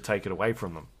opposed to take it away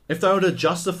from them. If they were to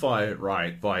justify it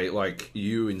right by, like,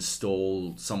 you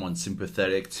install someone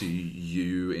sympathetic to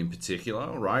you in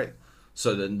particular, right?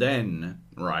 So then,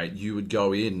 right, you would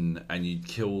go in and you'd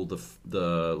kill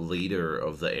the leader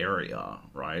of the area,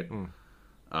 right?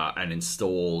 And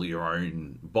install your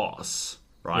own boss,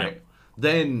 right? Yep.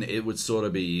 Then it would sort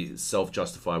of be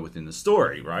self-justified within the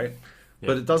story, right? Yep.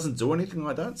 But it doesn't do anything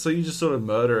like that. So you just sort of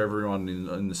murder everyone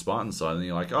in the Spartan side, and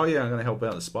you're like, oh yeah, I'm going to help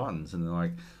out the Spartans. And they're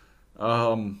like,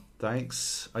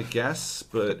 thanks, I guess.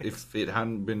 But if it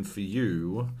hadn't been for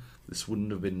you, this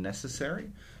wouldn't have been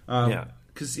necessary.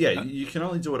 Because, you can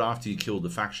only do it after you kill the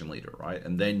faction leader, right?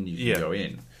 And then you can go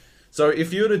in. So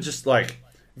if you were to just, like...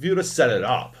 If you were to set it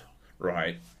up,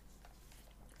 right,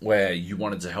 where you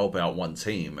wanted to help out one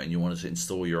team and you wanted to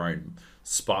install your own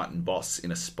Spartan boss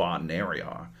in a Spartan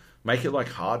area, make it like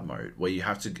hard mode, where you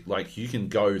have to, like, you can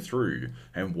go through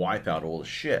and wipe out all the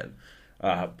shit.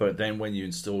 But then when you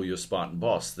install your Spartan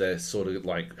boss, they sort of,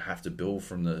 like, have to build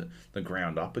from the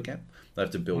ground up again. They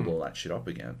have to build all that shit up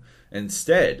again.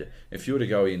 Instead, if you were to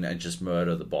go in and just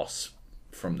murder the boss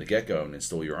from the get-go and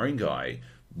install your own guy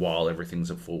while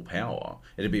everything's at full power,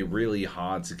 it'd be really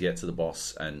hard to get to the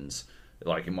boss, and,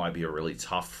 like, it might be a really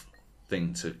tough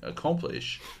thing to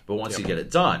accomplish. But once you get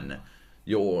it done,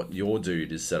 your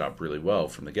dude is set up really well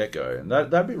from the get-go, and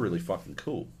that'd be really fucking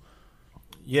cool.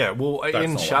 Yeah, well,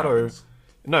 in Shadow...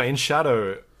 No, in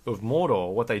Shadow, of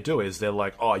Mordor, what they do is they're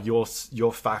like, oh,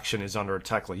 your faction is under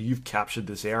attack. Like, you've captured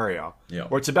this area. Yeah.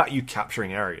 Or it's about you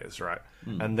capturing areas, right?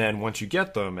 And then once you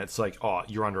get them, it's like, oh,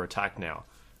 you're under attack now.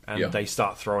 And they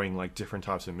start throwing, like, different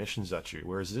types of missions at you.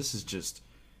 Whereas this is just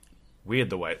weird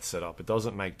the way it's set up. It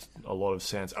doesn't make a lot of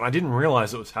sense. And I didn't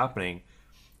realize it was happening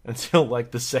until,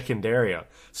 like, the second area.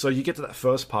 So you get to that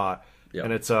first part,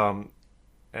 and it's,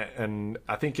 and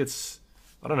I think it's,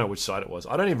 I don't know which side it was.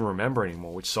 I don't even remember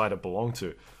anymore which side it belonged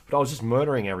to. But I was just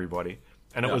murdering everybody.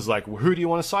 And it was like, well, who do you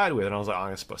want to side with? And I was like, I'm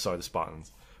going to side the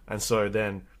Spartans. And so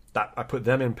then I put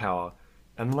them in power.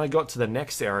 And then I got to the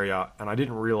next area, and I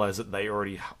didn't realize that they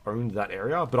already owned that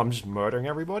area. But I'm just murdering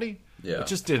everybody. Yeah. It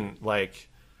just didn't, like...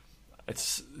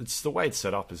 It's the way it's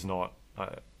set up is not...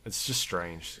 it's just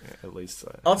strange, at least.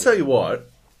 I'll tell you what.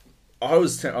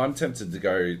 I'm tempted to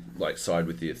go, like, side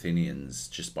with the Athenians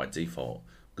just by default.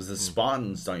 Because the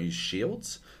Spartans don't use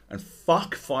shields. And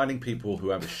fuck fighting people who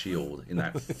have a shield in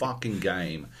that fucking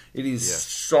game. It is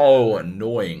so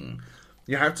annoying.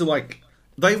 You have to, like...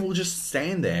 They will just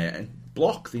stand there and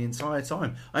block the entire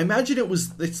time. I imagine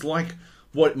it's like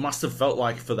what it must have felt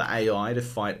like for the AI to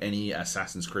fight any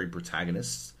Assassin's Creed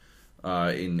protagonists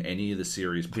in any of the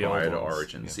series prior to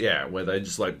Origins. Yeah, where they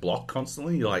just, like, block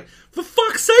constantly. You're like, for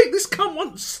fuck's sake, this cunt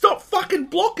won't stop fucking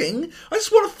blocking. I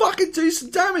just want to fucking do some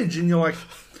damage. And you're like...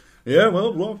 Yeah,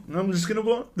 well, block. I'm just gonna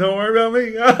block. Don't worry about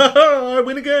me. I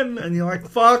win again. And you're like,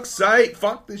 fuck's sake,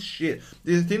 fuck this shit.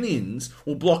 The Athenians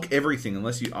will block everything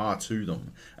unless you R2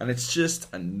 them. And it's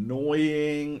just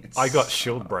annoying. I got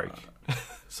shield break.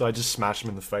 So I just smashed him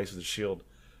in the face with a shield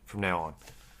from now on.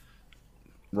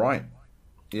 Right.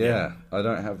 Yeah, I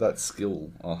don't have that skill.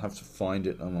 I'll have to find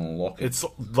it and unlock it. It's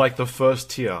like the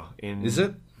first tier in... Is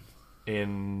it?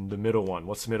 In the middle one.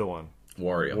 What's the middle one?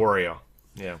 Warrior.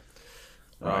 Yeah.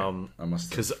 Right.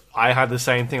 Because I had the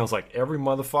same thing. I was like, every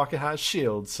motherfucker has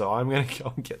shields, so I'm going to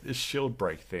go and get this shield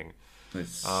break thing.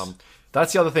 That's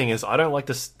the other thing is I don't like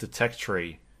the tech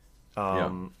tree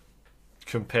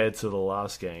compared to the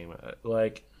last game.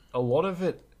 Like, a lot of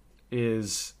it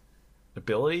is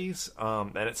abilities,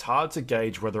 and it's hard to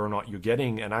gauge whether or not you're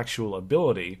getting an actual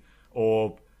ability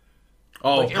or...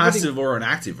 Oh, like passive or an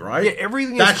active, right? Yeah,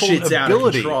 everything that is called shit's ability. Out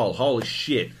of control. Holy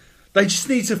shit. They just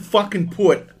need to fucking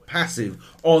put passive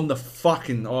on the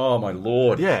fucking... Oh, my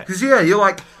lord. Yeah. Because, you're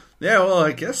like... Yeah, well,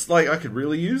 I guess, like, I could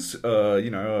really use,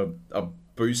 a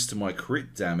boost to my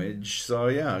crit damage. So,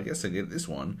 yeah, I guess I get this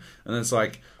one. And then it's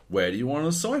like, where do you want to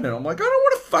assign it? I'm like, I don't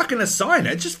want to fucking assign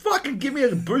it. Just fucking give me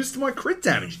a boost to my crit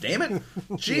damage, damn it.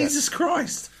 Jesus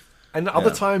Christ. And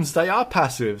other times, they are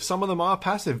passive. Some of them are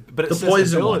passive, but it's the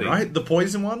poison ability. one, right? The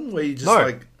poison one, where you just,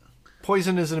 like...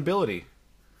 Poison is an ability.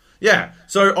 Yeah,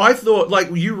 so I thought,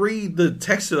 like, you read the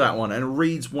text of that one, and it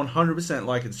reads 100%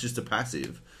 like it's just a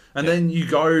passive. And then you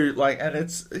go, like, and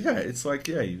it's like,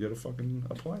 you gotta fucking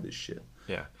apply this shit.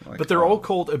 Yeah. Like, but they're all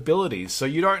called abilities, so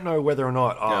you don't know whether or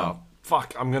not,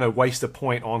 fuck, I'm gonna waste a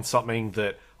point on something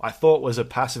that I thought was a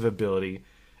passive ability,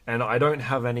 and I don't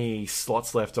have any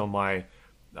slots left on my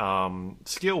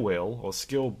skill wheel, or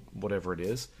skill whatever it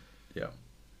is. Yeah.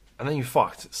 And then you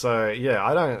fucked. So,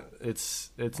 it's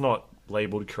not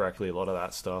labeled correctly, a lot of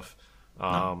that stuff.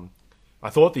 I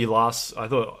thought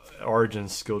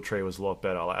Origin's skill tree was a lot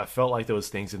better. Like, I felt like there was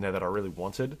things in there that I really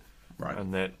wanted,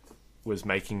 and that was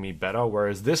making me better.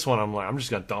 Whereas this one, I'm like, I'm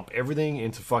just gonna dump everything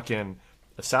into fucking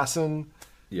assassin,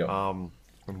 and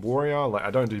warrior. Like,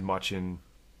 I don't do much in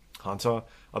hunter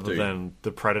other than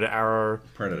the predator arrow,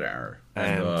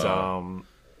 and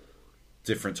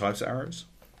different types of arrows.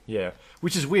 Yeah,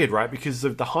 which is weird, right? Because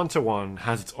the hunter one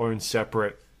has its own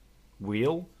separate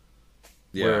wheel,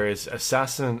 whereas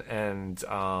assassin and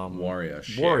warrior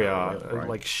are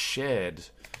like shared.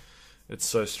 It's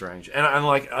so strange, and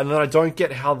then I don't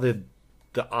get how the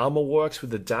armor works with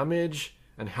the damage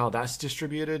and how that's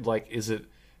distributed. Like, is it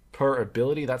per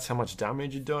ability? That's how much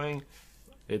damage you're doing.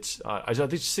 It's I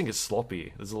just think it's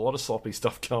sloppy. There's a lot of sloppy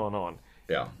stuff going on.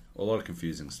 Yeah, a lot of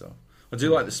confusing stuff. I do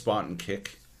like the Spartan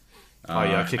kick. Kick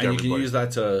everybody. You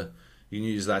can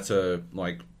use that to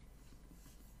like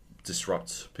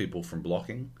disrupt people from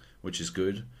blocking, which is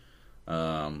good.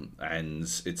 And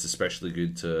it's especially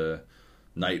good to...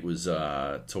 Nate was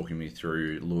talking me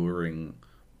through luring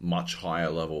much higher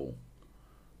level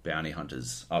bounty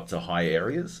hunters up to high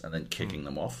areas and then kicking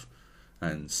them off.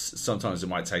 And sometimes it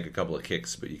might take a couple of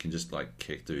kicks, but you can just, like,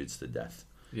 kick dudes to death.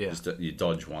 Yeah. Just you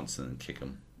dodge once and then kick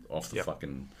them off the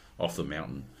off the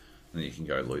mountain. And then you can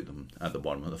go loot them at the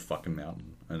bottom of the fucking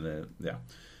mountain. And then,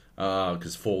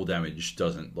 because fall damage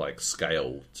doesn't, like,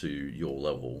 scale to your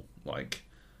level, like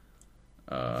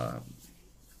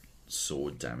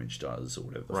sword damage does or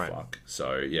whatever the Right. fuck.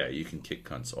 So yeah, you can kick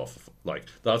cunts off. Like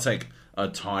they'll take a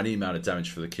tiny amount of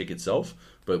damage for the kick itself,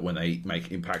 but when they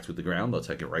make impact with the ground, they'll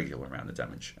take a regular amount of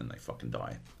damage and they fucking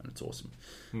die, and it's awesome.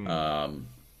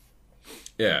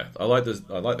 Yeah, I like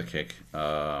the kick.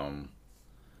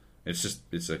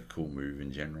 It's a cool move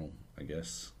in general, I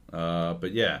guess.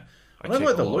 But yeah, I don't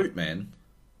like the loot, man.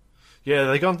 Yeah,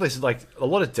 they got this like a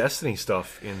lot of Destiny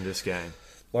stuff in this game.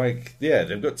 Like, yeah,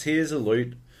 they've got tiers of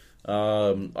loot.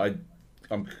 I've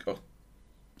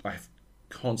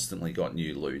constantly got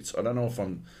new loot. I don't know if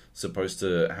I'm supposed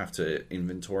to have to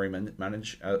inventory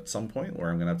manage at some point, or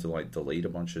I'm gonna have to like delete a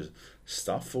bunch of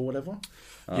stuff or whatever.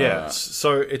 Yeah,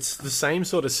 so it's the same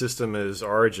sort of system as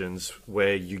Origins,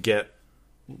 where you get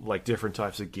like different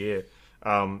types of gear.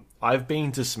 I've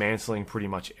been dismantling pretty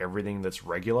much everything that's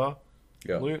regular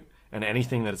loot, and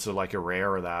anything that's like a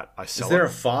rare or that I sell. Is there a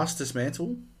fast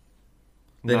dismantle?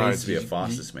 There needs to be a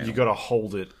fast dismantle. You got to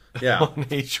hold it on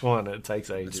each one. It takes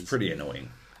ages. It's pretty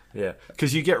annoying. Yeah,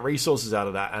 because you get resources out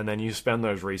of that, and then you spend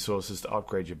those resources to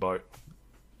upgrade your boat.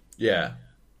 Yeah.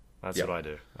 That's what I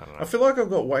do. I don't know. I feel like I've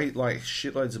got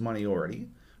shitloads of money already.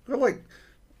 I've got like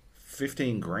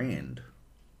 15 grand.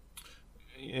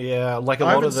 Yeah, like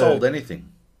I haven't sold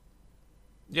anything.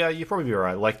 Yeah, you're probably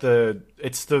right. Like I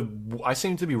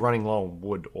seem to be running low on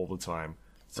wood all the time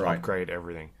to upgrade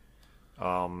everything.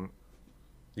 You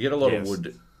get a lot of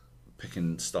wood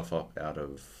picking stuff up out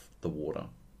of the water.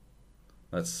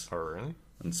 Oh, really?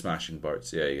 And smashing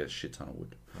boats. Yeah, you get a shit ton of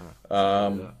wood.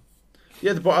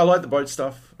 Yeah, I like the boat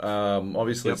stuff.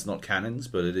 Obviously, it's not cannons,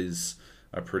 but it is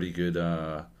a pretty good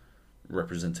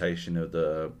representation of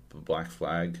the Black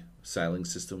Flag sailing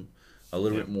system. A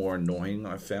little bit more annoying,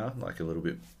 I found. Like a little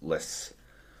bit less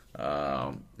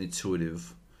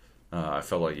intuitive. I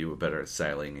felt like you were better at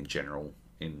sailing in general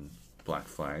in Black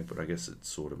Flag, but I guess it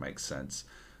sort of makes sense.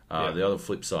 The other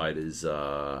flip side is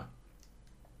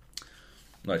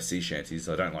like sea shanties.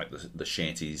 I don't like the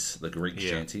shanties, the Greek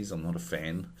shanties. I'm not a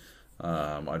fan.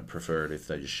 I'd prefer it if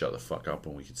they just shut the fuck up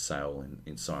and we could sail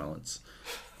in silence.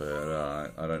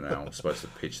 But I don't know. I'm supposed to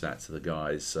pitch that to the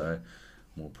guys, so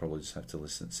we'll probably just have to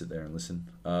sit there and listen.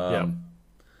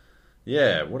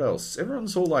 Yeah, what else?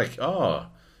 Everyone's all like,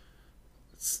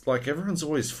 it's like everyone's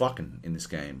always fucking in this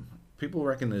game. People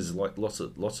reckon there's like lots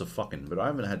of fucking, but I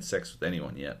haven't had sex with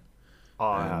anyone yet.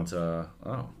 I have. I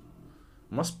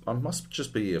must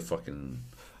just be a fucking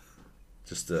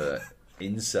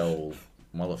incel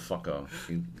motherfucker,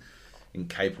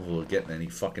 incapable of getting any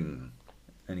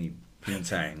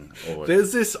pintang or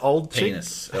there's this old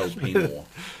penis, El Pinor.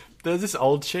 There's this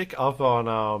old chick up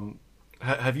on.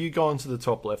 Have you gone to the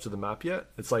top left of the map yet?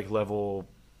 It's like level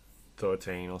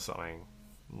 13 or something,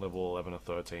 level 11 or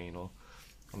 13, or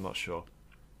I'm not sure.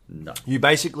 No. You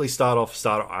basically start off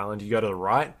Starter Island. You go to the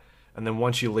right, and then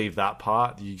once you leave that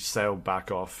part, you sail back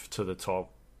off to the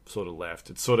top, sort of left.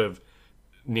 It's sort of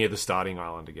near the starting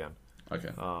island again.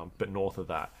 Okay. But north of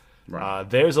that. Right.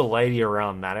 There's a lady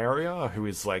around that area who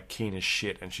is like keen as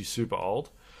shit, and she's super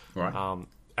old. Right.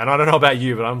 And I don't know about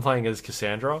you, but I'm playing as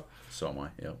Cassandra. So am I,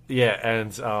 yeah. Yeah,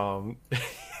 and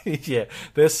yeah,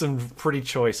 there's some pretty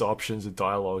choice options of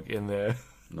dialogue in there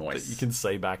Nice. that you can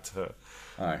say back to her.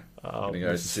 Alright. I'm gonna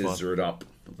go scissor it up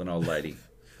with an old lady.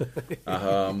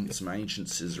 Some ancient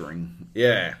scissoring.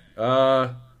 Yeah.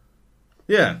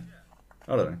 Yeah.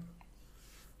 I don't know.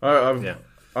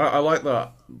 I like the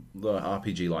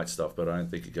RPG light stuff, but I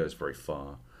don't think it goes very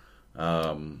far.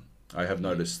 I have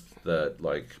noticed that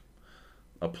like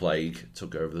a plague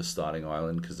took over the starting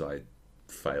island because I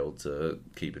failed to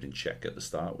keep it in check at the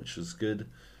start, which was good.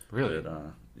 Really?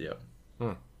 But, yeah.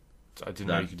 Huh. I didn't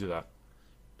know you could do that.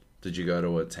 Did you go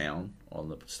to a town on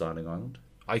the starting island?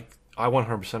 I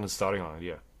 100% of starting island,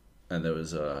 yeah. And there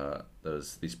was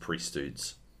these priest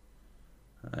dudes,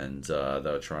 and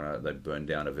they burned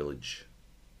down a village.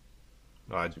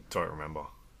 I don't remember.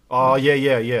 Oh,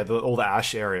 yeah. All the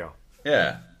ash area.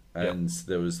 Yeah. And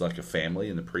there was like a family,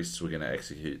 and the priests were going to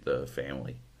execute the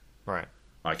family. Right.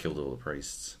 I killed all the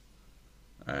priests.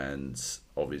 And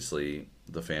obviously,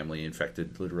 the family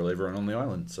infected literally everyone on the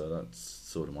island, so that's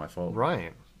sort of my fault.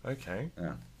 Right. Okay.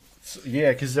 Yeah. So,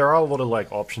 yeah, because there are a lot of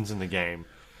like options in the game,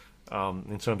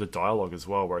 in terms of dialogue as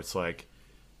well, where it's like,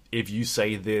 if you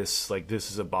say this, like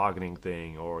this is a bargaining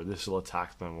thing, or this will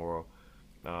attack them, or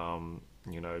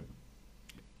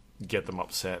get them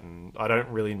upset, and I don't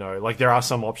really know. Like, there are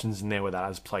some options in there where that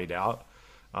has played out,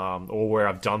 or where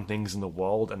I've done things in the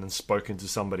world and then spoken to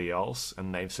somebody else,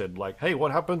 and they've said, like, hey,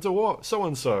 what happened to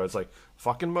so-and-so? It's like,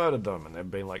 fucking murdered them, and they've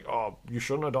been like, oh, you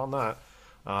shouldn't have done that.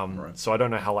 Right. So I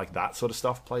don't know how, like, that sort of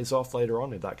stuff plays off later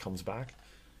on, if that comes back.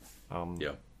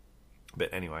 Yeah.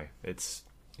 But anyway, it's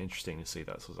interesting to see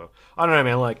that sort of stuff. I don't know,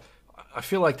 man. Like, I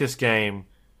feel like this game,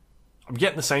 I'm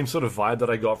getting the same sort of vibe that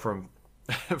I got from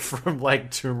from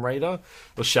like Tomb Raider,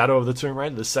 the Shadow of the Tomb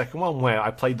Raider, the second one, where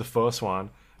I played the first one.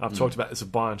 And I've talked about this a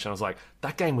bunch, and I was like,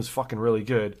 that game was fucking really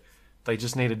good. They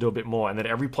just need to do a bit more. And then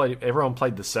everyone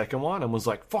played the second one and was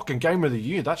like, fucking game of the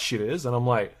year, that shit is. And I'm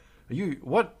like,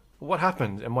 what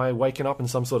happened? Am I waking up in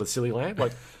some sort of silly land?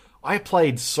 Like, I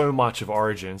played so much of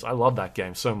Origins. I love that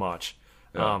game so much.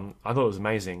 Yeah. I thought it was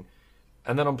amazing.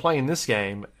 And then I'm playing this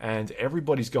game, and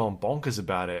everybody's going bonkers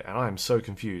about it, and I am so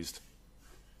confused.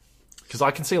 Because I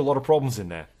can see a lot of problems in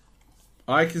there.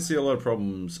 I can see a lot of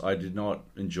problems. I did not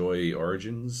enjoy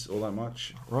Origins all that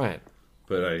much. Right.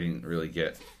 But I didn't really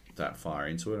get that far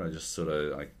into it. I just sort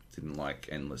of didn't like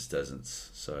Endless Deserts.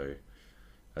 So,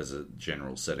 as a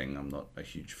general setting, I'm not a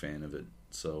huge fan of it.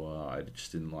 So, I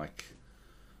just didn't like,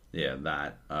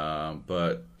 that.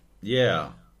 But,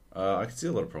 I can see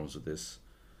a lot of problems with this.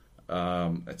 I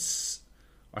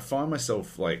find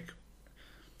myself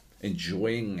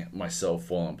enjoying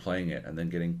myself while I'm playing it, and then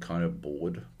getting kind of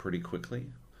bored pretty quickly.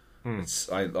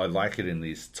 I like it in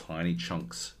these tiny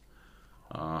chunks,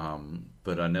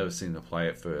 but I never seem to play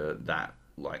it for that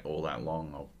all that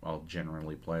long. I'll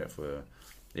generally play it for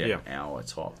an hour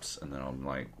tops, and then I'm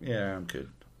like, I'm good.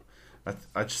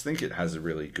 I just think it has a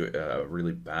really good,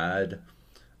 really bad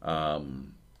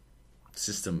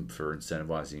system for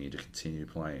incentivizing you to continue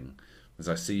playing. Because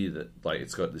I see that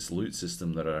it's got this loot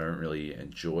system that I don't really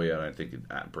enjoy. I don't think it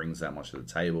brings that much to the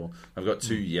table. I've got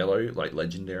 2 yellow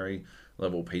legendary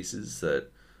level pieces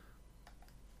that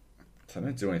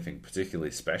don't do anything particularly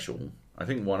special. I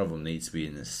think one of them needs to be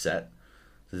in this set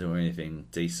to do anything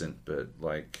decent, but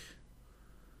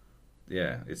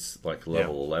it's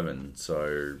level 11,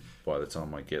 so by the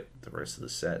time I get the rest of the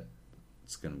set,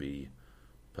 it's going to be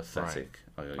pathetic.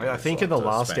 Right. I think in the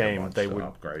last game they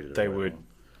would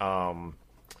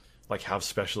have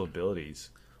special abilities.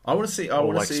 I want to see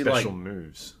special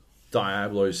moves,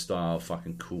 Diablo style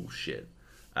fucking cool shit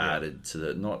added to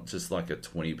the, not just a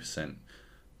 20%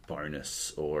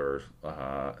 bonus or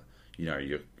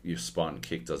your Spartan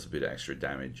kick does a bit of extra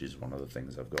damage is one of the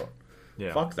things I've got.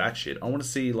 Yeah. Fuck that shit. I want to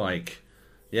see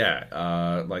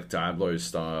Diablo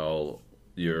style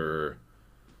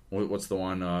what's the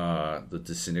one, the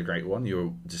Disintegrate one?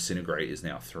 Your Disintegrate is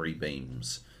now 3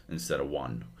 beams instead of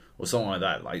 1. Or something like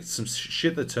that. Some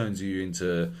shit that turns you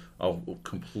into a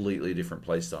completely different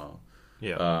playstyle.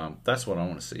 Yeah. That's what I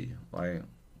want to see.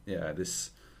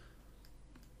 This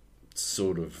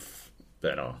sort of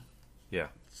better. Yeah.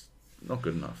 It's not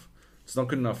good enough. It's not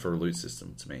good enough for a loot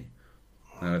system to me.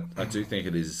 And I do think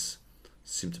it is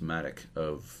symptomatic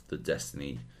of the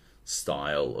Destiny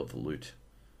style of loot.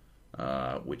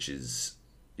 Which is,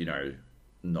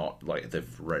 not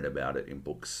they've read about it in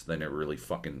books. They never really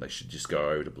they should just go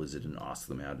over to Blizzard and ask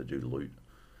them how to do loot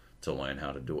to learn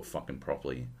how to do it fucking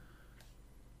properly.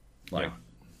 The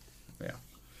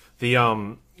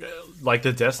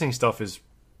the Destiny stuff is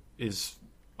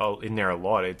in there a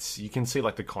lot. You can see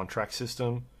the contract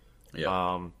system,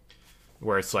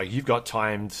 where it's you've got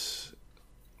timed,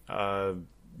 a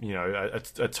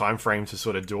time frame to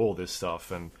sort of do all this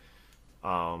stuff, and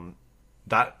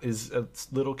that is a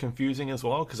little confusing as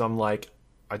well, because I'm I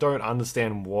don't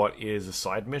understand what is a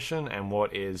side mission and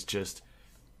what is just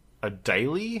a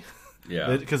daily.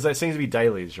 Yeah. Because there seems to be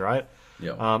dailies, right?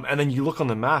 Yeah. And then you look on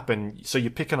the map, and so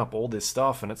you're picking up all this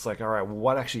stuff, and it's all right, well,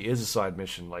 what actually is a side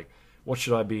mission? What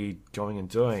should I be going and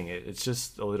doing? It's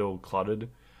just a little cluttered.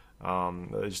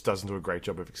 It just doesn't do a great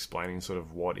job of explaining sort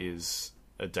of what is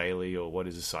a daily or what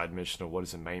is a side mission or what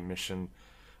is a main mission.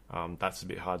 That's a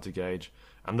bit hard to gauge.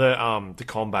 And the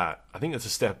combat, I think it's a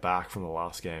step back from the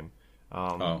last game.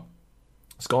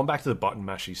 It's gone back to the button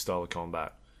mashy style of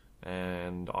combat,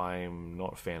 and I'm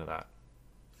not a fan of that.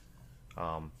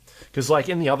 Because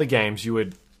in the other games,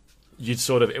 you'd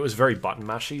sort of, it was very button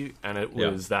mashy, and it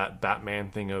was that Batman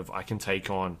thing of I can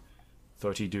take on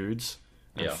 30 dudes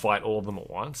and fight all of them at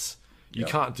once. You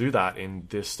can't do that in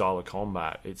this style of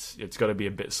combat. It's got to be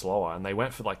a bit slower, and they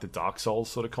went for the Dark Souls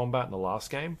sort of combat in the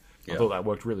last game. I thought that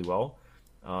worked really well.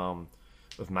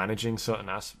 Of managing certain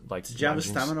Did you have a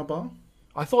stamina bar?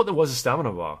 I thought there was a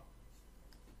stamina bar.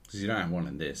 Because you don't have one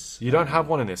in this. You don't have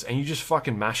one in this, and you just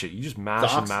fucking mash it. You just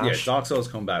mash and mash. Yeah, Dark Souls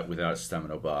combat without a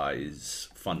stamina bar is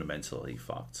fundamentally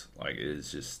fucked. It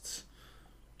is just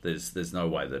there's no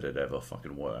way that it ever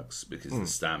fucking works, because the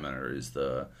stamina is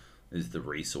the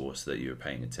resource that you're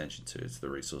paying attention to. It's the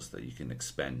resource that you can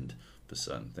expend for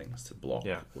certain things, to block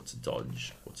or to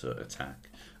dodge or to attack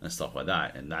and stuff like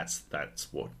that. And that's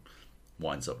what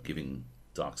winds up giving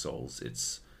Dark Souls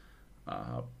its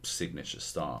signature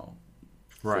style.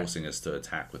 forcing us to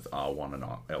attack with R1 and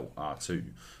R2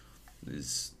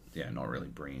 is not really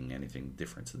bringing anything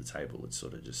different to the table. It's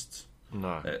sort of just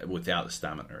without the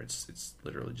stamina. It's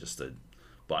literally just a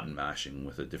button mashing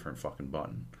with a different fucking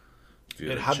button.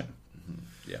 Well,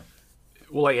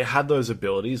 like, it had those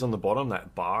abilities on the bottom,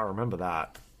 that bar. I remember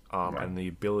that. And the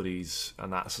abilities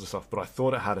and that sort of stuff. But I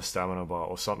thought it had a stamina bar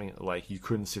or something. Like, you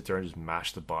couldn't sit there and just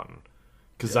mash the button.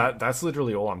 Because that's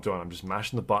literally all I'm doing. I'm just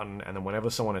mashing the button, and then whenever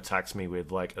someone attacks me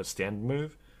with, like, a standard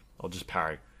move, I'll just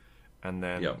parry. And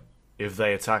then if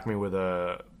they attack me with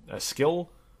a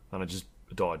skill, then I just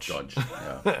dodge.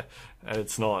 And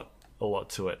it's not a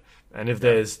lot to it. And if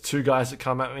there's two guys that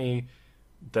come at me,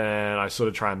 then I sort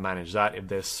of try and manage that. If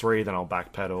there's three, then I'll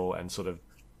backpedal and sort of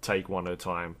take one at a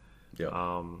time.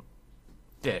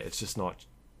 It's just not...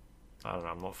 I don't know,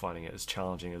 I'm not finding it as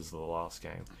challenging as the last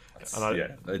game.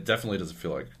 It definitely doesn't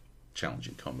feel like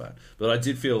challenging combat. But I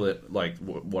did feel that, like,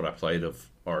 what I played of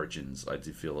Origins, I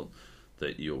did feel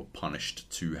that you were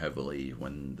punished too heavily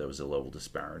when there was a level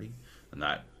disparity. And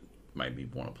that made me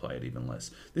want to play it even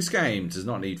less. This game does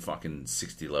not need fucking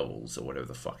 60 levels or whatever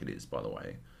the fuck it is, by the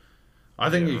way. I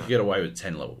think you could get away with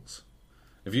 10 levels.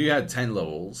 If you had 10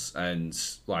 levels and,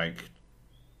 like,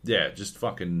 just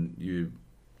fucking you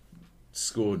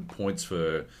scored points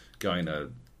for going to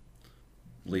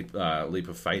leap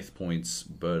of faith points,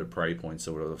 bird of prey points,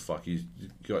 or whatever the fuck. You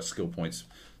got skill points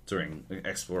during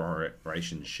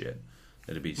exploration shit.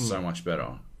 It'd be so much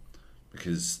better.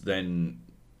 Because then,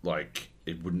 like,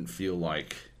 it wouldn't feel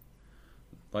like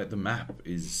the map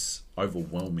is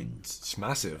overwhelming. It's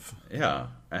massive. Yeah.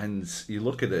 And you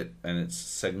look at it and it's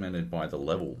segmented by the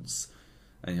levels.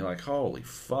 And you're like, holy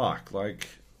fuck, like...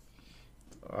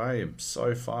 I am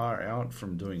so far out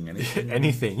from doing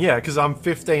anything. Yeah, because I'm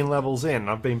 15 levels in.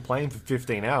 I've been playing for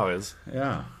 15 hours.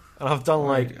 Yeah. And I've done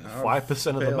 5%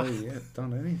 of the map. Yet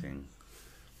done anything.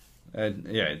 And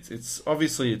it's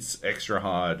obviously it's extra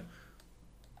hard.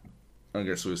 I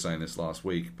guess we were saying this last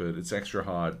week, but it's extra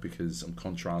hard because I'm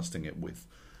contrasting it with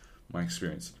my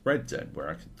experience at Red Dead, where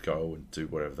I could go and do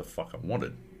whatever the fuck I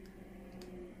wanted.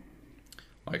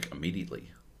 Like,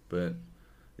 immediately. But,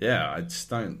 I just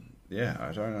don't...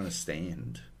 I don't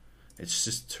understand. It's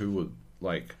just too,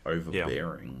 like,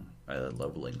 overbearing a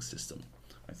leveling system,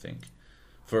 I think.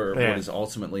 For what is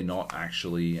ultimately not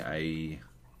actually a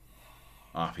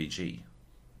RPG.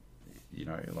 You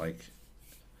know, like,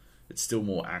 it's still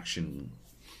more action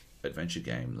adventure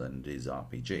game than it is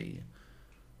RPG.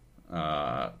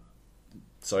 I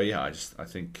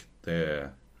think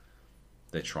they're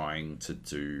trying to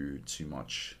do too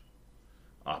much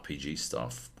RPG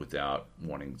stuff without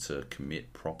wanting to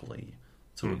commit properly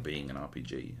to it being an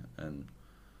RPG. And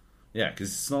because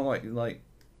it's not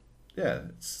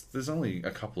there's only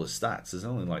a couple of stats. There's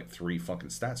only like 3 fucking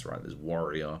stats, right? There's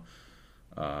warrior,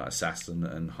 assassin,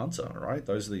 and hunter, right?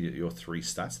 Those are your 3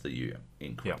 stats that you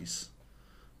increase.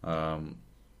 And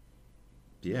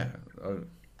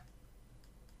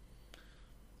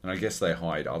I guess they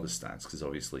hide other stats because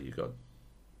obviously you got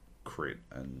crit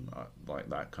and like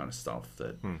that kind of stuff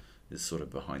that is sort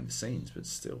of behind the scenes, but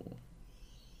still,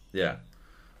 it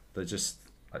just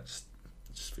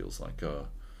feels like a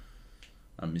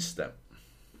misstep.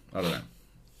 I don't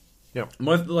know.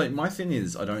 My thing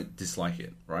is I don't dislike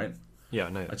it, right? Yeah,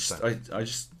 no. I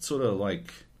just sort of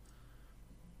like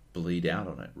bleed out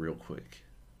on it real quick.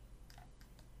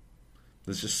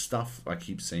 There's just stuff I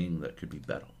keep seeing that could be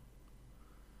better.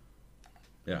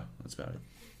 Yeah, that's about it.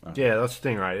 Yeah, that's the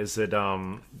thing, right? Is that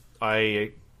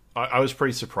I was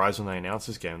pretty surprised when they announced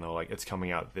this game. They were like, "It's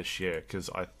coming out this year,"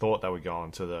 because I thought they would go on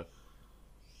to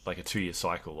a 2-year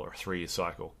cycle or a 3-year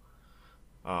cycle.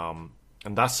 And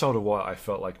that's sort of what I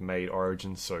felt like made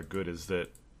Origins so good, is that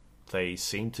they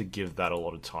seem to give that a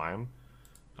lot of time.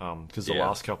 Because the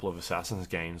last couple of Assassin's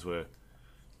games were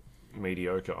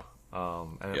mediocre,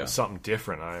 and it was something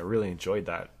different. I really enjoyed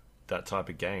that type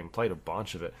of game. Played a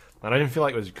bunch of it, and I didn't feel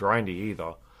like it was grindy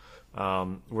either.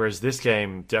 Whereas this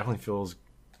game definitely feels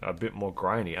a bit more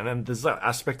grindy. And then there's that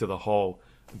aspect of the whole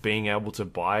being able to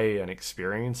buy an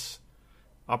experience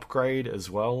upgrade as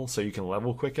well, so you can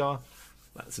level quicker.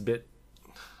 That's a bit...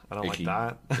 I don't icky.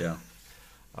 like that. Yeah.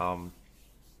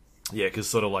 Because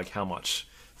sort of like how much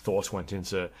thought went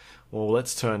into, well,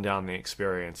 let's turn down the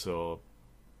experience, or...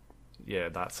 Yeah,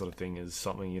 that sort of thing is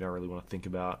something you don't really want to think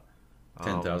about.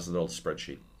 $10,000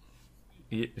 spreadsheet.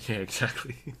 Yeah,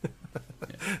 exactly.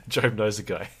 Joab knows a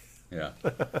guy. Yeah.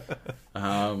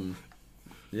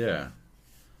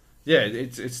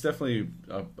 It's definitely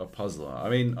a puzzler. I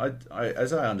mean, I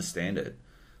as I understand it,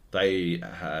 they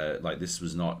had, like, this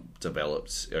was not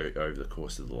developed over the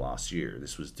course of the last year.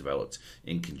 This was developed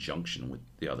in conjunction with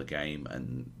the other game,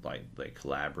 and like they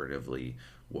collaboratively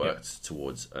worked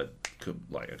towards a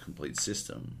complete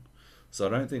system. So I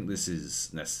don't think this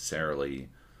is necessarily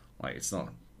like, it's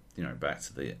not, you know, back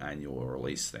to the annual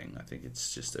release thing. I think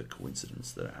it's just a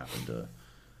coincidence that it happened to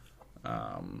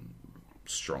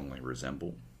strongly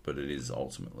resemble, but it is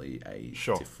ultimately a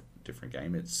different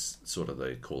game. It's sort of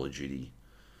the Call of Duty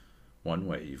one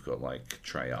where you've got like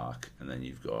Treyarch, and then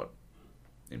you've got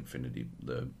Infinity,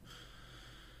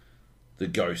 the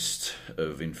ghost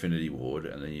of Infinity Ward,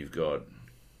 and then you've got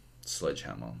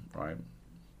Sledgehammer, right?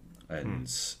 And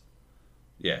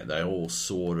yeah, they all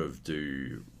sort of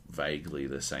do vaguely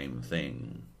the same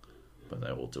thing, but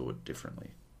they all do it differently.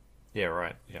 Yeah,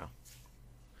 right. Yeah.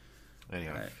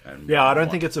 Anyway, and I don't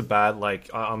think it's a bad,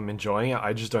 like, I'm enjoying it.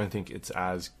 I just don't think it's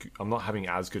I'm not having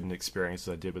as good an experience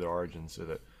as I did with Origins with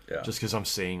it. Yeah. Just because I'm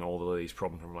seeing all of these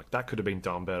problems. I'm like, that could have been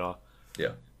done better.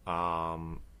 Yeah.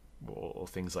 Or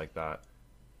things like that.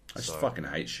 I just fucking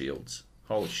hate shields.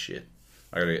 Holy shit.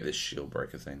 I gotta get this shield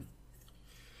breaker thing.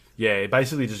 Yeah, it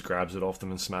basically just grabs it off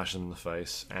them and smashes them in the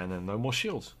face, and then no more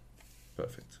shields.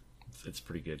 Perfect. It's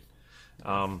pretty good.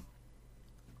 I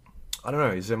don't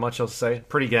know. Is there much else to say?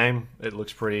 Pretty game. It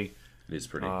looks pretty. It is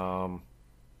pretty.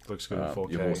 Looks good in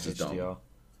 4K your horse is HDR. dumb.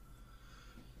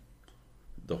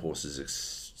 The horse is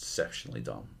exceptionally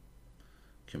dumb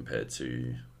compared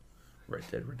to Red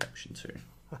Dead Redemption 2.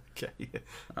 Okay.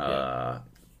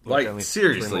 Like,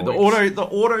 seriously, the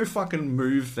auto fucking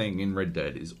move thing in Red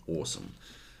Dead is awesome.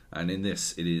 And in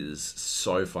this, it is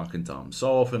so fucking dumb. So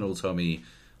often it'll tell me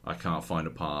I can't find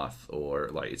a path, or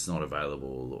like it's not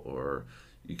available, or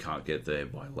you can't get there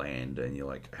by land, and you're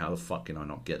like, how the fuck can I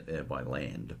not get there by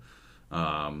land?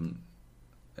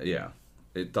 Yeah,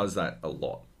 it does that a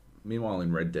lot. Meanwhile,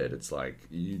 in Red Dead, it's like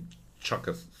you chuck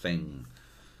a thing,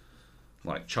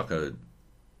 like chuck a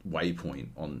waypoint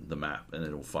on the map, and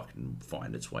it'll fucking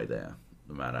find its way there,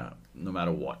 no matter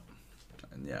what.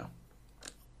 And yeah,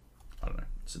 I don't know,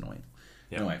 it's annoying.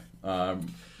 Yeah. Anyway,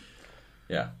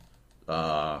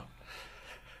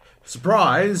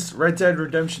 surprise! Red Dead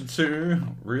Redemption 2,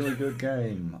 really good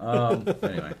game.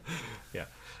 Anyway, yeah.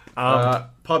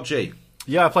 PUBG.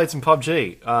 Yeah, I played some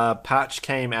PUBG. Patch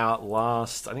came out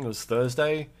last, I think it was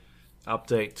Thursday,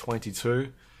 update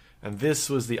 22. And this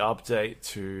was the update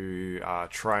to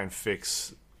try and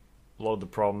fix a lot of the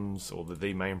problems, or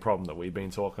the main problem that we've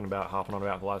been talking about, harping on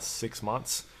about for the last 6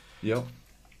 months. Yep.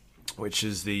 Which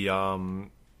is the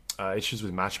issues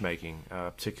with matchmaking,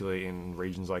 particularly in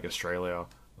regions like Oceania,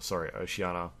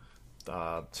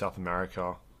 South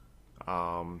America.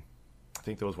 I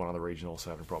think there was one other region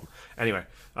also having a problem. Anyway,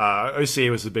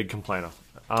 OCE was the big complainer.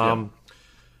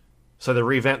 So they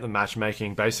revamped the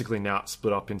matchmaking. Basically now it's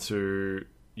split up into,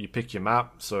 you pick your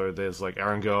map. So there's like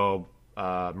Erangel,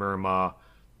 Miramar,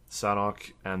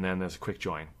 Sanok, and then there's a quick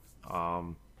join.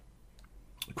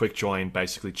 Quick join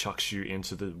basically chucks you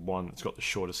into the one that's got the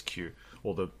shortest queue,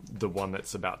 or the one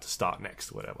that's about to start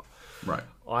next or whatever. Right.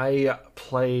 I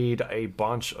played a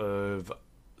bunch of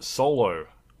solo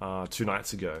 2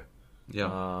 nights ago. Yeah.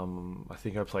 I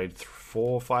think I played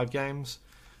 4 or 5 games,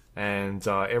 and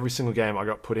every single game I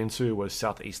got put into was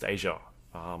Southeast Asia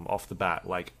off the bat.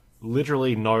 Like,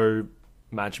 literally no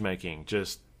matchmaking,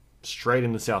 just straight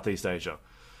into Southeast Asia.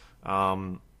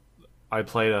 I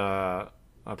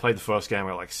played the first game, I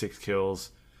got like 6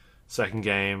 kills. Second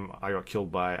game, I got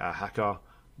killed by a hacker,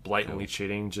 blatantly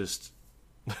cheating, just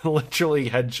literally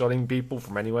headshotting people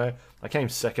from anywhere. I came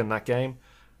second that game,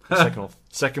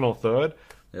 second or third.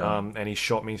 Yeah. And he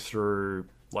shot me through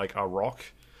like a rock.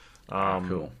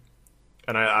 Cool.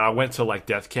 And I went to like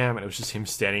death cam, and it was just him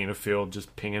standing in a field,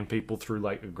 just pinging people through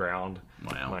like the ground.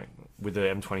 Wow. Like with the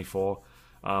M24.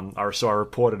 So I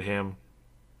reported him.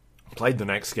 Played the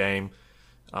next game.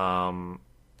 And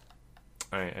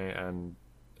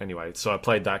anyway, so I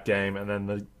played that game, and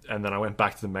then I went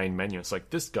back to the main menu. It's like,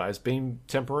 this guy's been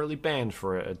temporarily banned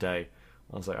for a day.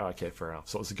 I was like, oh, okay, fair enough.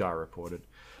 So it was the guy I reported.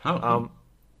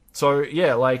 So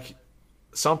yeah, like,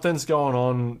 something's going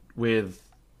on with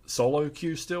solo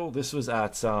queue still. This was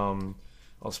at I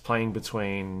was playing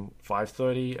between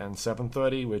 5:30 and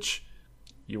 7:30, which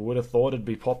you would have thought it'd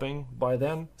be popping by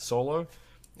then, solo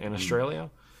in Australia.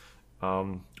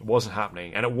 Wasn't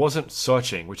happening, and it wasn't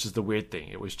searching, which is the weird thing.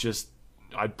 It was just,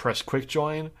 I'd press quick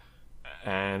join,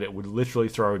 and it would literally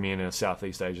throw me in a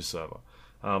Southeast Asia server.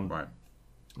 Right.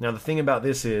 Now the thing about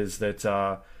this is that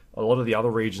a lot of the other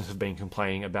regions have been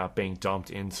complaining about being dumped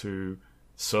into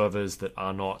servers that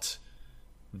are not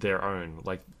their own.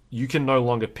 Like, you can no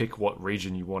longer pick what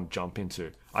region you want to jump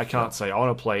into. I can't say I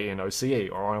want to play in OCE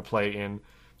or I want to play in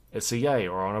SEA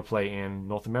or I want to play in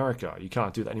North America. You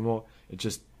can't do that anymore.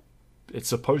 It's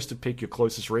supposed to pick your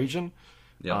closest region,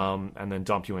 and then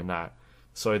dump you in that.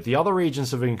 So the other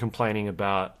regions have been complaining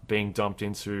about being dumped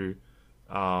into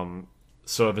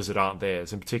servers that aren't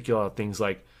theirs. In particular, things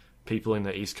like people in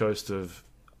the east coast of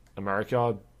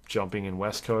America jumping in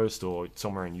west coast or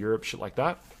somewhere in Europe, shit like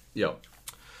that. Yeah.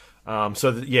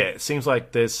 It seems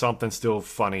like there's something still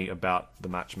funny about the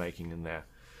matchmaking in there.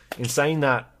 In saying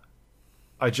that,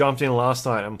 I jumped in last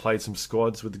night and played some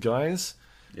squads with the guys.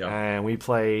 Yeah. And we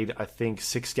played, I think,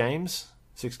 6 games.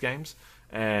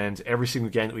 And every single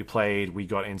game that we played, we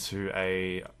got into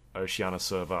a Oceania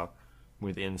server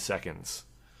within seconds.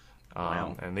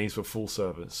 Wow. And these were full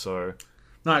servers, so...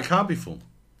 No, it can't be full.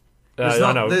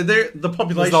 I know. The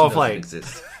population doesn't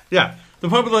exist. Yeah, the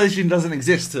population doesn't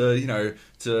exist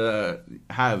to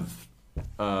have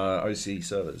OC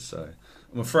servers. So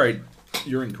I'm afraid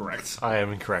you're incorrect. I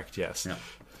am incorrect. Yes.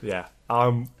 Yeah.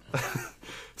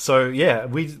 So yeah,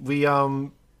 we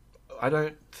I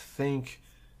don't think,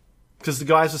 because the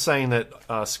guys were saying that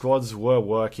squads were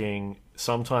working.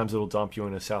 Sometimes it'll dump you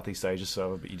in a Southeast Asia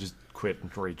server, but you just quit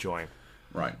and rejoin.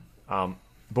 Right.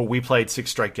 But we played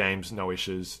 6 straight games, no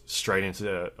issues, straight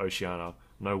into Oceania,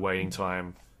 no waiting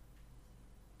time.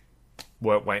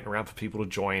 Weren't waiting around for people to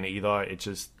join either. It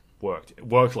just worked. It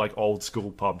worked like old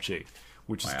school PUBG,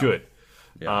 which is good.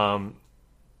 Yeah.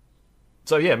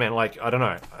 So yeah, man, like, I don't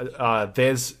know.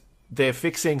 They're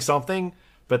fixing something,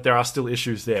 but there are still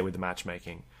issues there with the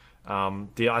matchmaking.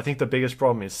 I think the biggest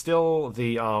problem is still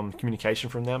the communication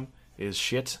from them is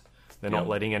shit. They're not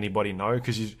letting anybody know,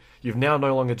 because you've now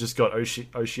no longer just got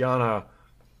Oceania,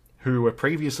 who were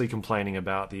previously complaining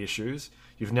about the issues.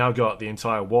 You've now got the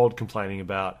entire world complaining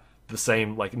about the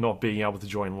same, like, not being able to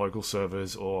join local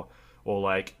servers or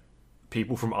like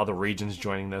people from other regions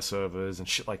joining their servers and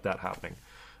shit like that happening.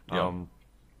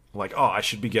 Like, I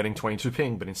should be getting 22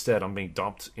 ping, but instead I'm being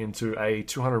dumped into a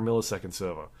 200 millisecond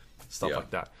server. Stuff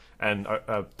like that. And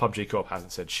PUBG Corp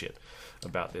hasn't said shit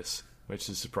about this, which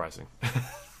is surprising.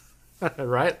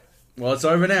 Right? Well, it's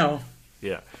over now.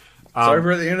 Yeah. It's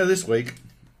over at the end of this week.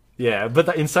 Yeah,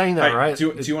 but in saying that, right?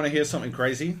 Do you want to hear something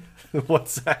crazy?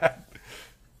 What's that?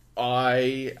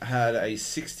 I had a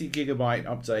 60 gigabyte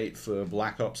update for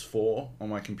Black Ops 4 on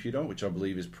my computer, which I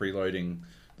believe is preloading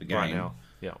the game. Right now.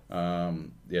 Yeah.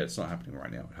 It's not happening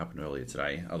right now. It happened earlier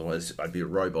today. Otherwise, I'd be a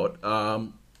robot.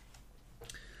 And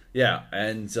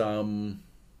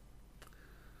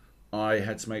I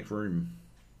had to make room.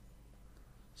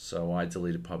 So I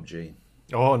deleted PUBG.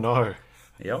 Oh, no.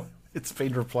 Yep. It's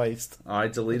been replaced. I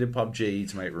deleted PUBG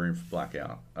to make room for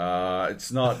Blackout.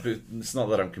 It's not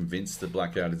that I'm convinced that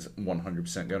Blackout is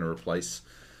 100% going to replace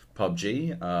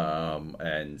PUBG.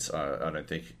 And I don't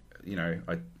think,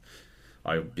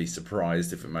 I would be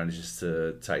surprised if it manages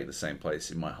to take the same place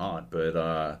in my heart. But,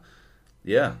 I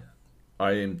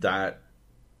am that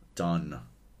done.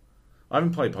 I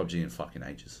haven't played PUBG in fucking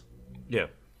ages. Yeah.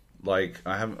 Like,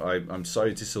 I'm so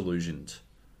disillusioned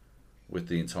with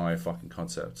the entire fucking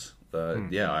concept.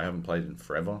 I haven't played it in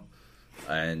forever.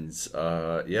 And,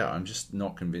 I'm just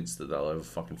not convinced that they'll ever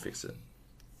fucking fix it.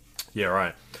 Yeah,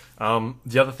 right.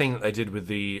 The other thing that they did with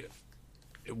it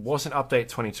wasn't update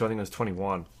 22, I think it was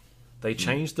 21. They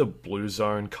changed the blue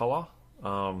zone color.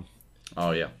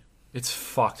 It's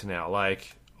fucked now.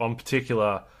 Like, on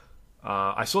particular,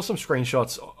 I saw some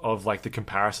screenshots of, like, the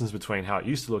comparisons between how it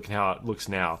used to look and how it looks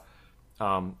now.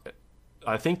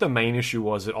 I think the main issue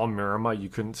was that on Miramar, you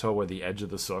couldn't tell where the edge of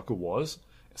the circle was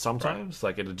sometimes. Right.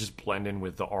 Like, it would just blend in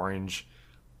with the orange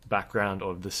background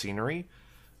of the scenery.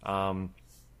 But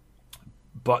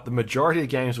the majority of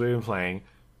the games we've been playing,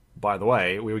 by the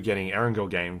way, we were getting Erangel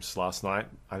games last night.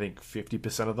 I think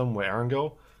 50% of them were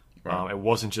Erangel. Right. It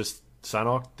wasn't just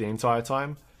Sanhok the entire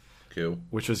time. Cool.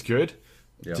 Which was good.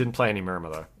 Yep. Didn't play any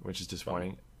Miramar, though, which is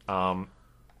disappointing.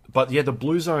 But yeah, the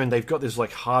blue zone, they've got this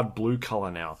like hard blue color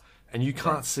now, and you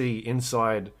can't see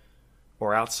inside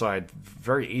or outside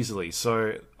very easily.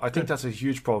 So I think that's a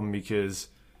huge problem, because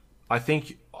I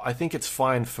think it's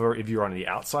fine for if you're on the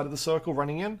outside of the circle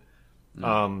running in.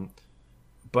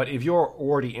 But if you're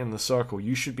already in the circle,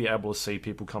 you should be able to see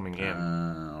people coming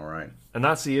in. All right. And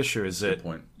that's the issue, is that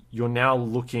you're now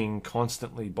looking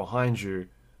constantly behind you,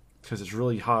 because it's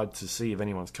really hard to see if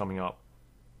anyone's coming up.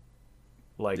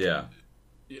 Like,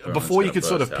 before you could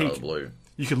sort of peek,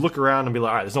 you could look around and be like,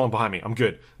 all right, there's no one behind me, I'm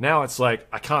good. Now it's like,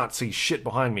 I can't see shit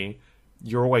behind me.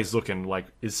 You're always looking like,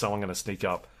 is someone going to sneak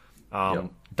up?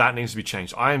 That needs to be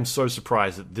changed. I am so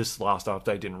surprised that this last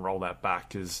update didn't roll that back,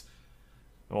 because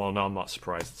Well, no, I'm not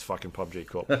surprised. It's fucking PUBG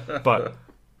Corp. But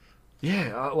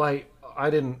yeah, like I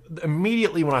didn't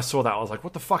immediately when I saw that I was like,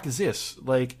 what the fuck is this?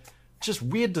 Like, just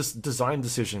weird design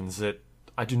decisions that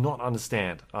I do not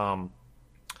understand. And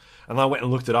I went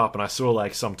and looked it up, and I saw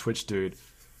like some Twitch dude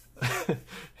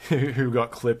who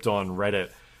got clipped on Reddit,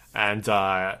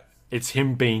 and it's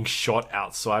him being shot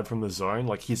outside from the zone.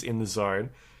 Like he's in the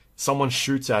zone. Someone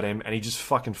shoots at him and he just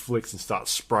fucking flicks and starts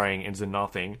spraying into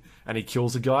nothing. And he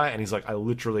kills a guy and he's like, I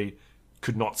literally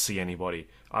could not see anybody.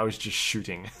 I was just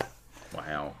shooting.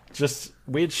 Wow. Just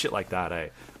weird shit like that, eh?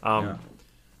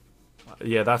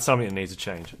 Yeah, that's something that needs to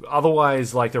change.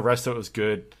 Otherwise, like the rest of it was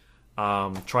good.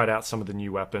 Tried out some of the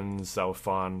new weapons. They were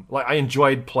fun. Like I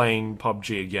enjoyed playing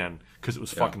PUBG again because it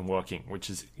was fucking working,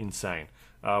 which is insane.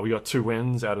 We got 2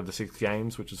 wins out of the 6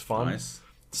 games, which is fun. Nice.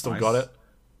 Still got it.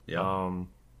 Yeah.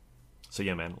 So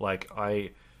yeah, man, like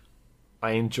I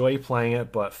enjoy playing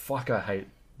it, but fuck, I hate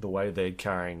the way they're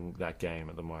carrying that game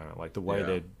at the moment. Like the way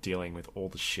they're dealing with all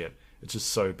the shit. It's just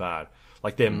so bad.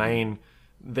 Like their main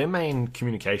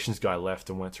communications guy left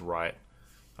and went to Riot.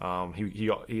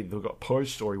 He either got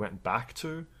poached or he went back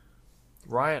to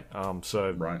Riot.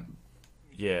 So right.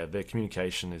 Yeah, their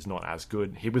communication is not as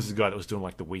good. He was the guy that was doing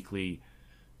like the weekly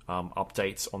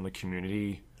updates on the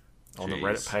community on the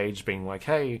Reddit page, being like,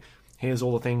 hey, here's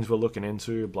all the things we're looking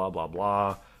into, blah, blah,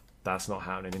 blah. That's not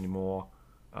happening anymore.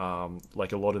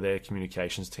 Like a lot of their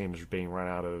communications teams are being run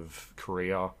out of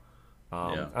Korea.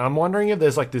 And I'm wondering if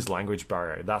there's like this language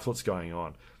barrier. That's what's going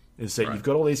on. Is that you've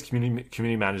got all these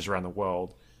community managers around the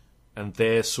world and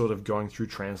they're sort of going through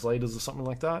translators or something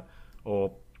like that.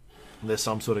 Or there's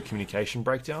some sort of communication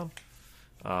breakdown.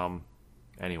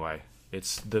 Anyway,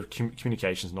 it's the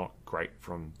communication's not great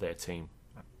from their team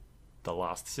the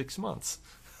last 6 months.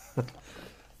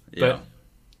 But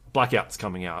Blackout's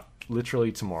coming out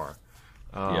literally tomorrow.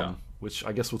 Which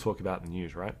I guess we'll talk about in the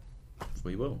news, right?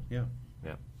 We will, yeah.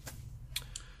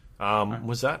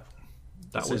 Was that?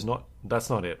 That's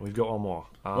not it. We've got one more.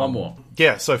 One more.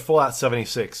 Yeah, so Fallout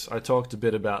 76. I talked a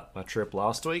bit about my trip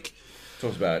last week.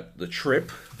 Talked about the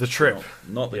trip. The trip.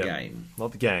 Not the game.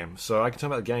 Not the game. So I can talk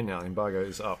about the game now. The embargo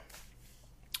is up.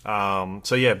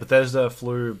 So yeah, Bethesda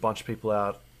flew a bunch of people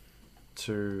out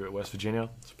to West Virginia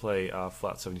to play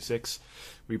Fallout 76.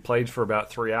 We played for about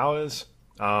 3 hours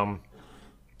from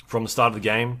the start of the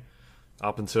game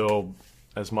up until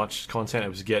as much content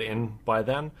as we get in by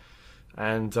then.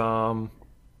 And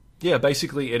yeah,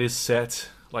 basically it is set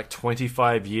like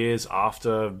 25 years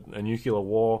after a nuclear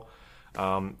war.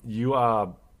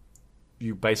 You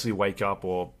basically wake up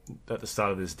or at the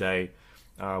start of this day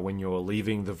when you're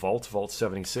leaving the Vault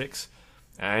 76,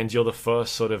 and you're the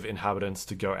first sort of inhabitants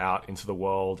to go out into the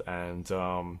world and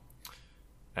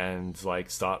like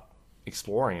start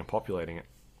exploring and populating it.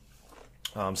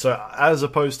 So as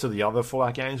opposed to the other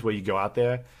Fallout games where you go out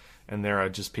there and there are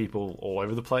just people all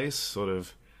over the place sort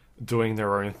of doing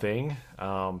their own thing,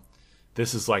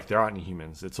 this is like there aren't any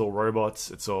humans. It's all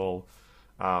robots. It's all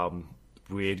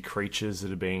weird creatures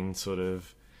that are being sort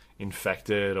of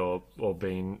infected or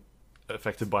being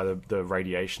affected by the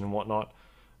radiation and whatnot.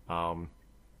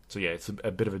 So yeah, it's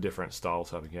a bit of a different style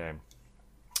type of game.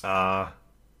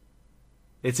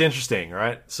 It's interesting,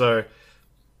 right? So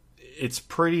it's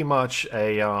pretty much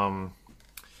a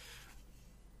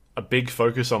big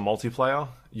focus on multiplayer.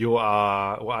 You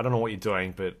are, well, I don't know what you're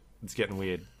doing, but it's getting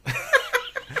weird.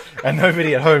 And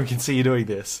nobody at home can see you doing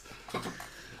this.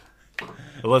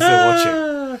 Unless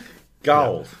they're watching.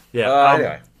 Gold. Yeah.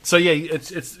 Anyway. So yeah,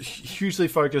 it's hugely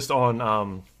focused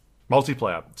on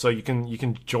multiplayer. So you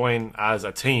can join as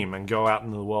a team and go out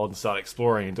into the world and start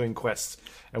exploring and doing quests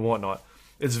and whatnot.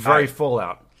 It's very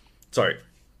Fallout. Sorry.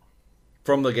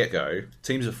 From the get-go,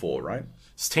 teams of 4, right?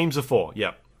 It's teams of 4,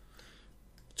 yep.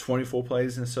 24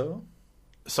 players in a server?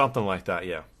 Something like that,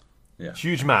 yeah. Yeah.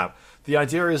 Huge map. The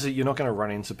idea is that you're not going to run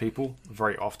into people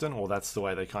very often, or that's the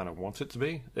way they kind of want it to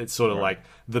be. It's sort of like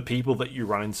the people that you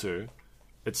run into,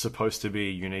 it's supposed to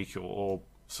be unique or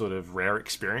sort of rare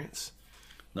experience.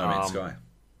 No Man's Sky.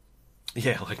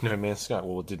 Yeah, like No Man's Sky.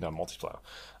 Well, it didn't have multiplayer.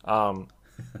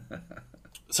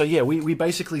 So yeah, we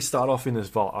basically start off in this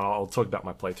vault. I'll talk about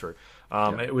my playthrough.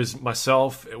 It was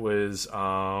myself. It was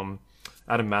Adam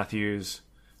Matthews,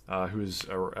 who's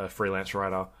a freelance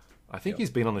writer. I think he's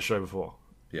been on the show before.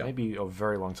 Yeah. Maybe a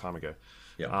very long time ago.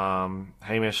 Yeah.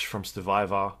 Hamish from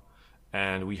Survivor,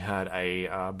 and we had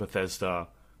a Bethesda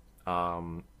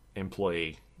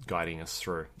employee guiding us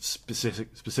through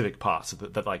specific parts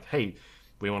that like, hey,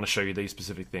 we want to show you these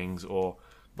specific things, or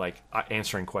like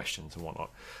answering questions and whatnot.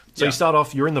 So you start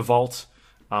off, you're in the vault.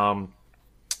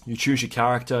 You choose your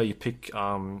character. You pick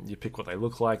what they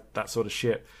look like, that sort of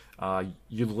shit.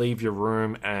 you leave your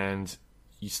room and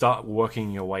you start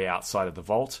working your way outside of the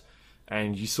vault,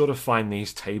 and you sort of find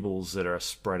these tables that are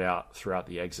spread out throughout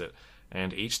the exit,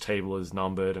 and each table is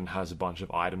numbered and has a bunch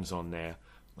of items on there.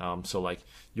 So like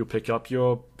you'll pick up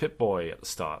your Pip-Boy at the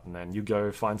start, and then you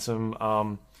go find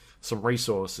some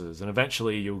resources, and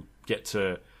eventually you'll get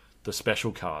to the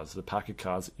special cards, the pack of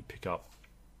cards that you pick up.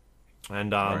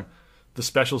 And the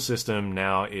special system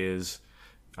now is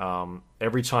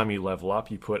every time you level up,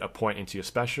 you put a point into your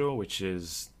special, which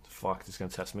is this is going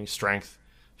to test me: strength,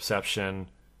 perception,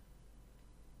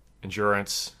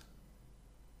 endurance,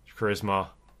 charisma,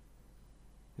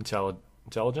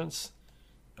 intelligence,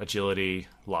 agility,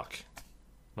 luck.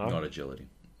 No? Not agility.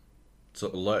 It's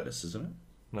alertness, isn't it?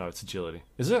 No, it's agility.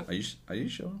 Is it? Are you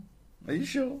sure? Are you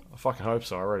sure? I fucking hope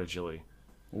so. I wrote agility.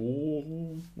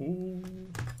 Ooh.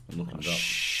 I'm looking it up.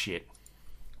 Shit.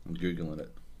 I'm Googling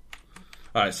it.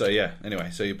 Alright, so yeah. Anyway,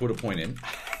 so you put a point in.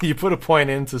 You put a point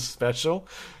into special?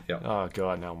 Yeah. Oh,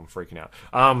 God, now I'm freaking out.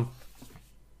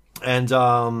 And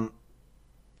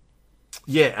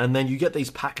then you get these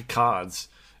pack of cards,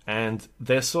 and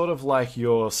they're sort of like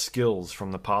your skills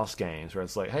from the past games, where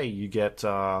it's like, hey, you get,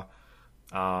 I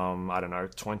don't know,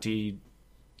 20...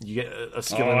 You get a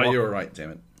skill in you're right, damn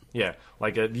it. Yeah,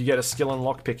 like you get a skill in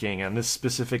lockpicking, and this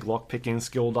specific lockpicking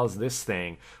skill does this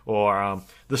thing. Or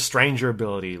the stranger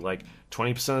ability, like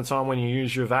 20% of the time when you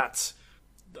use your VATS,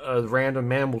 a random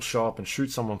man will show up and shoot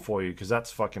someone for you, because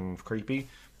that's fucking creepy.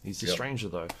 He's a stranger,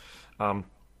 though.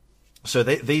 So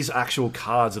these actual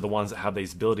cards are the ones that have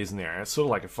these abilities in there. And it's sort of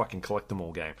like a fucking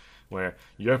collect-them-all game, where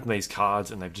you open these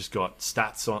cards and they've just got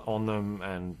stats on them,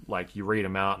 and like you read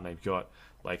them out, and they've got...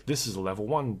 Like, this is a level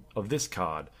 1 of this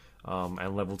card,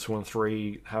 and level 2 and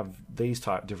 3 have these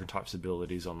different types of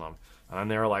abilities on them. And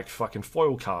there are, like, fucking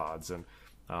foil cards and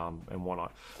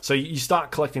whatnot. So you start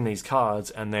collecting these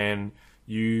cards, and then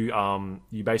you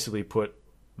basically put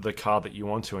the card that you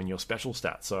want to in your special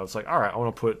stats. So it's like, all right, I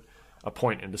want to put a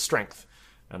point into strength.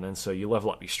 And then so you level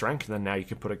up your strength, and then now you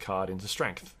can put a card into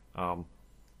strength. And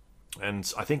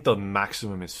I think the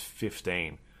maximum is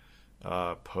 15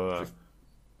 per...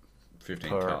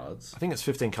 15 cards. I think it's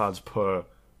 15 cards per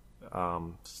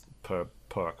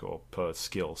perk or per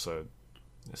skill. So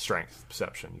strength,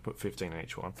 perception, you put 15 in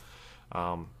each one.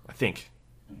 I think.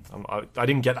 I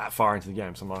didn't get that far into the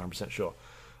game, so I'm not 100% sure.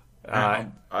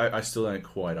 I still don't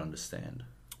quite understand.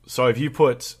 So if you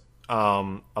put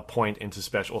a point into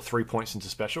special, or 3 points into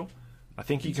special, I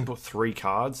think you can put 3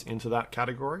 cards into that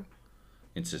category.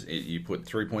 You put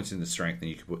 3 points into strength,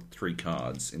 and you can put 3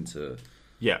 cards into...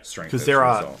 Yeah, strength, because there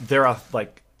are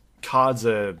like cards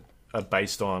are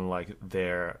based on like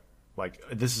their like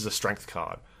this is a strength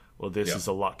card or this is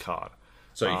a luck card.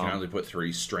 So you can only put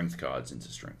 3 strength cards into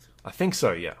strength. I think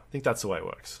so. Yeah, I think that's the way it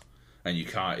works. And you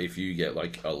can't if you get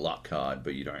like a luck card,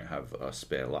 but you don't have a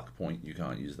spare luck point, you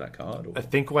can't use that card. Or... I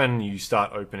think when you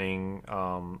start opening,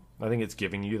 I think it's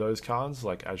giving you those cards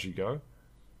like as you go.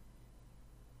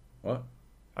 What?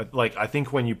 I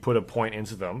think when you put a point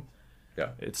into them.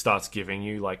 Yeah, it starts giving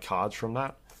you like cards from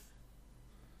that.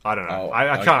 I don't know. Oh,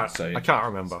 I can't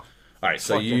remember. All right,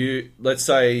 so let's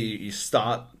say you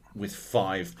start with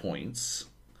 5 points.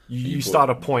 You start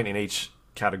a point in each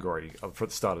category for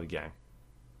the start of the game.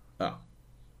 Oh,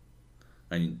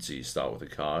 and so you start with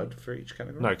a card for each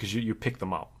category. No, because you pick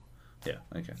them up. Yeah.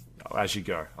 Okay. As you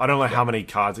go, I don't know how many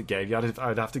cards it gave you.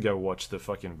 I'd have to go watch the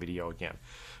fucking video again.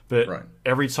 But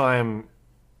every time.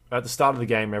 At the start of the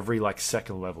game, every like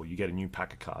second level, you get a new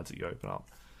pack of cards that you open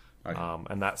up,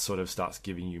 and that sort of starts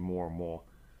giving you more and more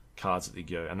cards that you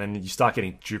go, and then you start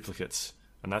getting duplicates,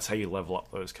 and that's how you level up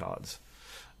those cards.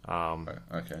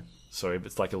 Okay. So if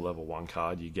it's like a level 1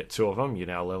 card, you get 2 of them, you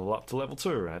now level up to level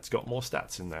 2, and it's got more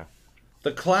stats in there.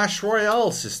 The Clash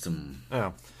Royale system.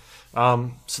 Yeah.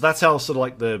 So that's how sort of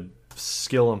like the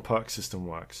skill and perk system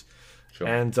works. Sure.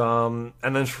 And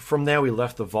then from there we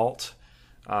left the vault.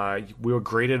 We were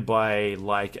greeted by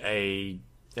like a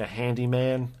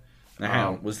handyman.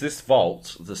 Now, was this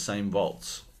vault the same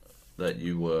vault that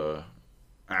you were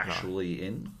actually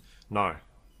in? No.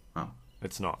 Oh.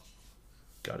 It's not.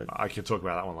 Got it. I can talk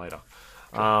about that one later.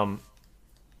 Sure.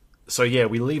 So yeah,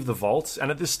 we leave the vault, and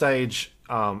at this stage,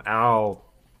 our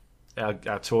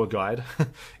tour guide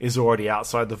is already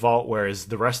outside the vault, whereas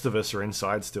the rest of us are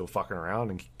inside still fucking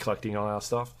around and collecting all our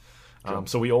stuff. Sure.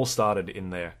 So we all started in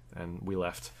there, and we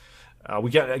left.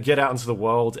 We get out into the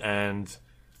world, and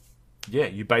yeah,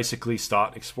 you basically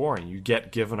start exploring. You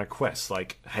get given a quest,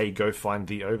 like, hey, go find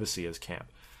the Overseer's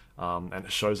camp. And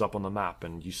it shows up on the map,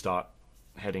 and you start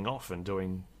heading off and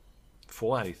doing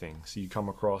Fallout-y things. You come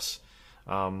across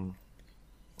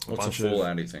what's a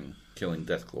Fallout-y thing? Killing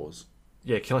Deathclaws.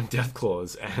 killing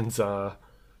deathclaws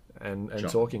and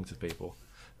talking to people.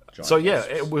 So Giant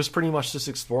it was pretty much just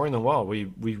exploring the world.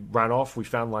 We ran off. We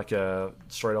found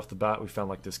straight off the bat, we found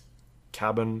like this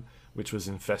cabin which was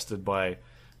infested by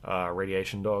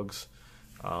radiation dogs.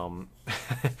 And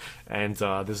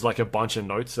there's like a bunch of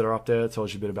notes that are up there that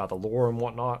tells you a bit about the lore and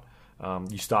whatnot.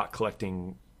 You start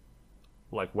collecting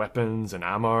like weapons and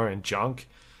ammo and junk.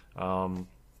 And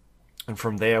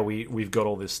from there, we've got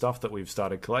all this stuff that we've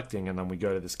started collecting, and then we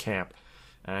go to this camp.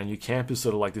 And your camp is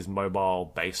sort of like this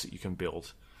mobile base that you can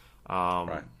build.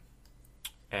 Right.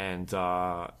 And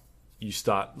you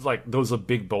start, like, there was a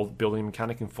big building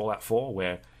mechanic in Fallout 4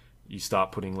 where you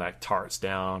start putting like turrets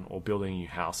down or building new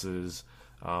houses,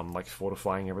 like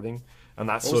fortifying everything. And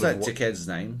that's what sort was of that dickhead's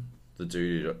name? The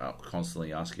dude who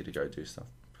constantly asks you to go do stuff.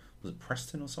 Was it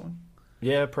Preston or something?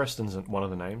 Yeah, Preston's one of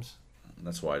the names.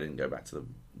 That's why I didn't go back to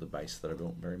the base that I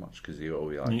built very much, because he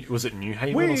always like, Was it New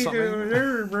Haven or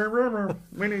something?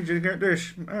 we need you to get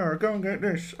this. Oh, go and get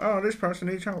this. Oh, this person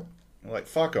needs help. I'm like,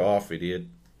 fuck off, idiot.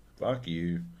 Fuck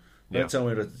you. Don't tell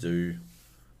me what to do.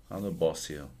 I'm the boss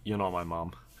here. You're not my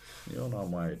mum. You're not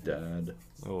my dad.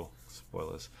 Oh,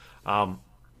 spoilers.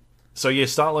 So you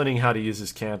start learning how to use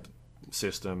this camp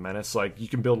system, and it's like you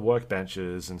can build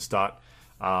workbenches and start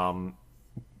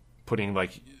putting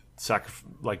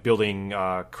building,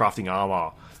 crafting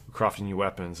armor, crafting new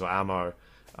weapons or ammo,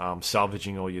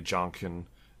 salvaging all your junk, and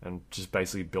just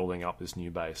basically building up this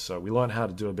new base. So we learned how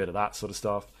to do a bit of that sort of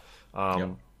stuff.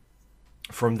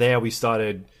 From there, we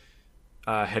started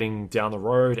heading down the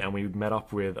road, and we met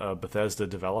up with a Bethesda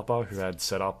developer who had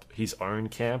set up his own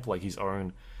camp, like his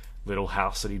own little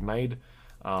house that he'd made.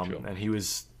 And he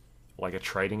was like a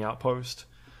trading outpost.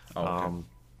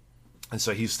 And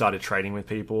so he started trading with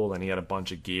people, and he had a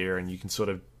bunch of gear, and you can sort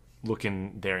of look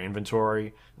in their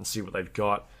inventory and see what they've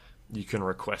got. You can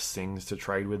request things to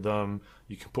trade with them.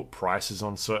 You can put prices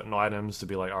on certain items to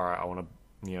be like, all right, I want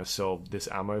to sell this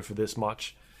ammo for this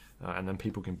much, and then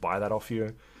people can buy that off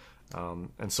you.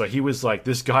 And so he was like,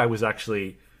 this guy was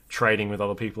actually trading with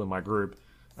other people in my group,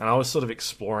 and I was sort of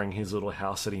exploring his little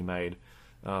house that he made.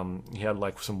 He had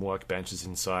like some workbenches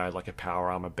inside, like a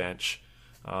power armor bench.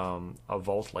 A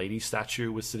Vault Lady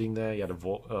statue was sitting there. He had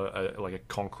a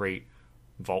concrete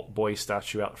Vault Boy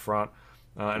statue out front,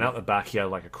 and out the back he had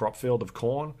like a crop field of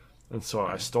corn. And so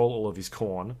I stole all of his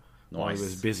corn while he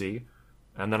was busy,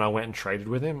 and then I went and traded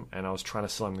with him, and I was trying to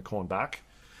sell him the corn back.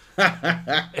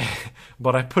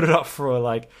 But I put it up for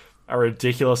like a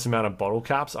ridiculous amount of bottle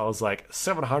caps. I was like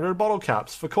 700 bottle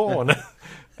caps for corn,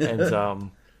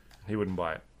 and he wouldn't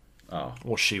buy it. Oh,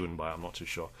 or she wouldn't buy it. I'm not too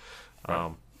sure.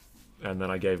 Right. And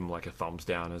then I gave him like a thumbs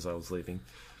down as I was leaving.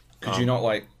 Could you not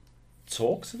like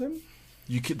talk to them?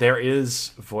 There is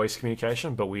voice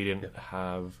communication, but we didn't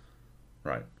have.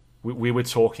 Right. We were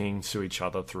talking to each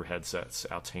other through headsets.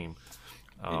 Our team.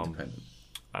 Independent.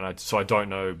 And I don't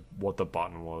know what the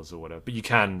button was or whatever, but you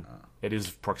can. It is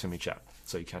proximity chat,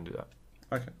 so you can do that.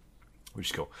 Okay. Which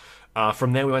is cool.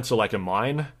 From there, we went to like a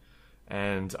mine,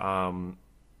 and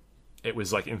it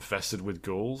was like infested with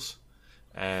ghouls.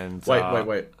 And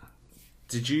wait.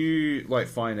 Did you like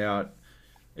find out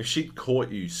if she'd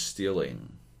caught you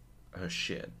stealing her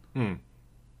shit?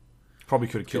 Probably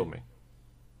could have killed me.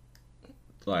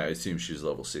 Like, I assume she's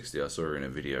level 60. I saw her in a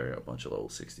video, a bunch of level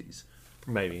 60s.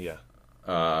 Maybe,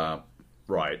 yeah.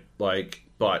 Right. Like,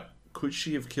 but could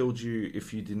she have killed you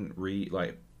if you didn't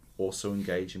also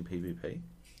engage in PvP?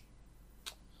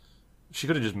 She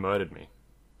could have just murdered me.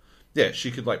 Yeah, she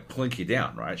could like plink you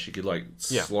down, right? She could like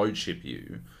slow chip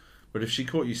you. But if she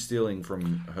caught you stealing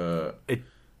from her,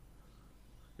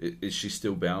 is she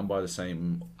still bound by the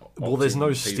same? Well, there's no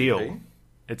PvP? steal.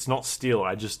 It's not steal.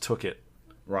 I just took it.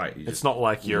 Right. It's not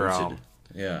like you're.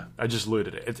 Yeah. I just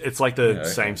looted it. It's like the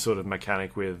same sort of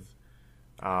mechanic with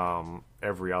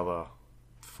every other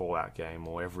Fallout game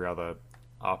or every other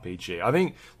RPG. I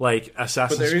think like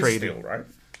Assassin's Creed. Steal, right?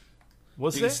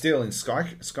 Was you there? can steal in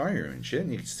Skyrim and shit,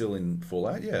 and you can steal in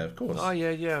Fallout. Yeah, of course. Oh yeah.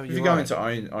 If you go into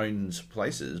owned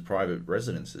places, private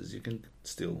residences, you can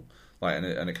steal. Like,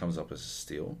 and it comes up as a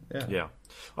steal. Yeah. Yeah.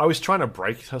 I was trying to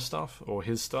break her stuff or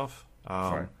his stuff.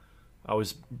 Sorry. I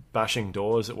was bashing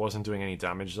doors. It wasn't doing any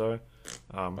damage though,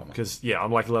 because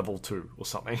I'm like level 2 or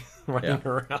something running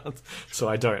around. So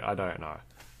I don't know.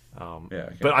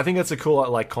 Okay. But I think that's a cool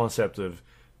like concept of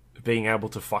being able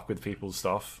to fuck with people's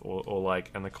stuff or like,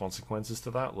 and the consequences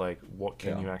to that. Like, what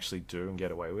can you actually do and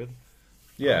get away with?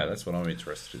 Yeah, that's what I'm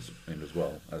interested in as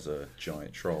well, as a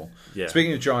giant troll. Yeah.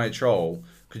 Speaking of giant troll,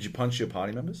 could you punch your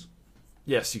party members?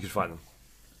 Yes, you could fight them.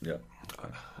 Yeah.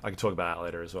 I can talk about that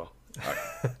later as well.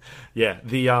 Okay.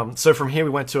 Yeah. So from here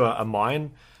we went to a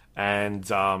mine, and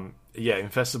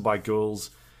infested by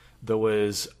ghouls. There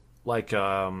was like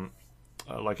a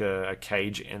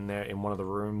cage in there in one of the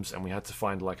rooms, and we had to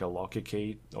find like a locker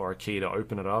key or a key to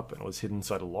open it up, and it was hidden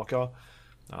inside a locker.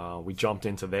 We jumped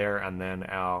into there, and then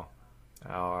our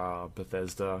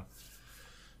Bethesda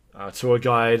tour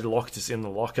guide locked us in the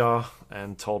locker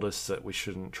and told us that we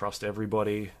shouldn't trust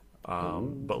everybody.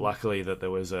 But luckily that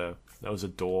there was a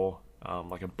door,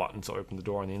 like a button to open the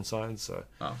door on the inside, so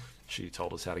she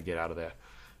told us how to get out of there.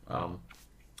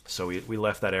 So we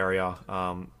left that area,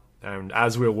 and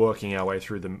as we were working our way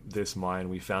through this mine,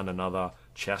 we found another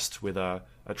chest with a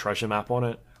treasure map on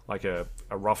it, like a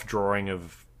rough drawing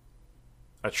of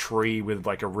a tree with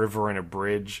like a river and a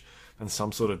bridge and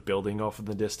some sort of building off in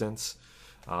the distance,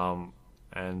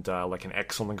 and like an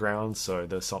X on the ground, so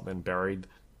there's something buried.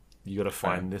 You got to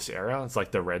find this area. It's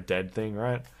like the Red Dead thing,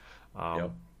 right?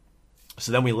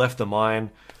 So then we left the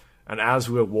mine, and as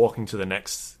we were walking to the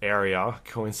next area,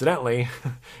 coincidentally,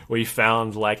 we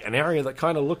found like an area that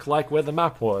kind of looked like where the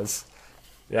map was.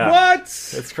 Yeah, what?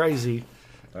 It's crazy.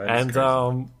 That is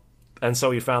crazy. And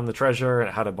so we found the treasure, and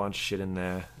it had a bunch of shit in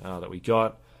there that we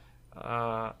got.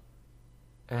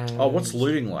 What's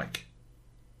looting like?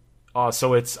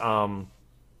 So it's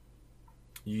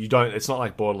it's not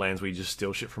like Borderlands where you just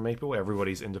steal shit from people.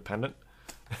 Everybody's independent.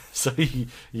 So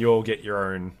you all get your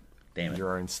own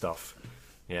stuff.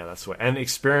 Yeah, that's what. And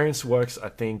experience works, I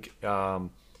think,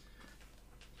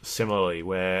 similarly,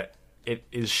 where it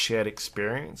is shared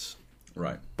experience.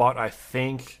 Right. But I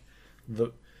think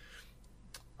you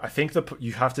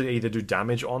have to either do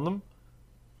damage on them.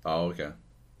 Oh, okay.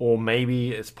 Or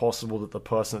maybe it's possible that the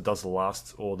person that does the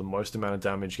last or the most amount of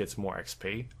damage gets more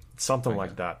XP. Something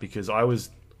like that, because I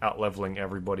was out-leveling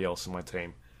everybody else in my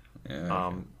team. Yeah,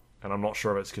 okay. And I'm not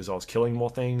sure if it's because I was killing more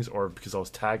things or because I was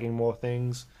tagging more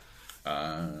things.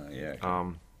 Yeah.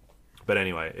 Okay. But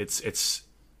anyway,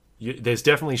 there's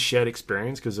definitely shared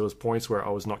experience, because there was points where I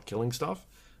was not killing stuff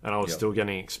and I was still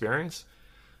getting experience.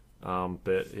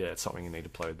 But yeah, it's something you need to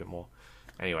play a bit more.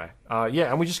 Anyway,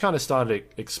 and we just kind of started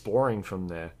exploring from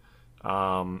there.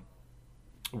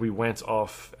 We went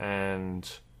off, and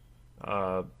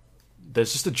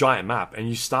there's just a giant map, and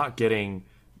you start getting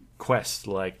quests.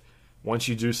 Like, once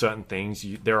you do certain things,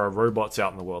 there are robots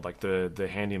out in the world, like the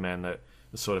handyman that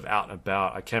is sort of out and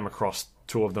about. I came across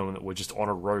 2 of them that were just on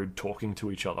a road talking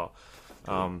to each other.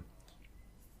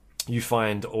 You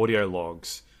find audio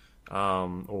logs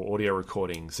or audio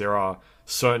recordings. There are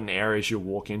certain areas you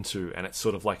walk into, and it's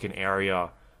sort of like an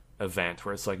area event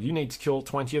where it's like, you need to kill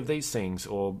 20 of these things,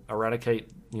 or eradicate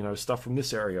stuff from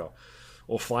this area,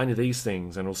 or find these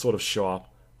things, and it'll sort of show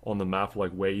up on the map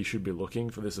like where you should be looking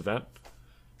for this event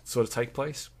to sort of take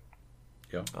place.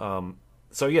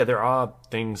 So yeah, there are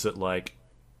things that like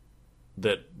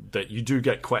that you do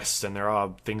get quests, and there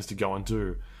are things to go and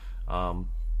do, and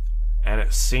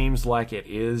it seems like it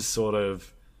is sort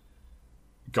of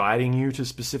guiding you to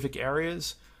specific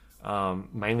areas,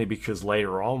 mainly because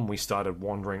later on we started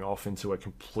wandering off into a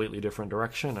completely different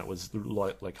direction. It was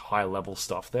like high level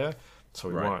stuff there, so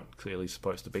we weren't clearly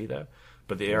supposed to be there.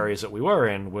 But the areas that we were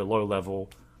in were low level,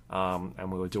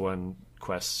 and we were doing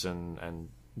quests and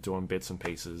doing bits and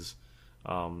pieces.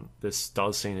 This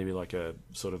does seem to be like a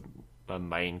sort of a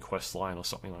main quest line or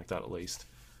something like that, at least,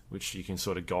 which you can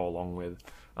sort of go along with.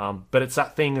 But it's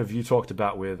that thing of you talked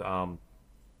about with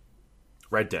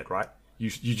Red Dead, right?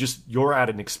 You're out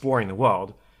and exploring the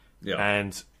world,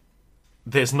 and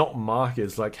there's not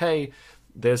markers like, hey,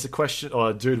 there's a question,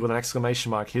 or a dude with an exclamation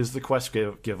mark, here's the quest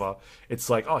giver. It's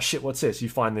like, oh shit, what's this? You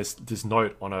find this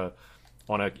note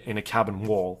in a cabin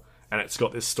wall, and it's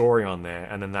got this story on there,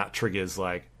 and then that triggers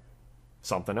like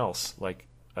something else, like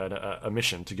a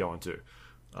mission to go into,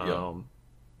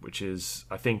 which is,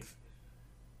 I think,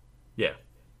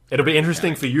 it'll be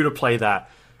interesting for you to play that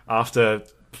after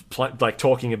like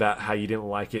talking about how you didn't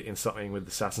like it in something with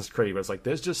Assassin's Creed, where it's like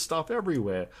there's just stuff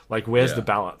everywhere. Like, where's the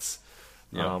balance?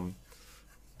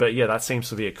 But yeah, that seems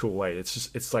to be a cool way.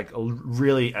 It's like a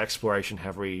really exploration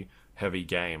heavy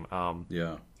game.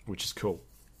 Which is cool.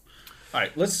 All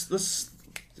right, let's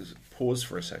pause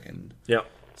for a second. Yeah.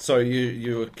 So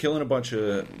you're killing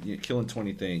you're killing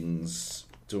 20 things,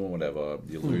 doing whatever,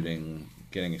 you're looting,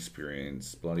 getting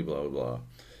experience, blah blah blah blah.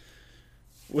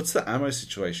 What's the ammo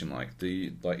situation like?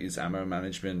 Is ammo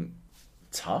management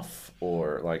tough,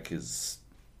 or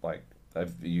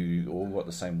have you all got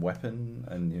the same weapon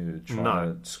and you're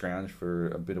trying to scrounge for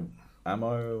a bit of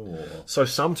ammo? Or? So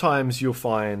sometimes you'll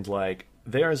find like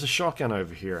there is a shotgun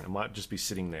over here, and it might just be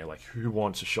sitting there. Like, who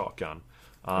wants a shotgun?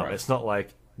 It's not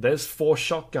like there's 4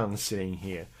 shotguns sitting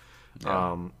here.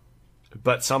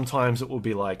 But sometimes it will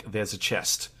be like there's a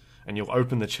chest, and you'll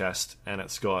open the chest, and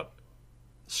it's got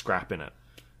scrap in it,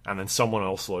 and then someone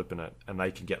else will open it and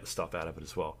they can get the stuff out of it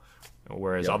as well.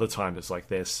 Whereas other times it's like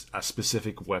there's a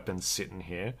specific weapon sitting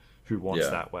here. Who wants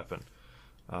that weapon?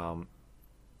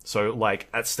 So like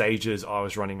at stages, I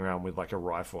was running around with like a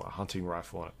rifle, a hunting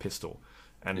rifle, and a pistol,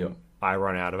 and I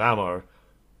run out of ammo,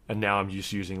 and now I'm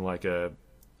just using like a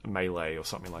melee or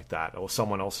something like that, or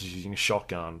someone else is using a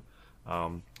shotgun.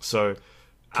 So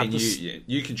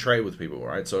you can trade with people,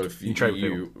 right? So if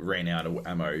you ran out of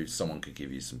ammo, someone could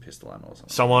give you some pistol ammo or something.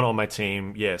 Someone on my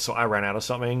team, so I ran out of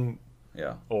something,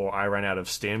 or I ran out of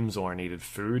stims, or I needed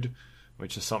food,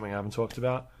 which is something I haven't talked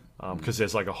about, because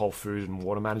there's like a whole food and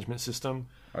water management system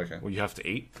where you have to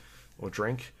eat or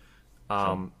drink.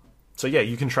 So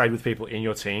you can trade with people in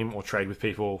your team or trade with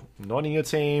people not in your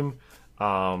team.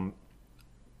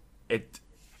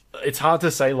 It's hard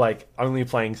to say, like, only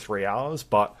playing 3 hours,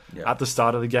 but at the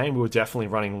start of the game, we were definitely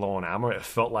running low on ammo. It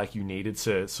felt like you needed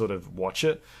to sort of watch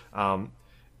it. And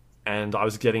I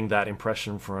was getting that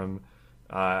impression from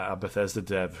a Bethesda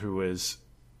dev who was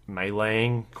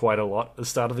meleeing quite a lot at the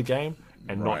start of the game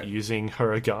and not using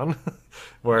her gun.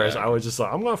 Whereas I was just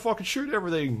like, I'm going to fucking shoot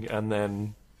everything. And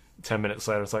then 10 minutes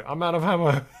later, it's like, I'm out of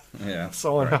ammo.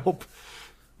 Someone help.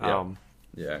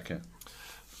 Okay.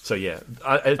 So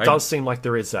it does seem like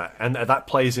there is that, and that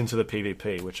plays into the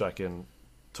PvP, which I can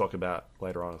talk about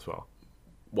later on as well.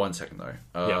 1 second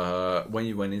though, when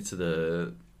you went into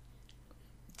the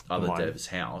other dev's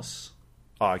house,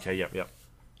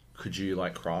 could you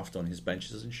like craft on his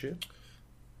benches and shit?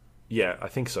 Yeah, I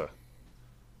think so.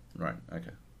 Right.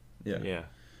 Okay. Yeah.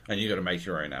 And you got to make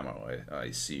your own ammo, I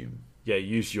assume. Yeah,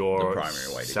 use your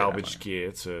primary way to salvage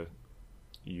gear to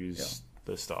use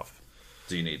the stuff.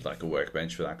 Do you need like a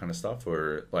workbench for that kind of stuff,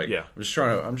 or like? I'm just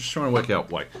trying to work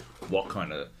out like what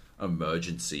kind of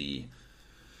emergency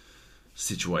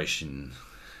situation.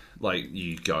 Like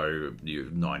you're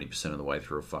 90% of the way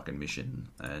through a fucking mission,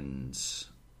 and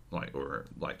or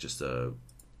just a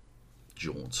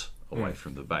jaunt away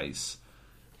from the base.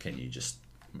 Can you just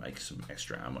make some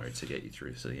extra ammo to get you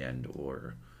through to the end,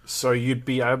 or? So you'd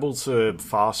be able to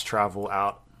fast travel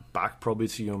out back probably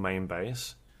to your main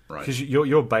base. Because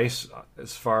your base,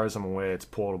 as far as I'm aware, it's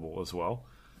portable as well.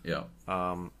 Yeah.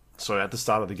 So at the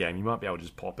start of the game, you might be able to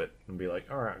just pop it and be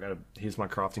like, all right, here's my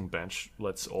crafting bench.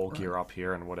 Let's all gear up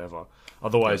here and whatever.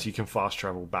 Otherwise, you can fast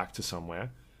travel back to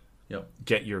somewhere,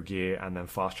 get your gear, and then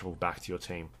fast travel back to your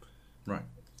team. Right.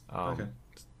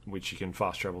 Which you can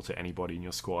fast travel to anybody in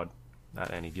your squad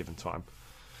at any given time.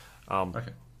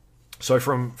 So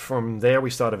from there, we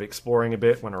started exploring a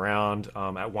bit, went around.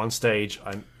 At one stage,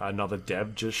 another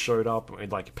dev just showed up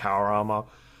with like power armor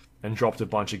and dropped a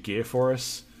bunch of gear for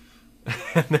us,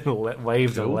 and then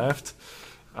waved and left.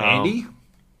 Andy?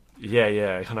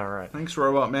 Yeah, I know, right? Thanks,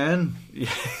 Robot Man.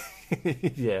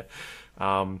 Yeah.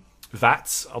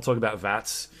 VATS, I'll talk about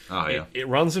VATS. It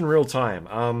runs in real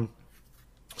time.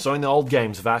 So in the old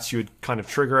games, VATS, you would kind of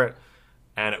trigger it,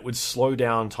 and it would slow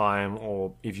down time,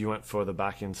 or if you went further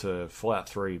back into Fallout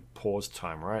 3, pause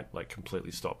time, right? Like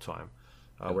completely stop time.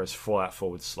 Whereas Fallout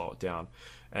 4 would slow it down.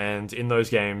 And in those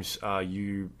games,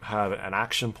 you have an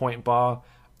action point bar.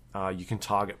 You can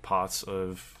target parts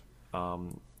of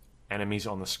enemies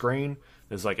on the screen.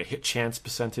 There's like a hit chance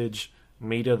percentage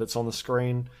meter that's on the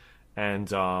screen.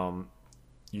 And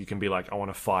you can be like, I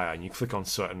want to fire. And you click on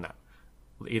certain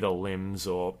either limbs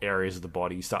or areas of the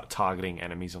body. You start targeting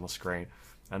enemies on the screen.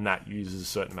 And that uses a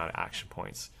certain amount of action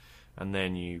points. And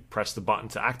then you press the button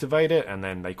to activate it, and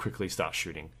then they quickly start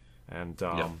shooting and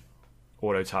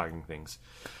auto-targeting things.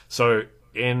 So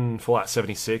in Fallout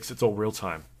 76, it's all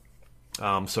real-time.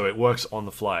 So it works on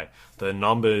the fly. The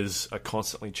numbers are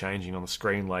constantly changing on the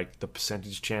screen, like the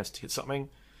percentage chance to hit something.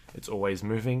 It's always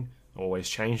moving, always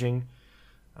changing.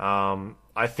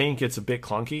 I think it's a bit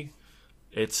clunky.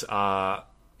 It's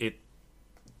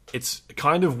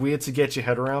kind of weird to get your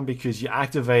head around because you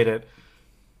activate it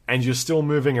and you're still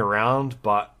moving around,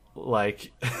 but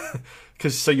like,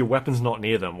 so your weapon's not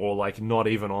near them, or like not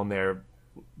even on their,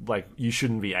 like you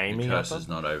shouldn't be aiming. The cursor's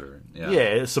not over.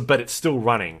 But it's still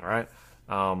running, right?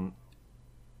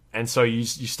 And so you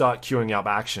start queuing up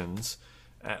actions,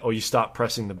 or you start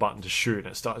pressing the button to shoot, and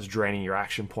it starts draining your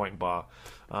action point bar.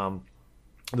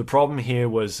 The problem here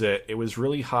was that it was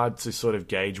really hard to sort of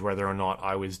gauge whether or not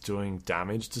I was doing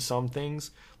damage to some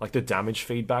things. Like the damage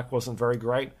feedback wasn't very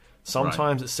great.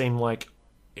 Sometimes it seemed like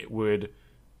it would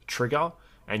trigger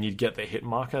and you'd get the hit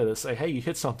marker to say, hey, you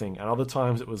hit something. And other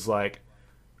times it was like,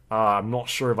 I'm not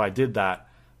sure if I did that,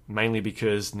 mainly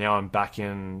because now I'm back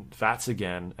in VATS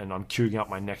again and I'm queuing up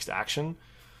my next action.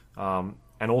 And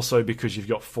also because you've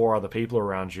got 4 other people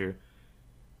around you.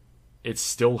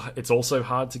 it's also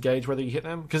hard to gauge whether you hit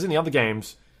them, because in the other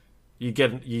games you'd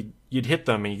hit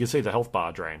them and you can see the health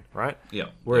bar drain, right? Yeah.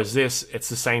 Whereas this, it's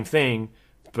the same thing,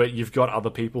 but you've got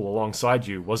other people alongside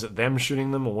you. Was it them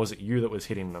shooting them, or was it you that was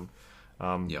hitting them?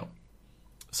 Yeah.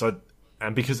 So,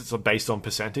 and because it's based on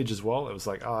percentage as well, it was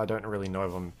like, I don't really know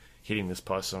if I'm hitting this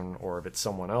person or if it's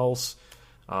someone else.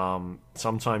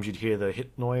 Sometimes you'd hear the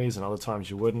hit noise, and other times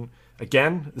you wouldn't.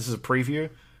 Again, this is a preview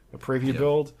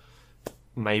build.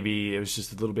 Maybe it was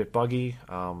just a little bit buggy.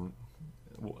 I'm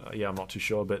not too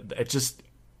sure, but it just,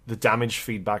 the damage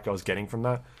feedback I was getting from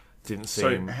that didn't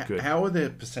seem good. How are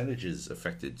the percentages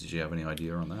affected? Did you have any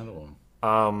idea on that, or?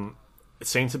 It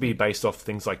seemed to be based off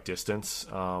things like distance,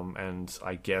 and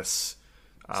I guess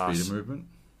speed of movement,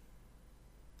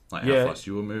 like how fast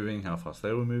you were moving, how fast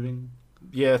they were moving.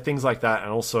 Yeah, things like that,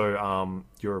 and also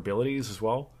your abilities as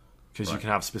well, because you can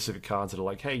have specific cards that are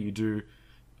like, hey, you do,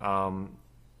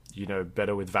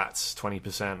 better with VATS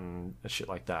 20% and shit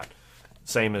like that.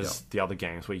 Same as the other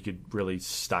games where you could really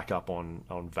stack up on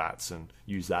VATS and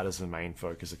use that as the main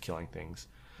focus of killing things.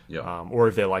 Yeah. Or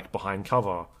if they're like behind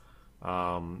cover,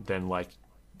 then like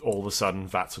all of a sudden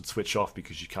VATS would switch off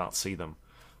because you can't see them.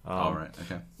 Right.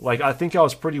 Okay. Like, I think I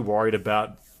was pretty worried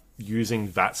about using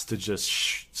VATS to just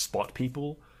spot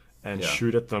people and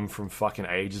shoot at them from fucking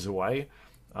ages away.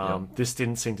 This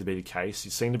didn't seem to be the case.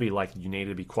 It seemed to be like you needed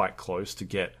to be quite close to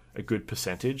get a good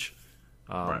percentage,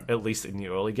 at least in the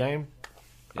early game.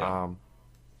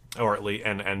 Or at least,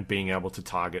 and being able to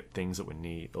target things that were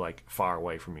near, like far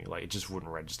away from you, like it just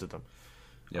wouldn't register them.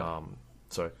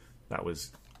 So that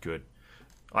was good.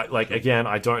 Again,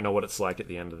 I don't know what it's like at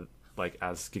the end of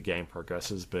as the game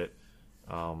progresses, but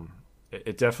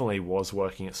it definitely was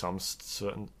working at some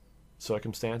certain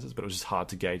circumstances, but it was just hard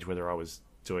to gauge whether I was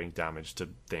doing damage to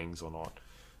things or not.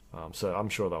 So I'm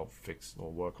sure they'll fix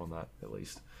or work on that at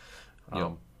least.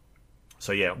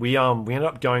 So yeah, we ended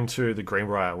up going to the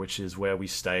Greenbrier, which is where we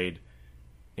stayed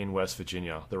in West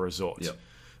Virginia, the resort,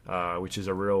 which is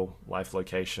a real life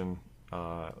location,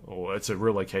 or it's a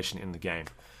real location in the game.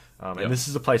 And this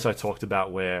is a place I talked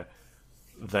about where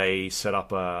they set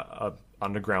up a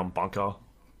underground bunker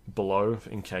below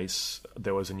in case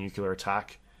there was a nuclear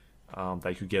attack.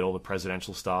 They could get all the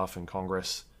presidential staff and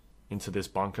Congress into this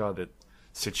bunker that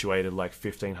situated like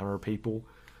 1,500 people.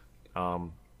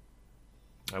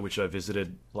 Which I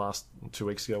visited last 2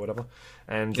 weeks ago, whatever.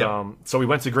 And so we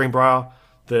went to Greenbrier.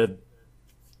 The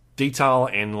detail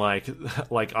in like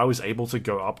I was able to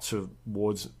go up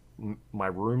towards my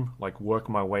room, like work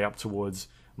my way up towards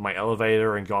my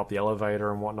elevator and go up the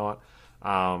elevator and whatnot.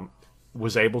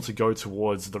 Was able to go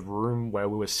towards the room where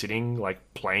we were sitting,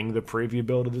 like playing the preview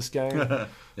build of this game.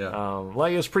 It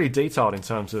was pretty detailed in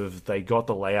terms of they got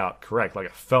the layout correct. Like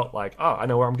it felt like, I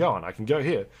know where I'm going. I can go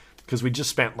here. Because we just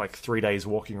spent like 3 days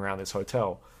walking around this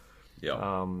hotel. It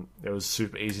was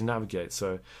super easy to navigate.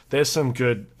 So there's some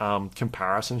good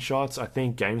comparison shots. I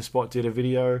think GameSpot did a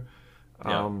video.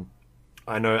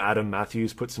 I know Adam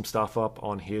Matthews put some stuff up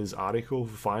on his article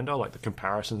for Finder, like the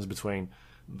comparisons between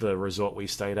the resort we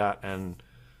stayed at and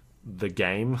the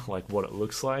game, like what it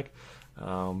looks like.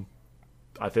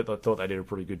 I thought they did a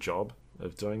pretty good job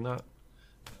of doing that,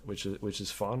 which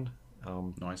is fun.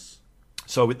 Nice.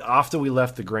 So after we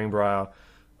left the Greenbrier,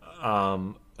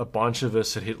 a bunch of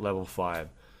us had hit level 5.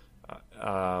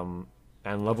 And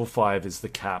level 5 is the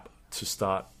cap to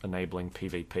start enabling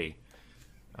PvP.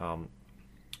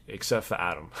 Except for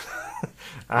Adam.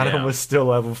 Adam was still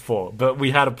level 4, but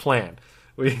we had a plan.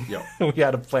 We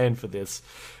had a plan for this.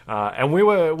 And we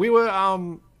were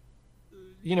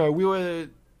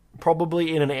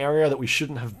probably in an area that we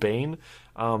shouldn't have been.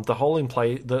 The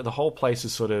whole place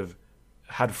is sort of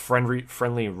had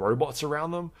friendly robots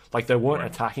around them. Like, they weren't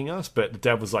attacking us, but the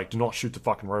dev was like, do not shoot the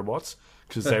fucking robots,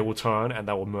 because they will turn and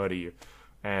they will murder you.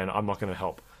 And I'm not going to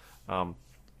help.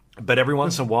 But every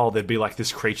once in a while, there'd be like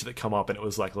this creature that come up and it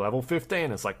was like level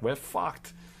 15. It's like, we're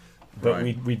fucked. But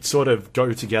we'd sort of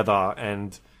go together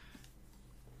and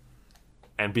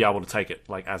be able to take it,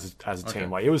 like, as a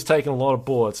team. Like, it was taking a lot of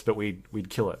bullets, but we'd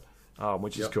kill it,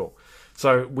 which is cool.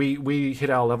 So we hit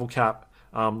our level cap.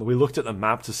 We looked at the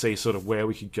map to see sort of where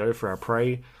we could go for our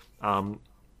prey.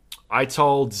 I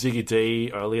told Ziggy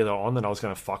D earlier on that I was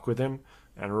going to fuck with him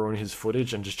and ruin his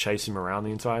footage and just chase him around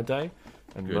the entire day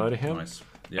and murder him. Nice.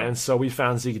 Yeah. And so we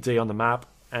found Ziggy D on the map,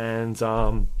 and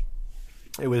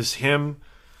it was him,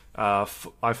 I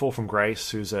Fall from Grace,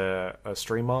 who's a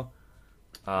streamer,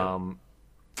 a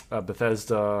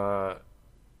Bethesda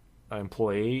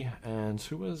employee, and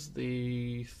who was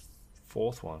the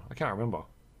fourth one? I can't remember.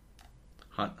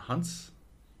 Hunts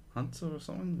or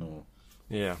something? Or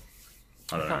yeah,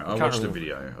 I don't know. I watched a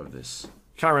video of this.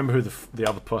 Can't remember who the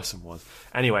other person was.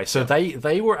 Anyway, so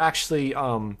they were actually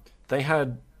they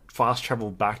had fast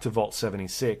traveled back to Vault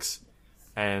 76,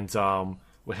 and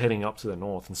were heading up to the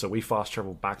north. And so we fast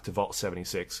traveled back to Vault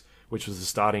 76, which was the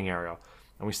starting area,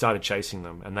 and we started chasing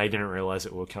them. And they didn't realize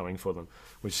that we were coming for them,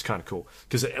 which is kind of cool.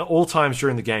 Because at all times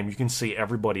during the game, you can see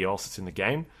everybody else that's in the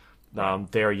game.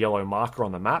 They're a yellow marker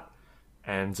on the map,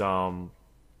 and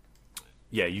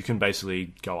you can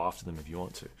basically go after them if you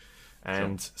want to.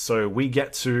 And so we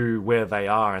get to where they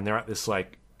are, and they're at this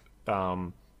like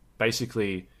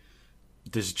basically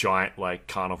this giant like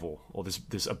carnival, or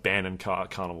this abandoned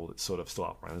carnival that's sort of still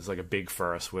up. Right? There's like a big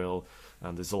Ferris wheel,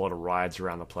 and there's a lot of rides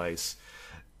around the place.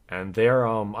 And they're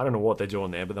I don't know what they're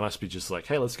doing there, but they must be just like,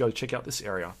 hey, let's go check out this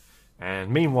area.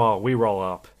 And meanwhile, we roll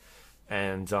up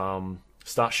and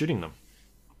start shooting them.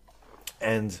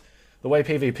 And the way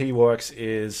PvP works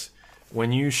is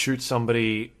when you shoot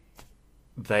somebody,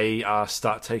 they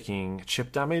start taking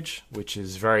chip damage, which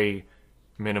is very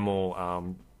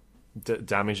minimal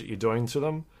damage that you're doing to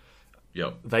them.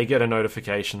 Yep. They get a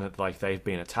notification that like they've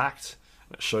been attacked.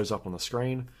 It shows up on the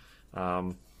screen.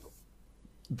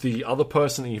 The other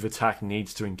person that you've attacked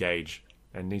needs to engage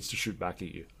and needs to shoot back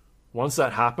at you. Once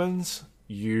that happens,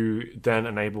 you then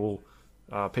enable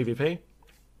PvP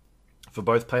for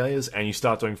both players, and you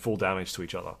start doing full damage to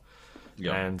each other.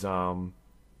 Yep. And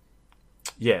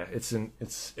it's an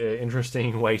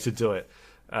interesting way to do it.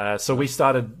 So we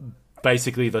started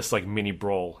basically this like mini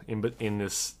brawl in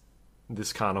this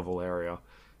carnival area,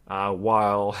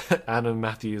 while Adam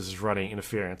Matthews is running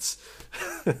interference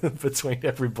between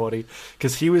everybody,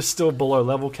 because he was still below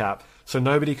level cap, so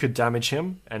nobody could damage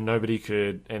him, and nobody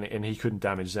could, and he couldn't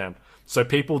damage them. So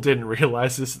people didn't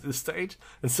realize this at this stage,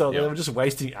 and so they were just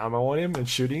wasting ammo on him and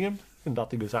shooting him, and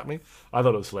nothing was happening. I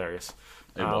thought it was hilarious.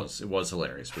 It was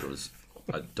hilarious, but it was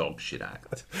a dog shit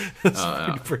act.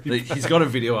 pretty he's got a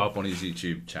video up on his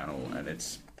YouTube channel, and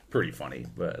it's pretty funny.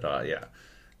 But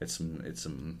it's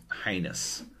some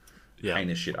heinous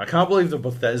shit. I can't believe the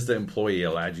Bethesda employee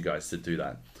allowed you guys to do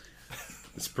that.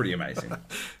 It's pretty amazing.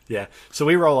 Yeah. So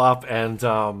we roll up, and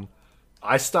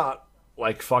I start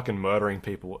like fucking murdering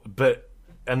people,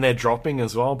 and they're dropping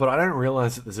as well. But I don't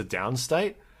realize that there's a down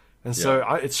state, and so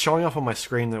it's showing up on my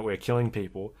screen that we're killing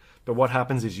people. But what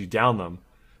happens is you down them,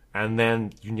 and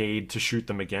then you need to shoot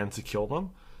them again to kill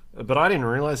them. But I didn't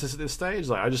realize this at this stage.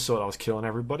 Like, I just thought I was killing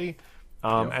everybody.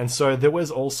 And so there was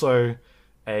also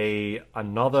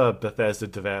another Bethesda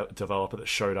developer that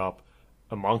showed up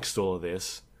amongst all of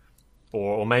this,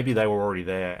 or maybe they were already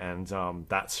there, and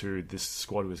that's who this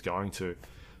squad was going to.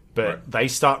 But they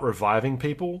start reviving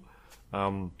people.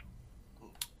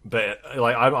 But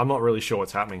like, I'm not really sure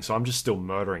what's happening, so I'm just still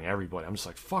murdering everybody. I'm just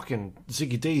like, fucking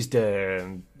Ziggy D's dead,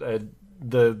 and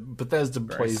the Bethesda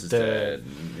employee's dead.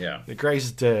 Yeah, the Grace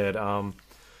is dead. And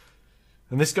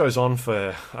this goes on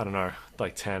for, I don't know,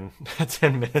 like 10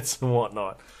 minutes and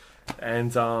whatnot.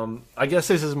 And I guess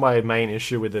this is my main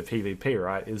issue with the PvP,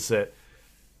 right? Is that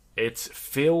it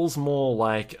feels more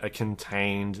like a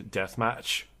contained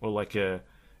deathmatch, or like a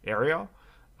area.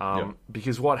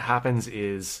 Because what happens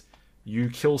is you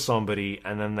kill somebody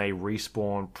and then they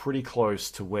respawn pretty close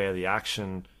to where the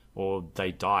action, or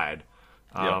they died.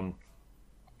 On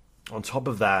top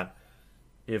of that,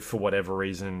 if for whatever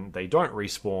reason they don't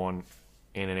respawn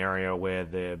in an area where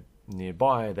they're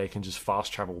nearby, they can just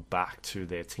fast travel back to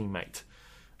their teammate,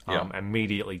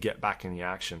 immediately get back in the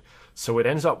action. So it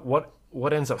ends up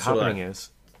what ends up happening is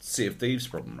Sea of Thieves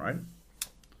problem, right?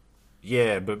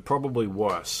 Yeah, but probably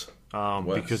worse.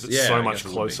 Because it's so much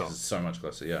closer. It's so much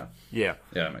closer, yeah. Yeah.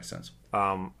 Yeah, that makes sense.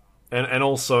 And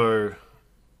also,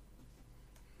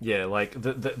 yeah, like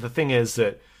the thing is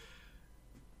that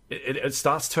it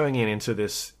starts turning into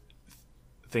this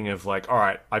thing of like, all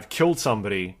right, I've killed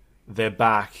somebody, they're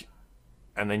back,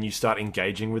 and then you start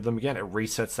engaging with them again. It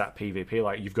resets that PvP.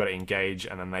 Like, you've got to engage,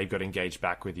 and then they've got to engage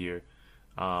back with you,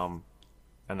 and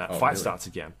that fight starts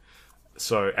again.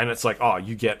 So, and it's like,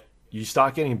 you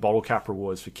start getting bottle cap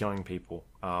rewards for killing people,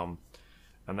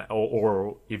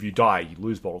 or if you die, you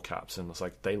lose bottle caps, and it's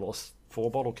like they lost 4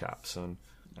 bottle caps, and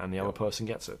the other person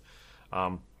gets it.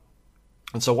 And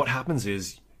so what happens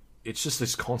is it's just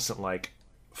this constant like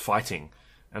fighting,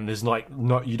 and there's like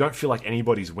you don't feel like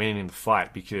anybody's winning in the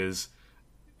fight, because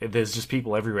there's just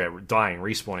people everywhere dying,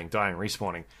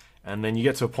 respawning, and then you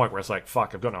get to a point where it's like,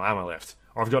 fuck, I've got no ammo left,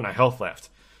 or I've got no health left,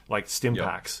 like stim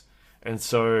packs. And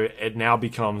so it now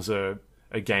becomes a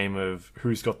game of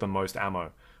who's got the most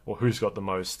ammo, or who's got the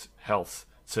most health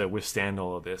to withstand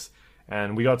all of this.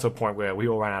 And we got to a point where we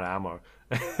all ran out of ammo.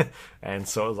 And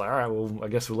so it was like, all right, well, I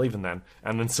guess we're leaving then.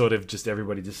 And then sort of just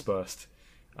everybody dispersed.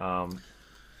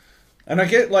 And I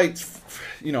get, like,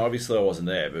 obviously I wasn't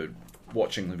there, but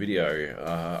watching the video,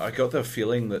 I got the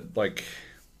feeling that, like,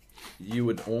 you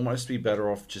would almost be better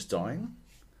off just dying.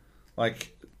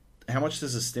 Like, how much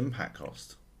does a stim pack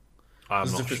cost?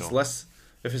 I'm not sure.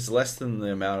 If it's less than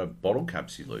the amount of bottle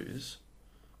caps you lose,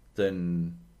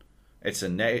 then it's a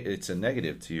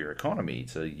negative to your economy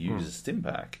to use a stim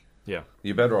pack. Yeah.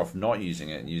 You're better off not using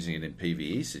it and using it in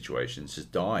PvE situations,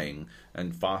 just dying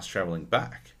and fast traveling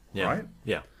back. Yeah. Right?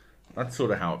 Yeah. That's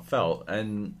sort of how it felt.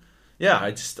 And yeah,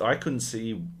 I couldn't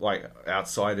see, like,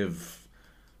 outside of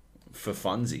for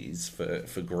funsies,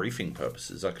 for griefing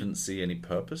purposes, I couldn't see any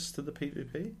purpose to the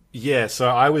PvP. Yeah, so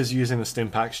I was using the stim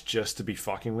packs just to be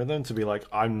fucking with them, to be like,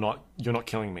 you're not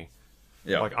killing me.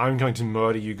 Yeah. Like, I'm going to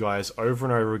murder you guys over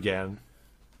and over again.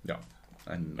 Yeah.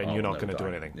 And you're not going to do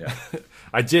anything. Yeah.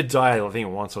 I did die, I think,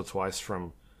 once or twice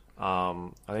from,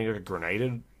 I think I got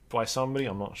grenaded by somebody.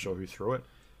 I'm not sure who threw it.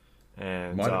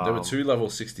 And there were 2 level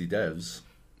 60 devs.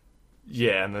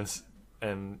 Yeah,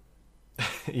 and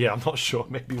yeah, I'm not sure.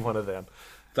 Maybe one of them.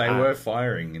 They were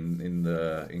firing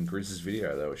in Grizz's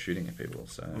video. They were shooting at people.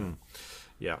 So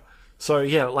yeah. So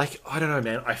yeah, like, I don't know,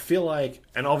 man. I feel like,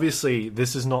 and obviously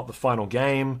this is not the final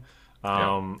game.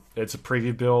 It's a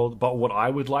preview build. But what I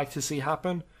would like to see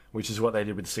happen, which is what they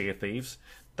did with Sea of Thieves,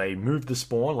 they moved the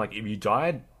spawn. Like, if you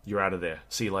died, you're out of there.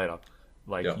 See you later.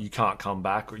 Like, you can't come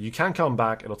back, or you can come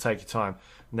back. It'll take your time.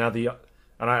 Now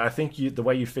I think the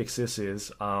way you fix this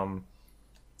is, all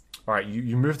right,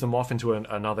 you move them off into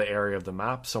another area of the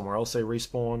map, somewhere else they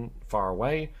respawn far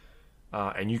away,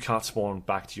 and you can't spawn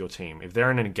back to your team. If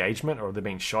they're in an engagement or they're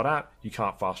being shot at, you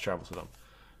can't fast travel to them.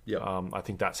 Yeah, I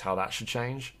think that's how that should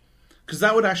change. Because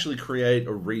that would actually create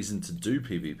a reason to do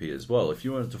PvP as well. If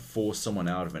you wanted to force someone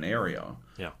out of an area,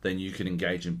 then you could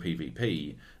engage in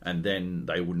PvP, and then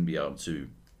they wouldn't be able to,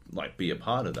 like, be a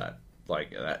part of that,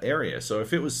 like, that area. So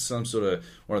if it was some sort of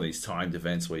one of these timed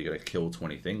events where you got to kill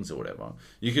 20 things or whatever,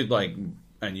 you could, like,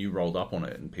 and you rolled up on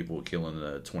it and people were killing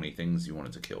the 20 things you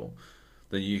wanted to kill,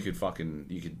 then you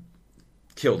could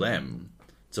kill them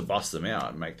to bust them out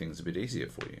and make things a bit easier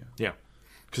for you. Yeah.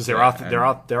 Because there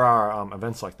are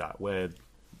events like that where,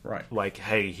 right, like,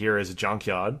 hey, here is a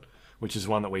junkyard, which is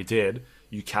one that we did.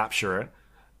 You capture it,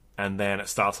 and then it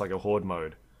starts like a horde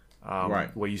mode,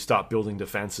 right, where you start building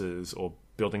defenses or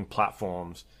building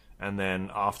platforms, and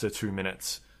then after 2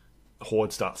 minutes,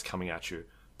 horde starts coming at you.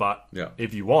 But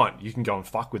if you want, you can go and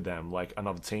fuck with them, like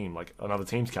another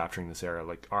team's capturing this area.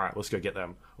 Like, all right, let's go get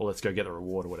them, or let's go get the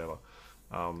reward or whatever.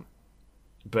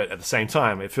 But at the same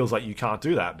time, it feels like you can't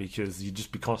do that because you'd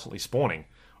just be constantly spawning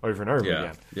over and over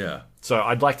again. Yeah. So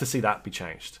I'd like to see that be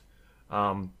changed.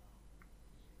 I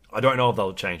don't know if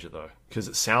they'll change it, though, because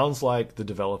it sounds like the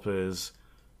developers,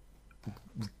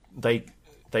 they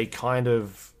kind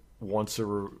of want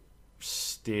to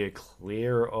steer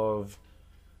clear of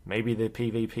maybe the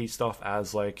PvP stuff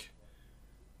as, like,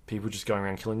 people just going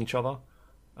around killing each other.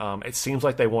 It seems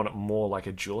like they want it more like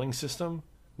a dueling system,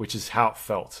 which is how it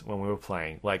felt when we were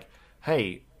playing. Like,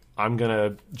 hey, I'm going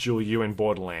to duel you in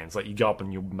Borderlands. Like, you go up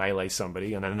and you melee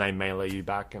somebody, and then they melee you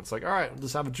back, and it's like, all right,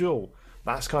 let's have a duel.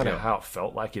 That's kind of how it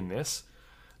felt like in this,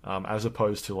 as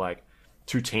opposed to, like,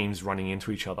 2 teams running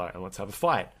into each other and let's have a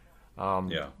fight.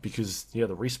 Because, the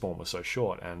respawn was so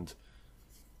short, and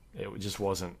it just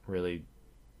wasn't really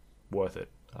worth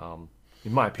it,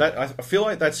 in my opinion. I feel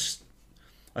like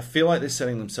they're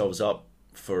setting themselves up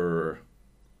for...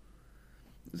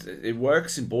 It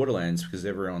works in Borderlands because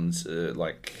everyone's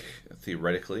like,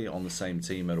 theoretically on the same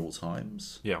team at all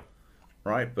times. Yeah.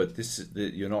 Right? But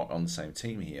you're not on the same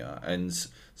team here. And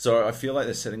so I feel like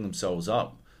they're setting themselves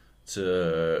up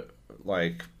to,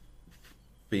 like,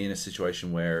 be in a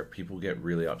situation where people get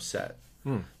really upset.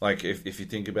 Like, if you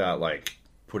think about, like,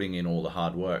 putting in all the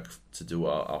hard work to do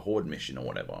a horde mission or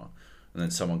whatever, and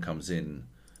then someone comes in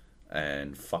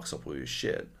and fucks up all your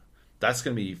shit, that's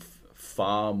going to be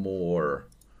far more,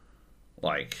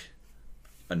 like,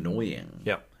 annoying.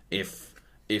 Yeah.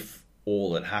 If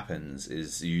all that happens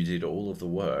is you did all of the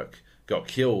work, got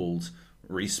killed,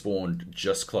 respawned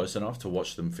just close enough to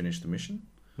watch them finish the mission,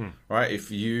 right? If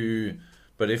the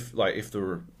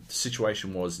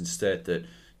situation was instead that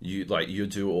you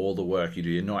do all the work,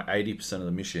 you're not 80% of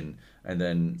the mission, and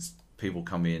then people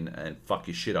come in and fuck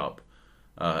your shit up,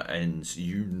 and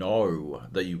you know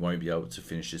that you won't be able to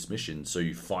finish this mission, so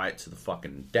you fight to the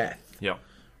fucking death. Yeah.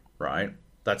 Right?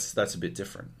 That's a bit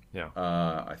different. Yeah.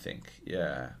 I think.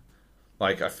 Yeah.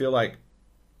 Like, I feel like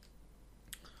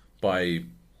by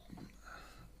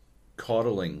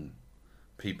coddling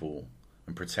people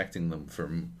and protecting them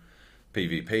from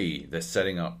PvP, they're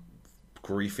setting up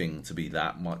griefing to be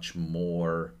that much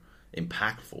more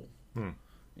impactful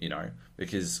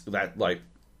because that, like,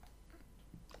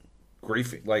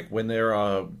 griefing, like, when there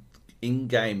are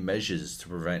in-game measures to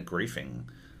prevent griefing,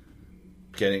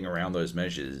 getting around those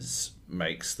measures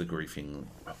makes the griefing,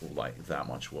 like, that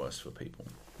much worse for people.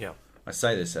 Yeah. I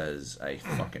say this as a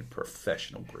fucking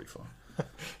professional griefer.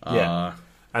 Yeah.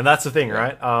 And that's the thing,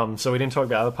 right? So we didn't talk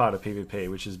about the other part of PvP,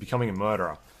 which is becoming a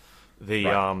murderer.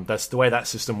 That's the way that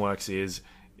system works is,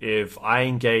 if I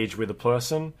engage with a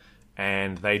person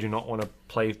and they do not want to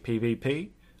play PvP,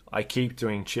 I keep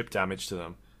doing chip damage to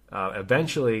them.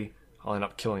 Eventually, I'll end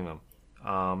up killing them.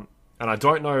 And I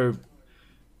don't know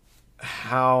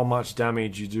how much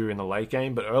damage you do in the late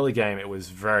game, but early game it was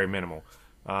very minimal.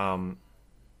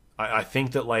 I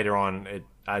think that later on,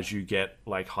 as you get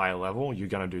like higher level, you're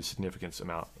going to do significant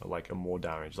amount, like more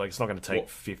damage. Like, it's not going to take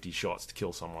 50 shots to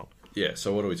kill someone. Yeah,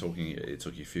 so what are we talking? It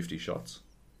took you 50 shots?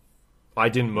 I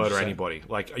didn't murder anybody.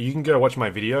 Like, you can go watch my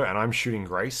video, and I'm shooting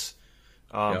Grace,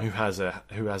 who has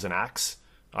an axe.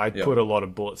 I put a lot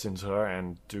of bullets into her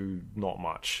and do not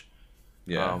much.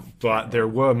 Yeah, but there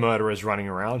were murderers running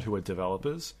around who were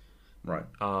developers. Right.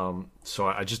 So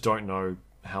I just don't know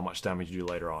how much damage you do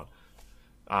later on.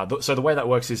 So the way that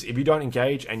works is, if you don't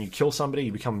engage and you kill somebody,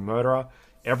 you become a murderer.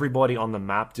 Everybody on the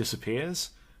map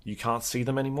disappears. You can't see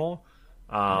them anymore.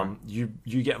 You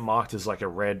get marked as like a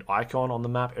red icon on the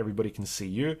map. Everybody can see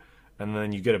you, and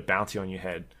then you get a bounty on your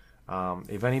head.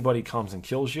 If anybody comes and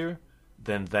kills you,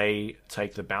 then they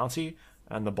take the bounty,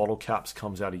 and the bottle caps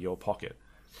comes out of your pocket.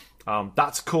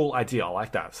 That's a cool idea. I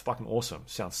like that. It's fucking awesome.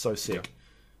 Sounds so sick. Yeah.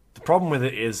 The problem with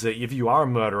it is that if you are a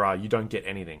murderer, you don't get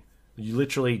anything. You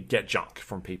literally get junk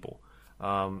from people.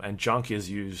 And junk is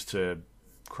used to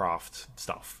craft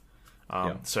stuff.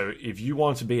 So if you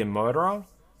want to be a murderer,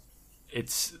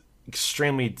 it's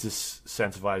extremely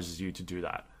disincentivizes you to do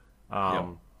that.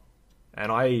 And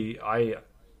I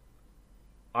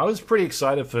was pretty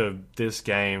excited for this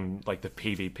game, like the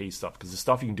PvP stuff, because the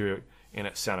stuff you can do in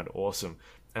it sounded awesome.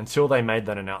 Until they made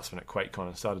that announcement at QuakeCon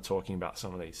and started talking about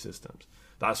some of these systems.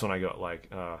 That's when I got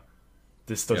like,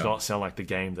 this does not sound like the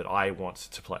game that I want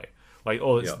to play. Like,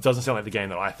 it doesn't sound like the game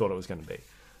that I thought it was going to be.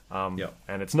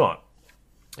 And it's not.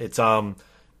 It's and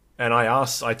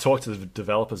I talked to the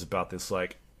developers about this.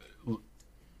 Like,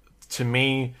 to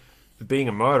me, being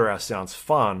a murderer sounds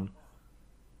fun,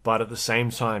 but at the same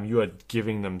time, you are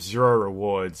giving them zero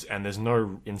rewards, and there's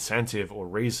no incentive or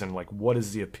reason. Like, what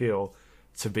is the appeal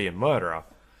to be a murderer?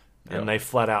 And they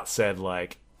flat out said,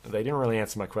 like, they didn't really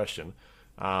answer my question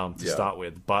to start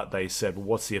with, but they said, well,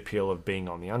 what's the appeal of being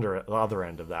on the other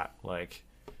end of that? Like,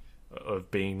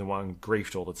 of being the one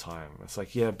griefed all the time. It's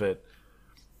like, yeah, but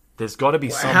there's got to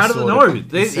be some How do they know?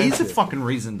 There incentive. is a fucking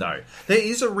reason, though. There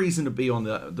is a reason to be on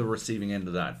the receiving end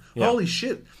of that. Yeah. Holy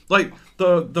shit. Like,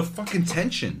 the fucking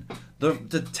tension.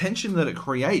 The tension that it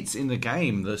creates in the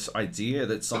game, this idea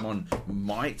that someone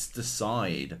might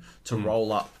decide to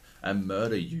roll up and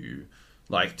murder you,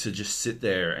 like, to just sit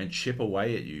there and chip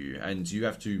away at you, and you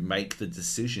have to make the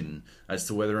decision as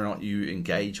to whether or not you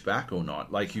engage back or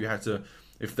not. Like, you have to,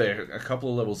 if they're a couple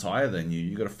of levels higher than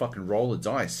you got to fucking roll a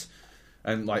dice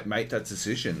and, like, make that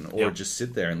decision, or just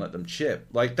sit there and let them chip.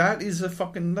 Like, that's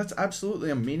absolutely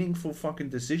a meaningful fucking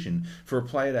decision for a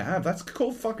player to have. That's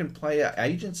called fucking player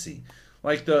agency.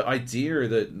 Like, the idea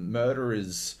that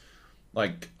murderers,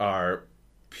 like, are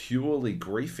purely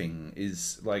griefing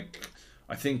is, like,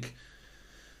 I think,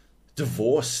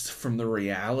 divorced from the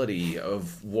reality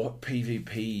of what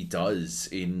PvP does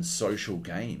in social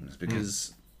games,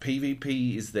 because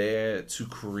PvP is there to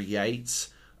create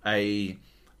a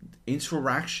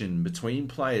interaction between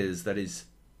players that is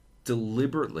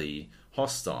deliberately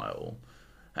hostile.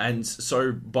 And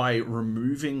so by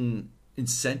removing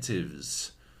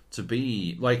incentives to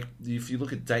be, like, if you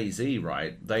look at DayZ,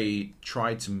 right, they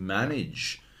tried to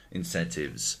manage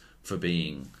incentives for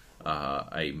being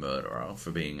a murderer,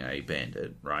 for being a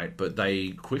bandit, right? But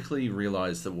they quickly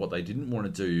realized that what they didn't want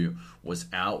to do was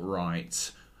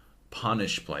outright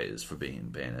punish players for being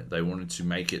bandit. They wanted to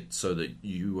make it so that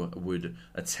you would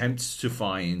attempt to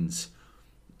find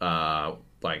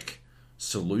like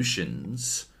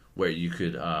solutions where you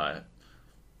could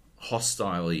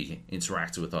hostilely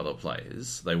interact with other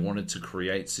players. They wanted to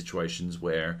create situations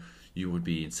where you would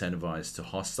be incentivized to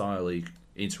hostilely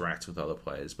interact with other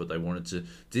players, but they wanted to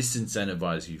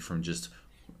disincentivize you from just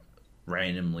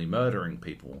randomly murdering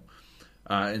people.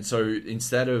 And so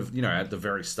instead of, at the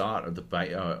very start of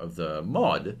the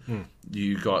mod,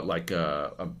 you got like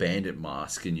a bandit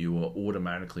mask, and you were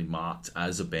automatically marked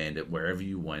as a bandit wherever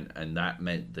you went, and that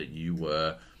meant that you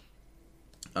were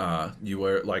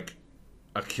like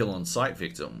a kill on sight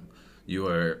victim. You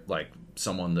were like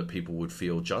someone that people would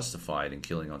feel justified in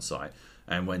killing on sight.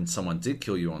 And when someone did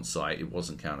kill you on sight, it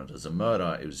wasn't counted as a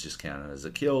murder. It was just counted as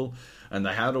a kill. And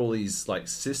they had all these like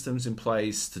systems in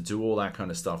place to do all that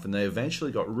kind of stuff. And they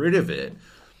eventually got rid of it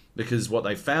because what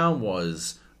they found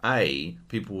was,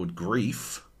 people would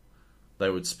grief. They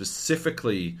would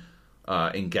specifically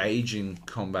engage in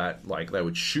combat. Like they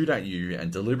would shoot at you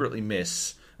and deliberately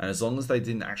miss. And as long as they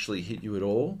didn't actually hit you at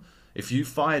all, if you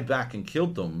fired back and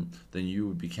killed them, then you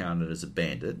would be counted as a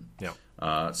bandit. Yeah.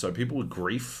 So people would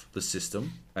grief the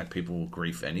system, and people will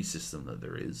grief any system that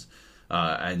there is.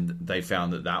 And they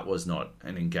found that that was not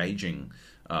an engaging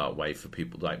way for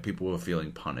people. Like people were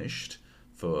feeling punished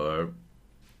for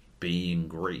being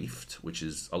griefed, which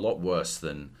is a lot worse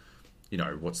than,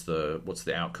 what's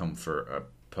the outcome for a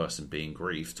person being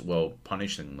griefed? Well,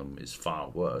 punishing them is far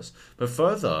worse. But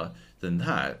further than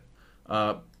that,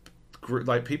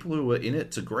 like people who were in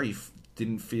it to grief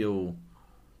didn't feel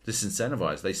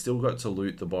disincentivized. They still got to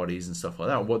loot the bodies and stuff like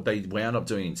that. What they wound up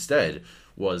doing instead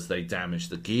was they damaged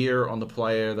the gear on the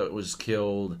player that was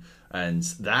killed, and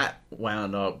that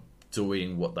wound up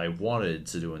doing what they wanted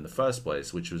to do in the first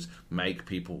place, which was make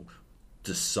people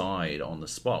decide on the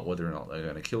spot whether or not they're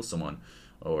going to kill someone,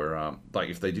 or like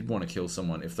if they did want to kill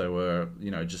someone, if they were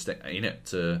just in it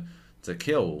to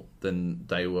kill, then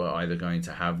they were either going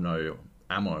to have no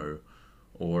ammo,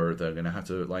 or they're going to have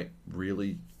to like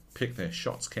really pick their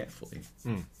shots carefully.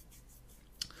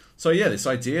 So yeah, this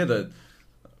idea that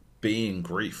being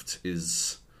griefed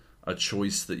is a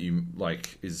choice that you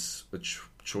like is a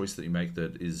choice that you make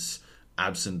that is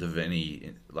absent of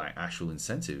any like actual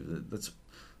incentive.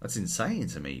 That's insane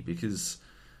to me, because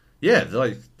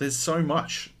like there's so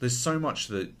much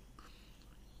that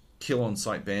kill on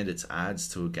sight bandits adds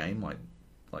to a game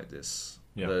like this.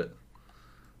 That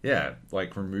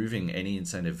like removing any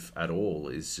incentive at all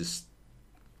is just,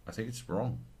 I think it's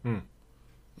wrong.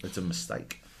 It's a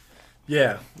mistake.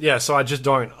 Yeah. So I just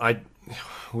don't.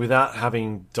 Without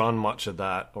having done much of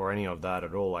that or any of that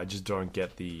at all, I just don't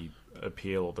get the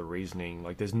appeal or the reasoning.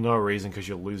 Like, there's no reason because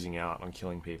you're losing out on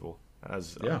killing people, other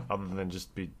than just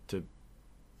to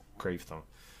grief them.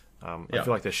 I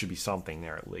feel like there should be something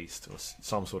there at least, or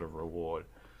some sort of reward.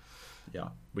 Yeah,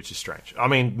 which is strange. I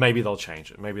mean, maybe they'll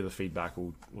change it. Maybe the feedback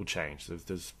will change.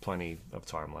 There's plenty of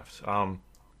time left.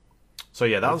 So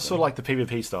yeah, that was sort of like the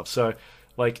PvP stuff. So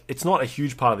like, it's not a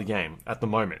huge part of the game at the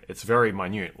moment. It's very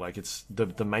minute. Like, it's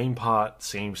the main part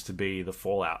seems to be the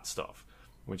Fallout stuff,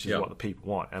 which is what the people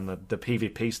want, and the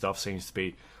PvP stuff seems to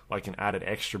be like an added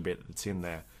extra bit that's in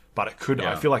there. But it could,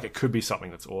 I feel like it could be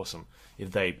something that's awesome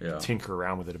if they tinker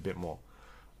around with it a bit more.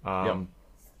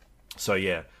 So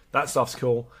yeah, that stuff's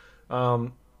cool.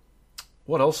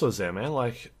 What else was there, man?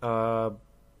 Like, the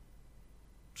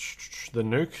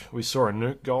nuke. We saw a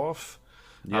nuke go off.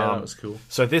 Yeah, that was cool.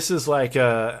 So this is like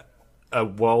a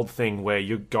world thing where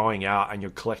you're going out and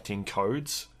you're collecting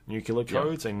codes, nuclear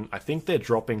codes, and I think they're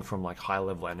dropping from like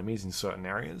high-level enemies in certain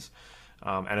areas.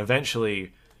 And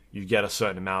eventually you get a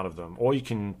certain amount of them, or you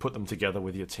can put them together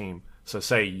with your team. So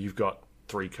say you've got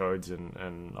 3 codes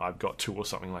and I've got 2 or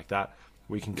something like that.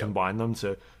 We can combine them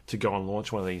to go and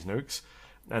launch one of these nukes.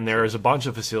 And there is a bunch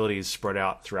of facilities spread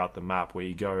out throughout the map where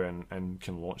you go and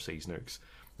can launch these nukes.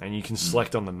 And you can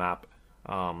select on the map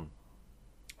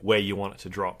where you want it to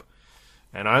drop.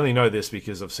 And I only know this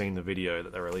because I've seen the video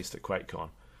that they released at QuakeCon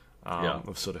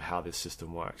of sort of how this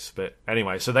system works. But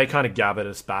anyway, so they kind of gathered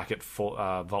us back at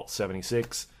Vault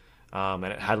 76, and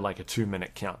it had like a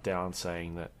 2-minute countdown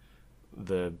saying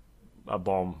that a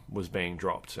bomb was being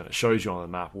dropped, and it shows you on the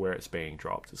map where it's being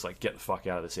dropped. It's like, get the fuck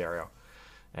out of this area.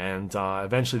 And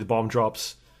eventually the bomb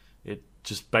drops. It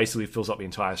just basically fills up the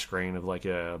entire screen of like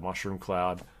a mushroom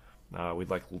cloud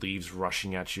with like leaves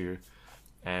rushing at you,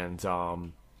 and a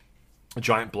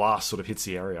giant blast sort of hits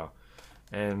the area,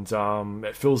 and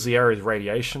it fills the area with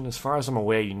radiation. As far as I'm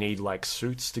aware, you need like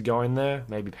suits to go in there,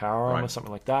 maybe power armor or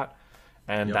something like that,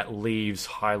 and that leaves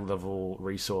high level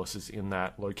resources in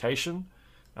that location.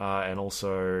 And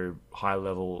also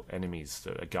high-level enemies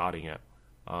that are guarding it.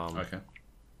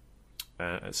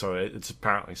 So it's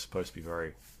apparently supposed to be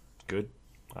very good.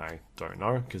 I don't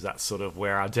know, because that's sort of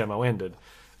where our demo ended.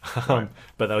 But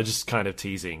they were just kind of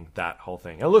teasing that whole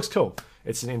thing. It looks cool.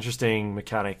 It's an interesting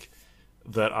mechanic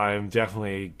that I'm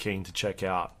definitely keen to check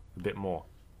out a bit more.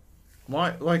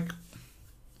 Like,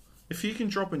 if you can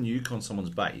drop a nuke on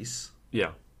someone's base...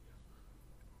 Yeah.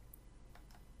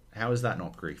 How is that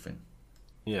not griefing?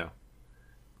 Yeah.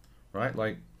 Right?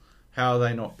 Like, how are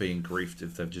they not being griefed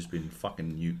if they've just been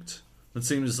fucking nuked? It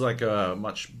seems like a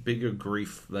much bigger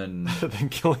grief than... than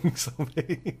killing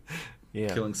somebody.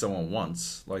 Killing someone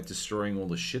once. Like, destroying all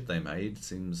the shit they made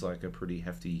seems like a pretty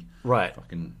hefty right.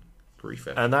 fucking grief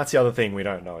effort. And that's the other thing we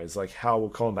don't know is like how will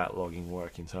combat logging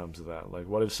work in terms of that? Like,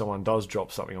 what if someone does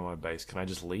drop something on my base? Can I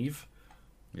just leave?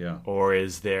 Yeah. Or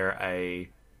is there a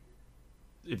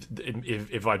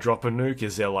if I drop a nuke,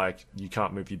 is there like you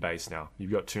can't move your base now?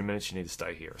 You've got 2 minutes. You need to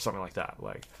stay here, or something like that.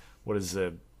 Like, what's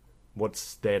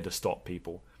there to stop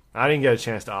people? I didn't get a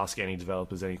chance to ask any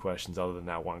developers any questions other than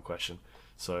that one question,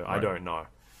 so I don't know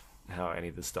how any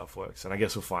of this stuff works, and I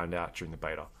guess we'll find out during the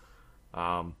beta.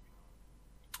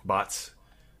 But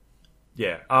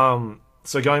yeah,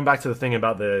 so going back to the thing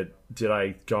about did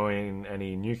I go in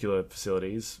any nuclear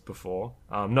facilities before?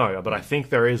 No, but I think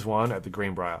there is one at the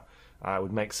Greenbrier. It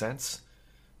would make sense,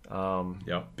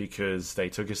 because they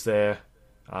took us there,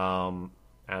 and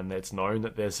it's known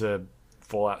that there's a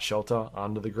fallout shelter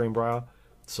under the Greenbrier.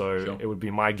 So it would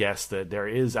be my guess that there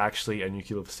is actually a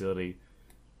nuclear facility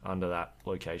under that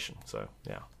location. So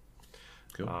yeah,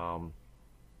 cool.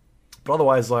 But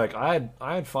otherwise, like I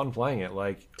had fun playing it.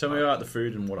 Like, tell me about the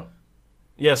food and water.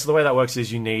 Yeah, so the way that works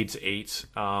is you need to eat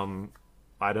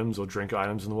items or drink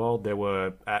items in the world. There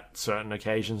were at certain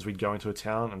occasions we'd go into a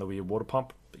town and there'll be a water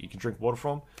pump that you can drink water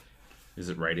from. Is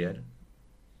it radiated?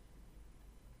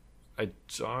 I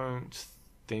don't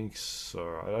think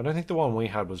so. I don't think the one we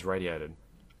had was radiated.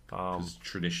 Because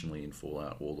traditionally in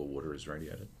Fallout, all the water is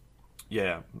radiated.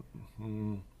 Yeah.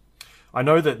 I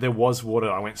know that there was water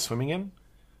I went swimming in,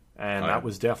 and that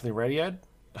was definitely radiated.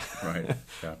 Right.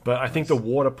 Yeah. But I think the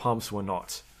water pumps were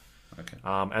not. Okay.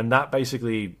 And that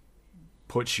basically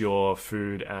puts your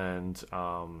food and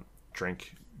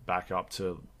drink back up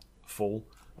to full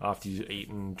after you eat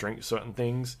and drink certain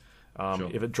things.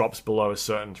 If it drops below a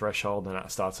certain threshold, then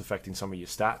that starts affecting some of your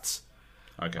stats.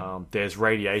 Okay. There's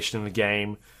radiation in the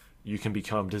game. You can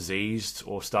become diseased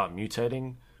or start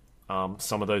mutating.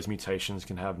 Some of those mutations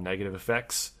can have negative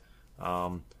effects.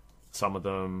 Some of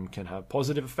them can have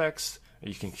positive effects.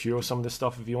 You can cure some of this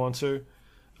stuff if you want to,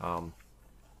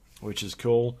 which is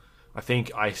cool. I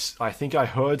think I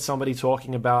heard somebody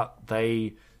talking about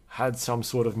they had some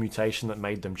sort of mutation that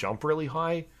made them jump really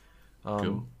high.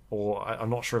 Cool. Or I'm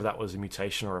not sure if that was a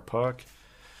mutation or a perk.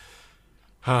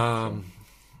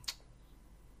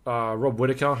 Rob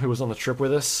Whitaker, who was on the trip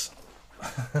with us,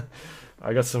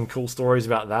 I got some cool stories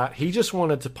about that. He just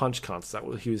wanted to punch cunts. That's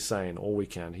what he was saying all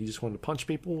weekend. He just wanted to punch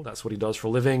people. That's what he does for a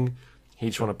living. He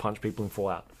just wanted to punch people in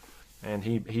Fallout. And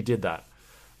he did that.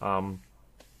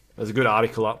 There's a good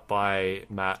article up by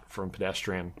Matt from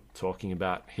Pedestrian talking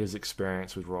about his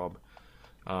experience with Rob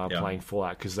playing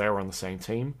Fallout, because they were on the same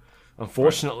team.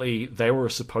 Unfortunately, they were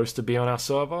supposed to be on our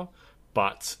server,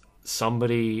 but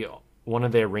one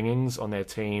of their ringings on their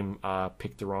team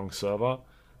picked the wrong server,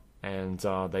 and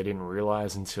they didn't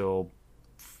realize until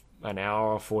an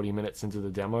hour or 40 minutes into the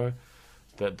demo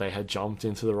that they had jumped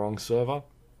into the wrong server.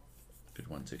 Good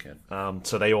one, dickhead.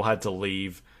 So they all had to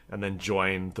leave and then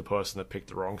join the person that picked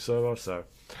the wrong server. So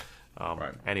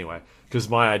anyway, because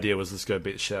my idea was let's go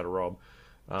beat the shit out of Rob.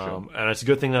 And it's a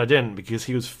good thing that I didn't, because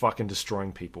he was fucking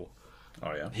destroying people.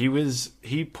 Oh yeah.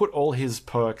 He put all his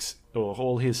perks or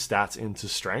all his stats into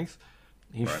strength.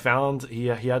 He found he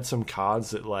had some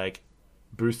cards that like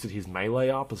boosted his melee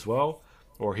up as well,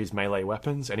 or his melee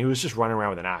weapons, and he was just running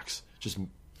around with an axe, just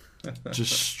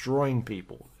destroying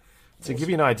people. Awesome. To give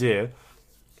you an idea,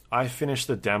 I finished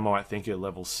the demo I think at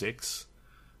level 6.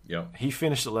 Yeah. He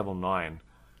finished at level 9.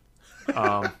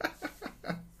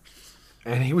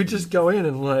 And he would just go in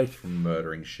and like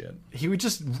murdering shit. He would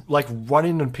just like run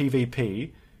in on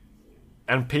PvP,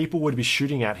 and people would be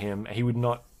shooting at him, and he would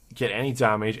not get any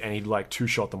damage, and he'd like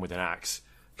 2-shot them with an axe,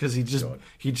 because he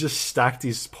just stacked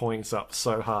his points up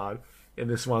so hard in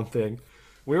this one thing.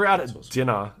 We were out at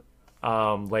dinner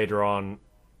later on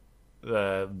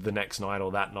the next night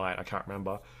or that night, I can't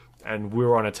remember, and we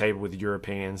were on a table with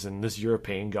Europeans, and this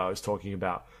European guy was talking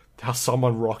about how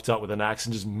someone rocked up with an axe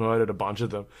and just murdered a bunch of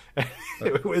them.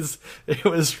 It was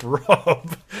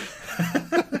Rob.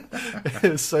 It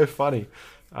was so funny.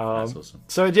 That's awesome.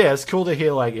 So yeah, it's cool to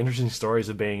hear like interesting stories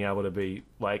of being able to be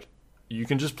like, you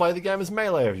can just play the game as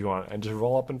melee if you want, and just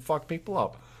roll up and fuck people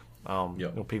up.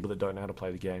 You know, people that don't know how to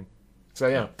play the game. So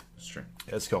yeah, that's true.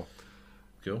 Yeah, it's cool.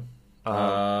 Cool.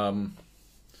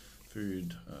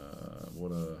 Food,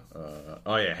 water.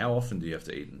 How often do you have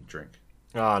to eat and drink?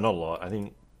 Not a lot. I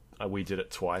think we did it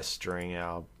twice during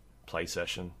our play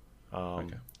session,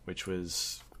 which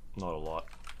was not a lot.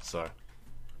 So,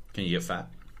 can you get fat?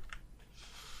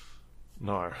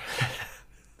 No.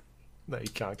 No, you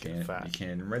can't get fat. You can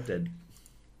in Red Dead.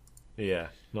 Yeah,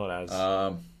 not as.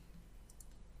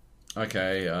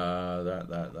 Okay,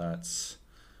 that's...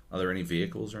 Are there any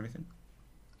vehicles or anything?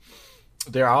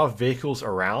 There are vehicles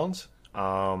around.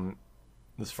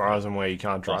 As far as I'm aware, you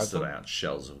can't drive busted them. out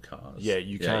shells of cars. Yeah,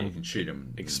 you can. You can shoot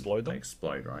them, explode them. They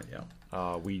explode, right?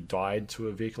 Yeah. We died to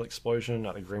a vehicle explosion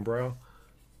at the Greenbrier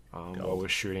while we're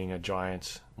shooting a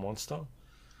giant monster.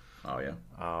 Oh yeah.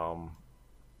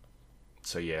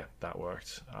 So yeah, that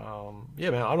worked. Yeah,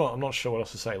 man, I'm not sure what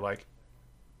else to say. Like,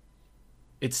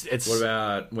 it's. What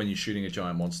about when you're shooting a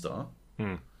giant monster?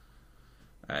 Hmm.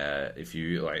 If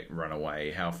you like run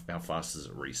away, how fast does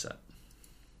it reset?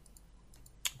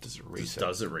 Does it reset?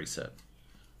 Does it reset?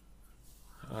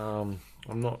 I'm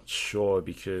not sure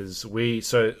because we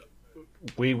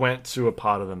went to a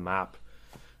part of the map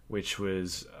which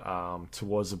was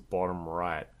towards the bottom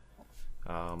right.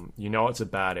 You know it's a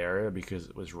bad area because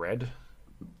it was red,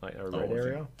 like a red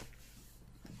area.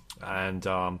 And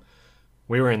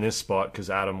we were in this spot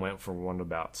because Adam went for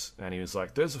Wonderbouts and he was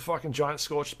like, "There's a fucking giant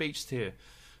scorched beast here,"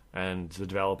 and the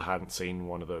developer hadn't seen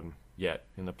one of them yet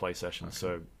in the play session,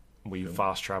 so we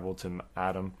fast traveled to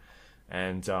Adam,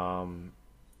 and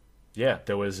yeah,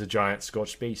 there was a giant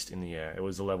scorched beast in the air. It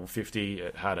was a level 50.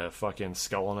 It had a fucking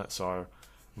skull on it, so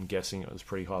I'm guessing it was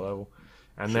pretty high level.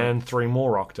 And then 3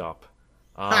 more rocked up.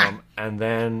 And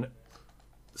then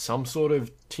some sort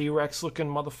of T-Rex looking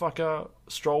motherfucker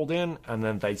strolled in, and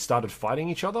then they started fighting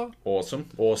each other.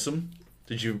 Awesome.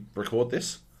 Did you record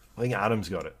this? I think Adam's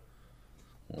got it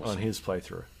on his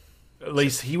playthrough. At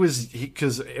least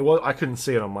because I couldn't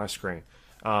see it on my screen.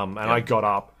 And I got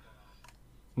up.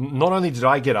 Not only did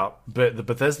I get up, but the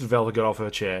Bethesda developer got off her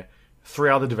chair. 3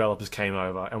 other developers came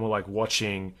over and were like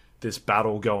watching this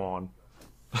battle go on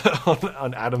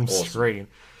on Adam's screen.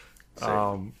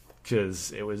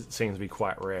 Because it seemed to be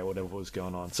quite rare, whatever was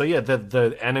going on. So yeah,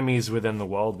 the enemies within the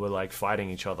world were like fighting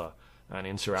each other and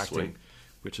interacting,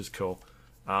 which is cool.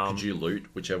 Did you loot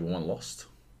whichever one lost?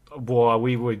 Well,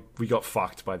 we got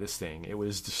fucked by this thing. It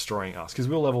was destroying us because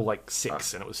we were level like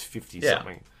 6 and it was 50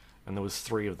 something, and there was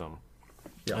 3 of them.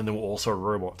 Yeah. And there were also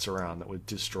robots around that were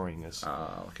destroying us.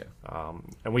 Okay.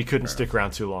 And we couldn't stick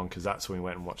around too long because that's when we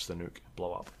went and watched the nuke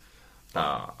blow up.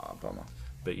 Bummer.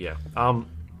 But yeah.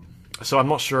 So I'm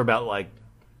not sure about like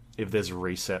if there's a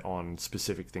reset on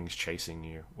specific things chasing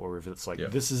you, or if it's like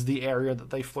this is the area that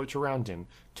they float around in.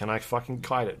 Can I fucking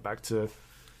kite it back to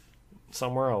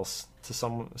somewhere else, to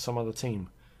some other team?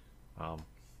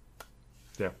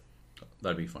 Yeah.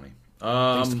 That'd be funny.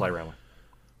 Things to play around with.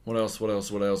 What else?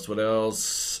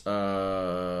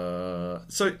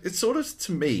 So it sort of,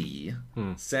 to me,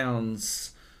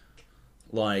 sounds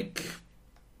like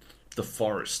the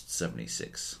Forest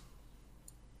 76.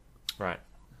 Right.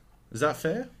 Is that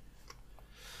fair?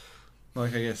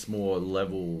 Like, I guess more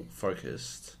level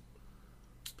focused.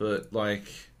 But, like,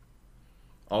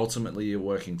 ultimately you're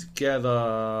working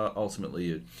together. Ultimately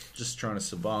you're just trying to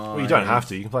survive. Well, you don't have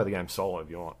to. You can play the game solo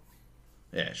if you want.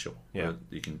 Yeah, sure. Yeah. But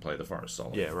you can play the Forest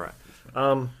solo. Yeah, right.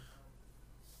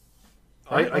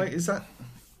 Is that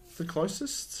the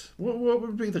closest? What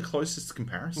would be the closest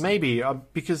comparison? Maybe,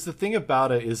 because the thing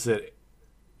about it is that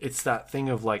it's that thing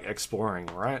of, like, exploring,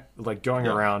 right? Like, going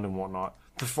around and whatnot.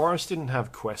 The Forest didn't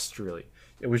have quests, really.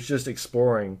 It was just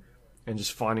exploring and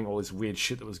just finding all this weird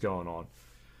shit that was going on.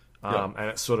 And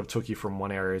it sort of took you from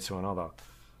one area to another.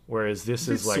 Whereas this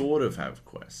is, like... sort of have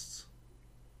quests.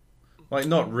 Like,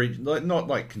 not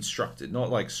like constructed, not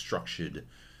like structured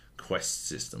quest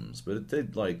systems, but it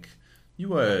did, like, you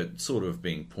were sort of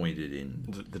being pointed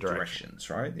in the directions,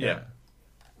 right? Yeah.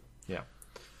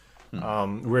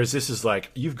 Whereas this is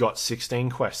like, you've got 16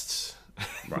 quests.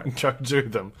 Right. Go do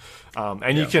them.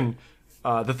 And you can...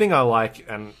 the thing I like,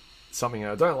 and something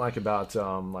I don't like about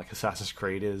like Assassin's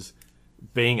Creed, is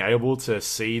being able to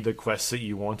see the quests that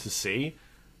you want to see.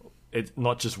 It's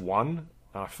not just one.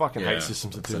 I fucking hate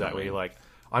systems that do that, where you're like,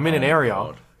 I'm in an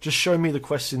area, just show me the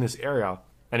quests in this area.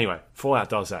 Anyway, Fallout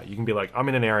does that. You can be like, I'm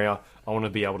in an area, I want to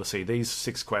be able to see these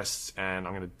 6 quests, and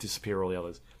I'm going to disappear all the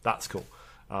others. That's cool.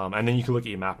 And then you can look at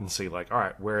your map and see, like, all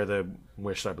right, where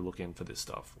should I be looking for this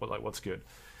stuff? What's good?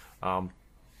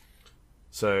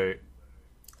 So,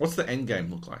 what's the end game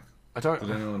look like? Did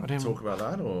anyone talk about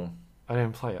that, or I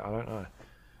didn't play it. I don't know.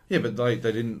 Yeah, but like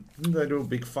didn't they do a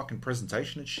big fucking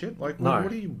presentation and shit? Like,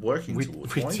 what are you working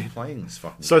towards? Why are you playing this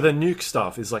fucking? So the nuke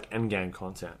stuff is like end game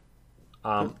content.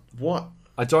 What?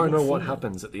 I don't know what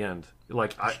happens at the end.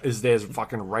 Like, is there's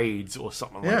fucking raids or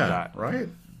something like that? Right.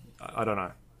 I don't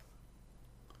know.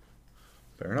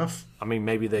 Fair enough. I mean,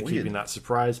 maybe they're keeping that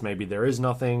surprise. Maybe there is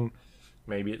nothing.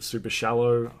 Maybe it's super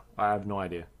shallow. I have no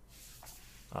idea.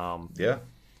 Yeah.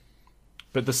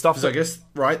 But the stuff I guess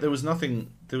there was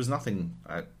nothing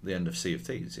at the end of Sea of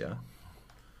Thieves, yeah.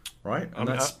 Right? And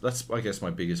that's I guess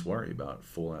my biggest worry about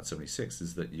Fallout 76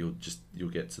 is that you'll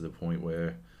get to the point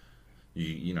where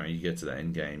you know, you get to the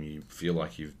end game, you feel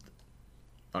like you've,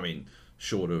 I mean,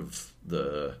 short of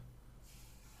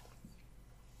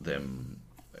them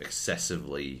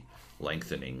excessively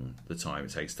lengthening the time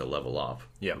it takes to level up,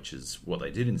 which is what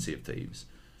they did in Sea of Thieves.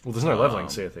 Well, there's no leveling in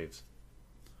Sea of Thieves.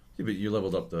 Yeah, but you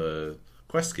leveled up the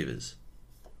quest givers.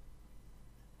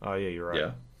 Oh, yeah, you're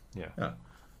right. Yeah.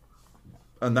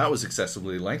 And that was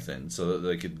excessively lengthened so that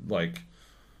they could, like,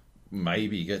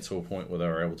 maybe get to a point where they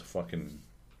were able to fucking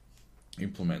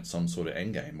implement some sort of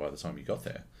endgame by the time you got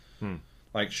there.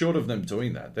 Like, short of them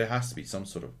doing that, there has to be some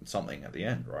sort of something at the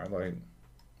end, right? Like,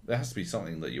 there has to be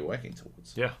something that you're working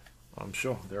towards. Yeah, I'm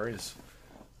sure there is.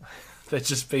 They're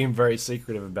just being very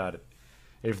secretive about it,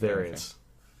 if there is.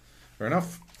 Fair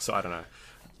enough. So, I don't know.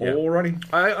 Yeah.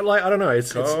 Alrighty. I don't know.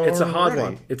 It's a hard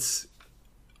one.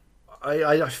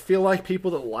 I feel like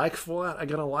people that like Fallout are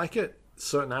going to like it,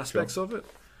 certain aspects of it.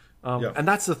 And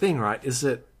that's the thing, right? Is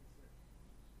that...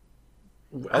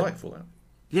 I like Fallout.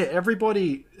 Yeah,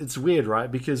 everybody... It's weird,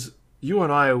 right? Because you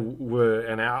and I were,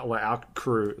 and our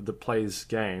crew that plays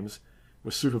games,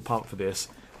 were super pumped for this,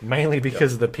 mainly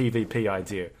because of the PvP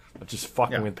idea of just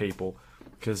fucking with people,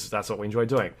 because that's what we enjoy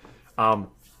doing.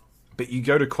 But you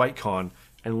go to QuakeCon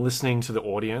and listening to the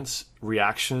audience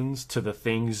reactions to the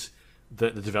things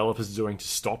that the developers are doing to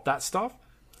stop that stuff,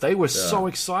 they were so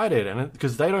excited, and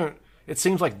because they don't, it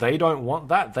seems like they don't want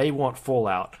that. They want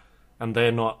Fallout, and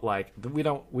they're not like, we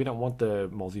don't want the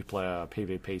multiplayer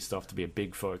PvP stuff to be a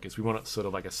big focus. We want it sort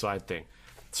of like a side thing.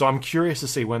 So I'm curious to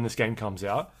see when this game comes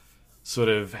out, sort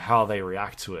of how they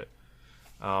react to it,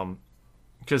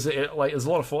 because there's a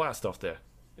lot of Fallout stuff there.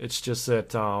 It's just that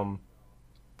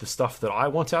the stuff that I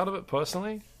want out of it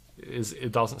personally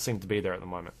it doesn't seem to be there at the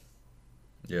moment.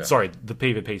 Yeah. Sorry, the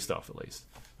PvP stuff at least.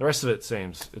 The rest of it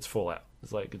seems it's Fallout.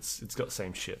 It's like it's got the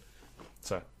same shit.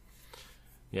 So,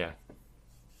 yeah.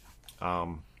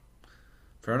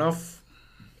 Fair enough.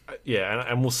 Yeah,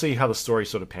 and we'll see how the story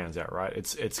sort of pans out, right?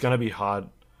 It's going to be hard.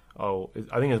 I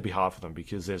think it'll be hard for them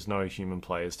because there's no human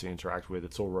players to interact with.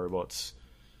 It's all robots.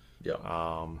 Yeah.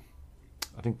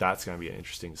 I think that's going to be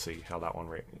interesting to see how that one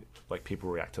people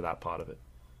react to that part of it.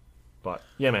 But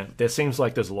yeah, man, there seems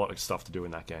like there's a lot of stuff to do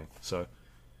in that game. So.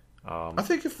 I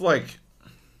think if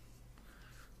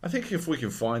we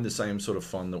can find the same sort of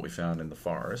fun that we found in the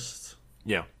forest,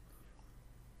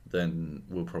 then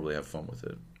we'll probably have fun with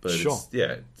it. But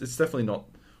it's definitely not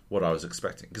what I was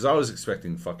expecting, because I was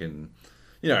expecting fucking,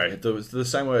 the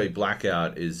same way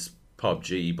Blackout is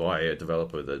PUBG by a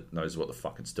developer that knows what the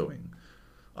fuck it's doing.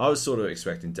 I was sort of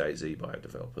expecting DayZ by a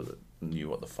developer that knew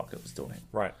what the fuck it was doing.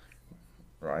 Right.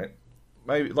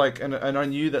 Maybe and I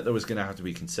knew that there was going to have to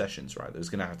be concessions, right? There's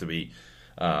going to have to be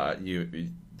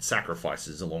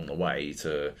sacrifices along the way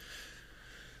to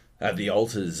at the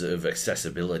altars of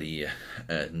accessibility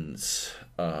and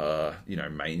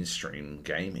mainstream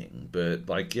gaming. But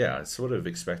I sort of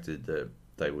expected that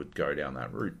they would go down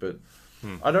that route. But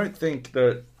I don't think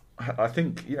that. I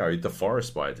think the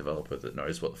Forest by a developer that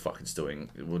knows what the fuck it's doing,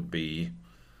 it would be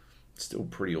still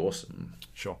pretty awesome.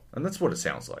 Sure, and that's what it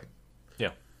sounds like.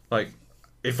 Yeah,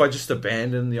 if I just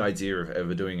abandon the idea of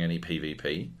ever doing any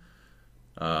PvP,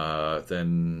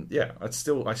 then I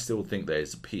still think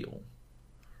there's appeal,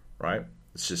 right?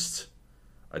 It's just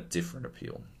a different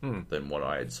appeal than what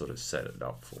I had sort of set it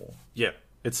up for. Yeah,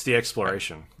 it's the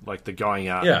exploration, the going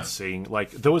out and seeing.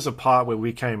 There was a part where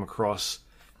we came across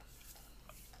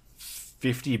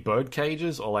 50 bird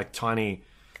cages, or tiny,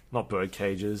 not bird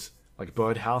cages,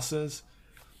 bird houses.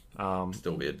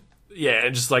 Still weird. Yeah,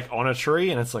 just on a tree,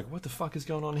 and it's what the fuck is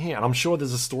going on here? And I'm sure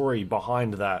there's a story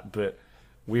behind that, but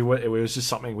it was just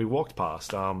something we walked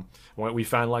past. We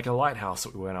found a lighthouse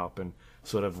that we went up, and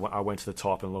sort of I went to the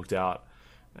top and looked out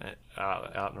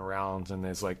and around, and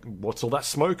there's what's all that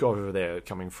smoke over there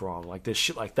coming from? There's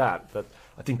shit like that. But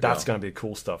I think that's going to be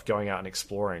cool stuff, going out and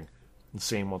exploring and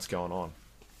seeing what's going on.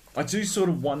 I do sort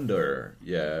of wonder,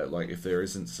 if there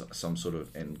isn't some sort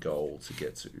of end goal to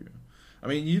get to. I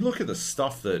mean, you look at the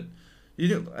stuff that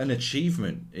an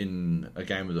achievement in a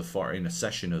game of the forest, in a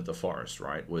session of the forest,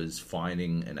 right, was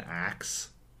finding an axe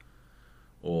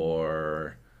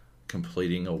or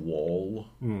completing a wall.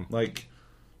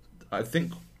 I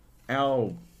think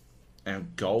our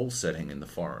goal setting in the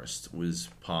forest was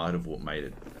part of what made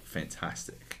it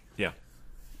fantastic. Yeah.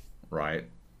 Right.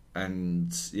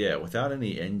 And without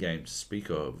any end game to speak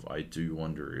of, I do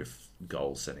wonder if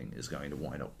goal setting is going to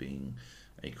wind up being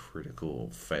a critical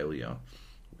failure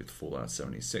with Fallout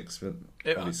 76. But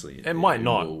obviously, it might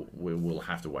not. We'll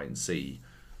have to wait and see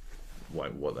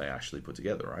what they actually put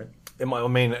together, right? It might. I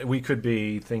mean, we could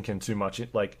be thinking too much.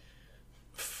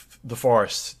 The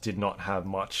Forest did not have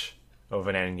much of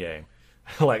an end game.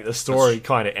 Like the story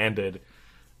kind of ended,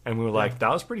 and we were like, that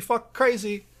was pretty fucking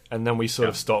crazy, and then we sort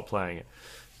of stopped playing it.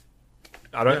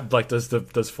 I don't like.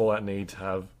 Does Fallout need to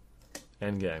have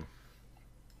endgame?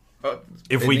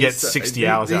 If we get 60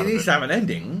 hours out of it, it needs to have an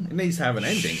ending. It needs to have an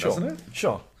ending, sure. doesn't it?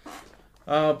 Sure.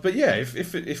 But yeah,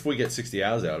 if we get 60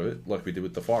 hours out of it, like we did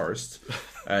with the forest,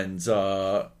 and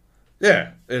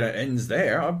yeah, and it ends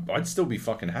there, I'd still be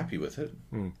fucking happy with it.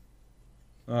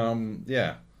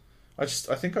 Yeah, I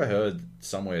think I heard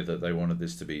somewhere that they wanted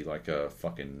this to be like a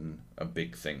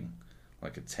big thing,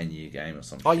 like a 10-year game or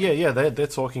something. Oh yeah, they're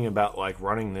talking about like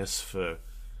running this for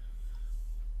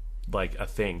like a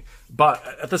thing, but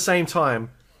at the same time,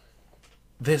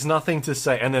 there's nothing to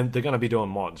say. And then they're going to be doing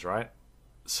mods, right?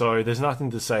 So there's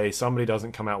nothing to say somebody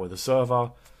doesn't come out with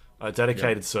a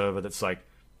dedicated server that's like,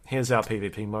 here's our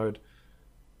PvP mode,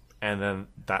 and then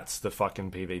that's the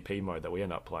fucking PvP mode that we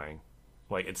end up playing.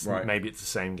 Like maybe it's the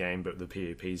same game, but the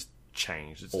PvP's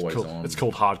changed. It's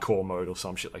called hardcore mode or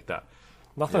some shit like that.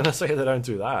 Nothing to say they don't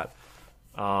do that.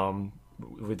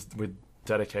 With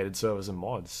dedicated servers and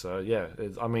mods. So yeah,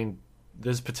 I mean,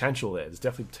 there's potential there. There's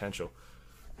definitely potential.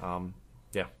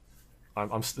 Yeah,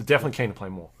 I'm definitely keen to play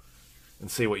more and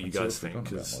see what you guys think.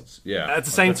 Cause at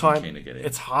the same time,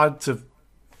 it's hard to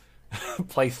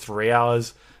play 3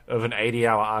 hours of an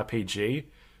 80-hour RPG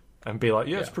and be like,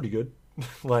 it's pretty good.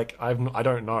 Like I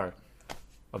don't know.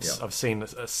 I've seen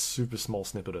a super small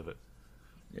snippet of it.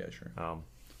 Yeah, sure.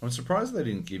 I'm surprised they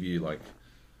didn't give you like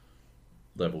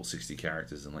level 60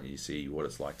 characters and let you see what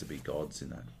it's like to be gods in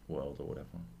that world or whatever.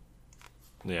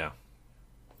 Yeah,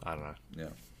 I don't know.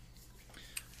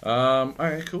 Yeah.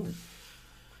 Okay, cool.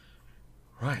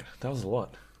 Right, that was a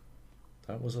lot.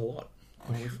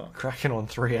 Holy fuck. Cracking on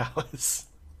 3 hours.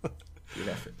 Good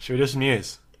effort. Should we do some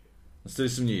news? Let's do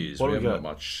some news. What we do we haven't got?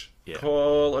 got much. Yeah.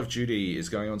 Call of Duty is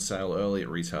going on sale early at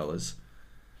retailers.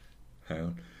 Hang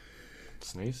on.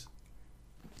 Sneeze?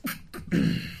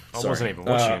 I wasn't even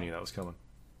watching any that was coming.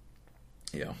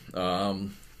 Yeah.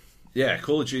 Yeah,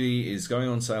 Call of Duty is going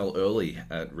on sale early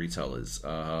at retailers. 2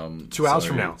 hours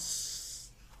from now.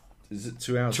 Is it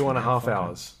 2 hours? 2.5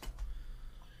 hours.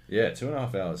 Yeah,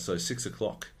 2.5 hours. So 6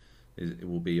 o'clock, it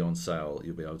will be on sale.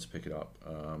 You'll be able to pick it up,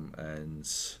 and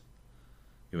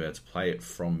you'll be able to play it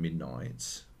from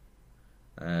midnight.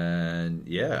 And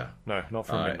yeah, no, not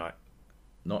from midnight.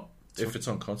 Not if it's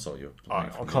on console. You're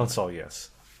playing on console, yes.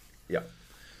 Yeah,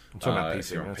 I'm talking about PC.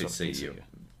 If you're on PC,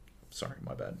 sorry,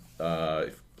 my bad.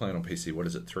 If you're playing on PC, what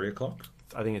is it? 3 o'clock?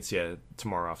 I think it's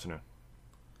tomorrow afternoon.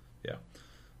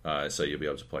 Yeah, so you'll be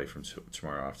able to play from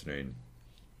tomorrow afternoon.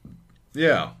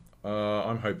 Yeah,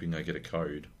 I'm hoping I get a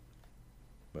code,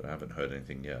 but I haven't heard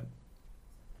anything yet.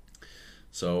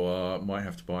 So might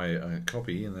have to buy a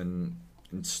copy and then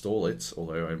install it,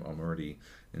 although I'm already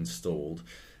installed.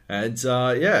 And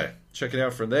yeah, check it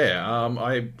out from there.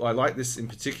 I like this in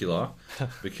particular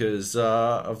because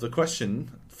of the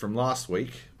question from last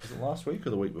week. Was it last week or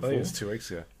the week before? I think it was 2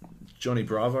 weeks ago. Johnny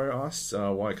Bravo asked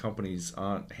why companies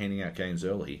aren't handing out games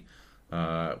early.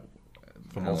 For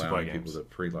multiplayer games. People to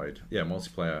preload. Yeah,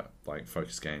 multiplayer, like,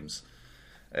 focused games.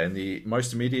 And the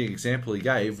most immediate example he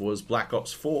gave was Black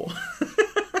Ops 4.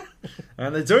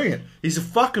 And they're doing it. He's a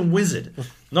fucking wizard.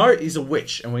 No, he's a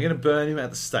witch, and we're going to burn him at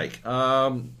the stake.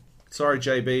 Sorry,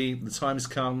 JB, the time has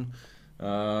come.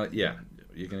 Yeah,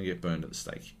 you're going to get burned at the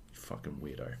stake. You fucking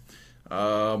weirdo.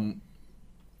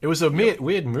 It was a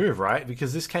weird move, right?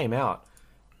 Because this came out,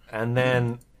 and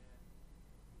then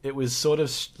it was sort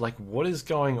of like, what is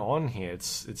going on here?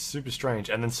 It's super strange.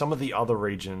 And then some of the other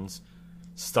regions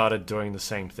started doing the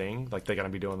same thing. Like, they're going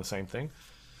to be doing the same thing.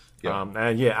 Yep.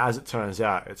 And yeah, as it turns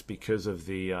out, it's because of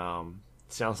the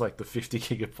sounds like the 50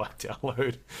 gigabyte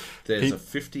download. There's a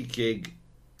 50 gig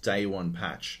day one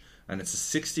patch, and it's a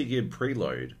 60 gig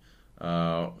preload.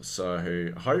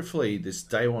 So hopefully this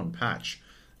day one patch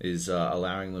is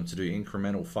allowing them to do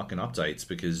incremental fucking updates,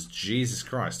 because Jesus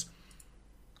Christ,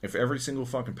 if every single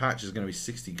fucking patch is going to be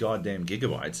 60 goddamn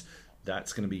gigabytes,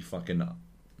 that's going to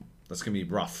be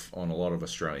rough on a lot of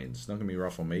Australians. It's not going to be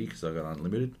rough on me because I've got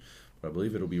unlimited. I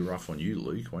believe it'll be rough on you,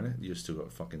 Luke, won't it? You've still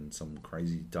got fucking some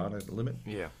crazy data limit.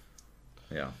 Yeah.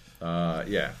 Yeah.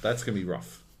 Yeah, that's going to be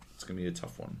rough. It's going to be a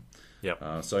tough one.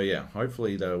 Yep. So, yeah,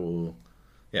 hopefully they will...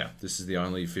 Yeah, this is the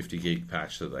only 50 gig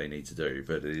patch that they need to do,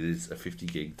 but it is a 50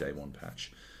 gig day one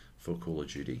patch for Call of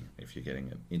Duty if you're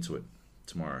getting into it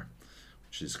tomorrow,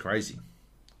 which is crazy.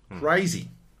 Crazy.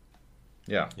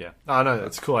 Yeah. Yeah. Oh, no,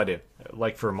 it's a cool idea.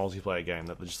 Like for a multiplayer game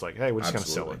that they're just like, hey, we're just going to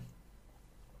sell it.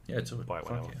 Yeah, do it. Buy it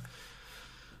whenever.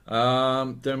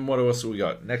 Then what else have we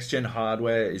got? Next gen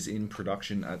hardware is in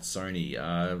production at Sony.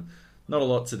 Not a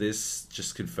lot to this.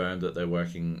 Just confirmed that they're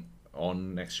working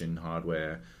on next-gen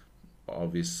hardware.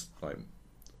 Obvious, like,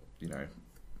 you know,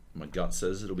 my gut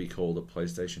says it'll be called a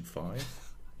PlayStation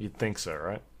 5. You'd think so,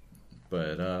 right?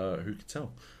 But who could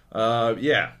tell?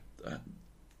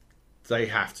 They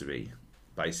have to be,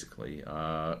 basically.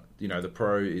 You know, the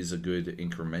Pro is a good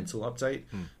incremental update,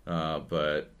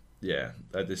 but yeah,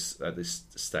 at this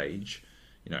stage,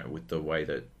 you know, with the way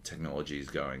that technology is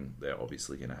going, they're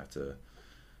obviously going to have to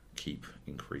keep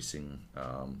increasing.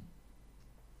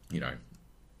 You know,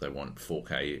 they want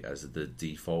 4K as the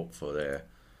default for their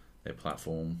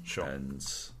platform, sure, and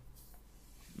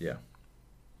yeah.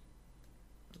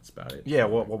 That's about it. Yeah,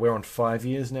 well, we're on 5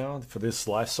 years now for this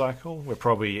life cycle. We're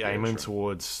probably aiming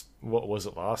towards, what was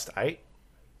it last? 8?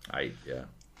 8, yeah.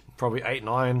 Probably 8,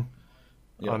 9.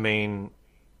 Yep. I mean,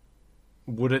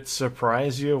 would it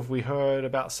surprise you if we heard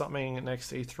about something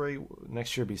next E3?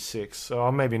 Next year would be 6.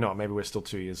 So maybe not. Maybe we're still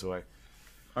 2 years away.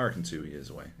 I reckon 2 years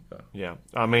away. Yeah.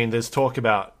 I mean, there's talk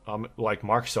about, like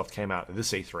Microsoft came out at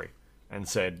this E3 and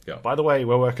said, by the way,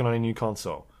 we're working on a new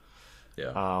console.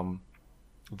 Yeah.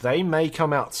 They may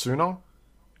come out sooner.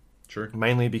 True.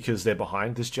 Mainly because they're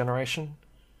behind this generation.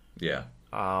 Yeah.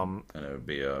 And it would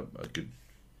be a good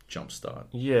jump start.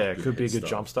 Yeah, it could be a good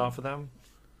jump start for them.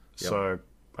 Yep. So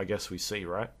I guess we see,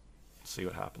 right? See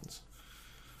what happens.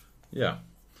 Yeah.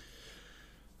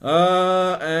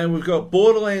 And we've got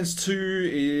Borderlands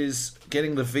 2 is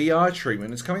getting the VR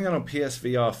treatment. It's coming out on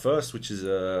PSVR first, which is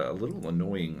a little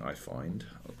annoying, I find,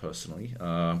 personally.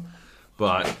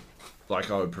 But like,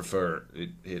 I would prefer it,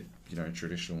 you know,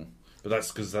 traditional. But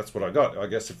that's because that's what I got. I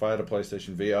guess if I had a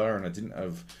PlayStation VR and I didn't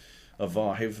have a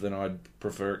Vive, then I'd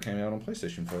prefer it came out on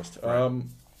PlayStation first. Right.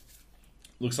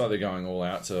 Looks like they're going all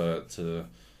out to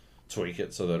tweak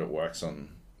it so that it works on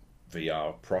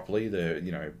VR properly. They're,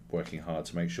 you know, working hard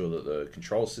to make sure that the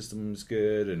control system is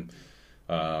good, and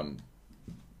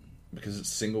because it's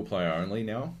single player only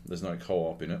now, there's no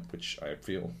co-op in it, which I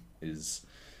feel is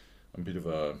a bit of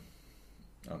a,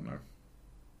 I don't know.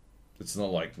 It's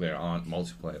not like there aren't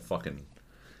multiplayer fucking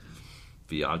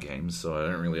VR games, so I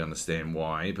don't really understand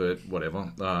why, but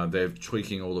whatever. They're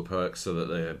tweaking all the perks so that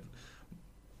they're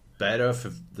better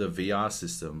for the VR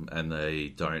system, and they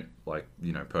don't, like,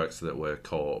 you know, perks that were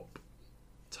co-op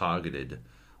targeted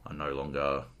are no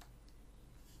longer,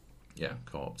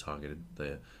 co-op targeted.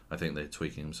 I think they're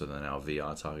tweaking them so they're now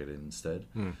VR targeted instead.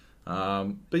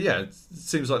 But yeah, it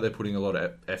seems like they're putting a lot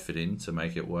of effort in to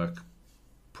make it work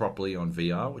properly on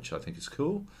VR, which I think is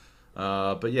cool.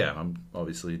 But yeah, I'm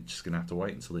obviously just going to have to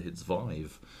wait until it hits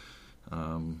Vive.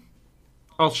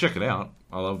 I'll check it out.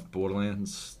 I love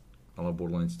Borderlands. I love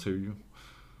Borderlands 2.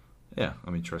 Yeah,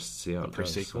 I'm interested to see how it goes.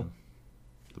 Pre-sequel?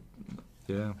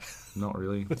 Yeah, not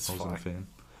really. It's I wasn't fine. a fan.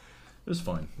 It was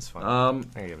fine. It's fine. I'm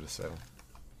going to give it a 7.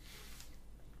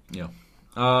 Yeah.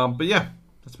 But yeah,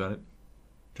 that's about it.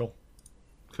 Cool.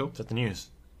 Is that the news?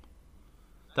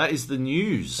 That is the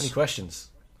news. Any questions?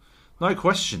 No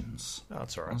questions. Oh,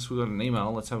 that's all right. Once we got an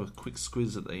email, let's have a quick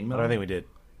squiz at the email. I don't think we did.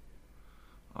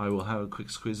 I will have a quick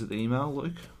squiz at the email,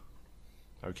 Luke.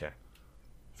 Okay.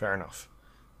 Fair enough.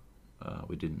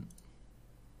 We didn't.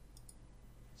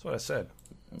 That's what I said.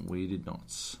 We did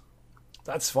not.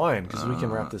 That's fine, because we can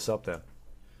wrap this up then.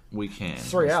 We can.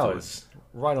 3 hours.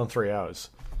 Right on 3 hours.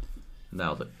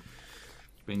 Nailed it.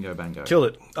 Bingo, bango. Killed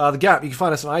it. The Gap, you can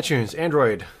find us on iTunes,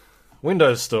 Android,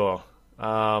 Windows Store.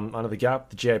 Under The Gap,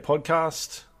 the GA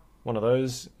Podcast. One of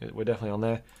those. We're definitely on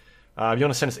there. If you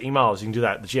want to send us emails, you can do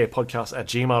that. The GA Podcast at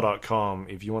gmail.com.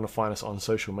 If you want to find us on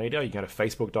social media, you can go to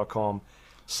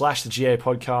facebook.com/the GA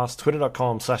Podcast,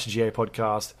 twitter.com/the GA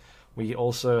Podcast. We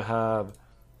also have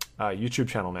a YouTube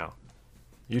channel now.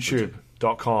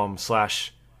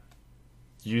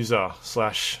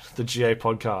 youtube.com/user/the GA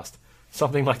Podcast.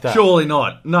 Something like that. Surely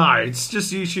not. No, it's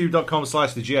just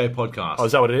youtube.com/the GA Podcast. Oh,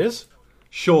 is that what it is?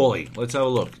 Surely. Let's have a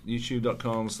look.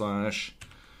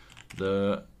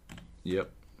 youtube.com/the... Yep.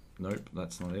 Nope,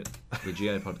 that's not it. The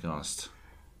GA Podcast.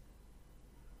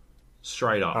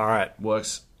 Straight up. All right.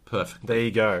 Works perfect. There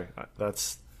you go.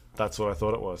 That's what I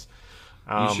thought it was.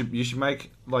 You should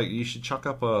make, like, you should chuck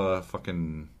up a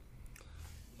fucking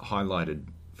highlighted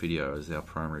video as our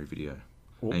primary video.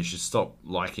 And you should stop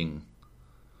liking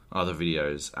other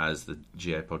videos as the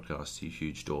GA Podcast, you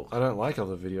huge dork. I don't like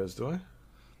other videos, do I?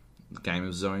 Game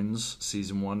of Zones,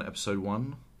 Season 1, Episode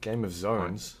 1. Game of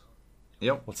Zones? Right.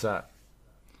 Yep. What's that?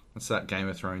 What's that Game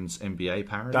of Thrones NBA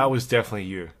parody? That was definitely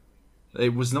you.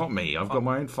 It was not me. I've got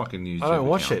my own fucking YouTube I don't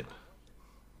watch account. it.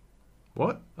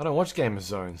 What? I don't watch Game of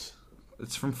Zones.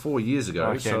 It's from 4 years ago.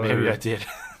 Okay, so... maybe I did.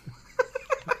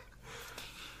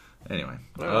 Anyway.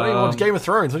 I don't even watch Game of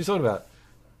Thrones. What are you talking about?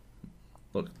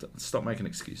 Look, stop making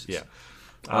excuses. Yeah.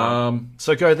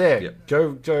 So go there.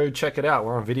 Yep. Go check it out.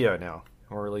 We're on video now,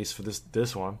 or at least for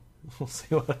this one. We'll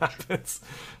see what happens.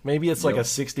 Maybe it's like a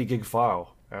 60 gig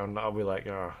file, and I'll be like,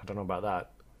 oh, I don't know about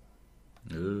that.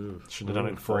 Should have done it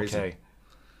in 4K.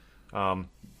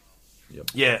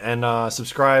 Yeah, and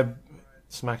subscribe.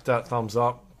 Smack that thumbs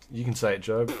up. You can say it,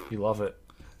 Job. You love it.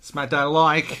 Smack that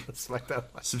like. Smack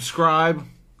that like. Subscribe.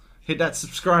 Hit that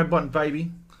subscribe button,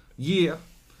 baby. Yeah.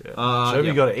 Job,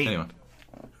 you gotta eat. Anyway,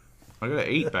 I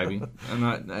gotta eat, baby.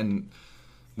 and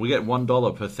we get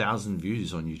 $1 per 1,000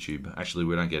 views on YouTube. Actually,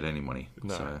 we don't get any money.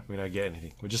 No, so. we don't get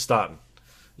anything. We're just starting.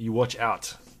 You watch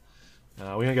out. We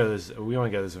want to go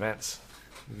to those events.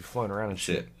 We'll be flying around and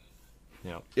shit.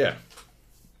 Yeah. Yeah.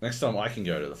 Next time I can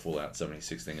go to the Fallout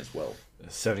 76 thing as well.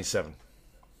 77.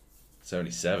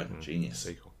 77. Genius.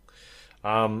 Sequel.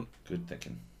 Good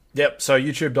thinking. Yep. So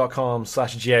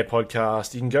youtube.com/GA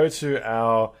podcast. You can go to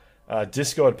our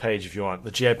Discord page if you want.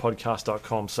 The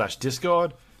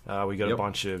GApodcast.com/Discord. We got a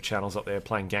bunch of channels up there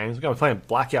playing games. We're going to be playing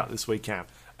Blackout this weekend.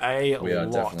 We are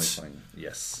definitely playing.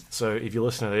 Yes. So if you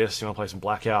listen to this, you want to play some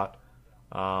Blackout.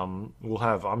 I'm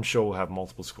sure we'll have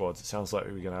multiple squads. It sounds like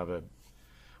we're going to have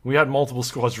we had multiple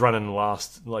squads running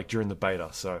during the beta.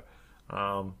 So,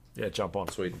 jump on.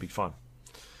 Sweet. It'll be fun.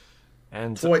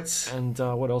 And Points. And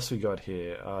what else we got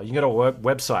here? You can go to our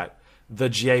website,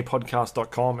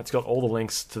 thegapodcast.com. It's got all the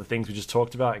links to the things we just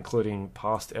talked about, including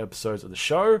past episodes of the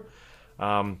show.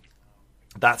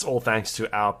 That's all thanks to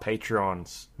our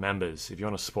Patreon members. If you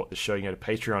want to support the show, you can go to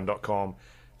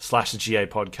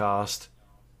patreon.com/thegapodcast.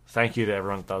 Thank you to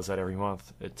everyone that does that every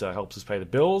month. It helps us pay the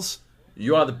bills.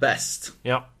 You are the best.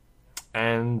 Yep.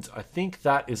 And I think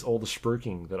that is all the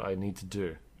spruiking that I need to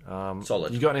do.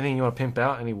 Solid. You got anything you want to pimp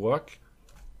out? Any work?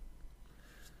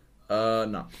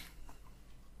 No.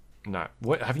 No.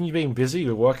 What? Haven't you been busy?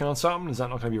 You're working on something? Is that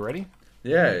not going to be ready?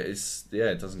 Yeah, it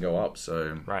doesn't go up,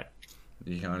 so right.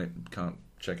 You can't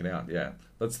check it out. Yeah,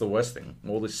 that's the worst thing.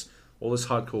 All this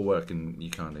hardcore work, and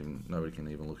nobody can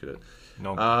even look at it.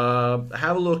 No.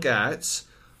 Have a look at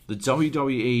the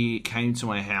WWE Came to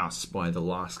My House by The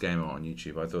Last Gamer on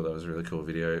YouTube. I thought that was a really cool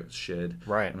video. It was shared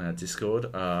on our Discord.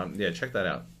 Check that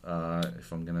out.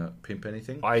 If I'm gonna pimp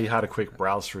anything, I had a quick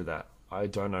browse through that. I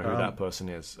don't know who that person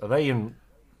is. Are they in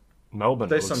Melbourne?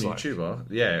 There's some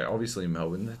YouTuber. Yeah, obviously in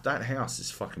Melbourne. That house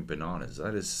is fucking bananas.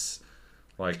 That is.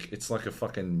 It's like a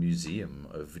fucking museum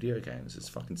of video games. It's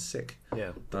fucking sick.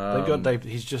 Yeah,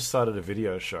 he's just started a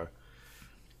video show.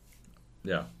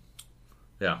 Yeah,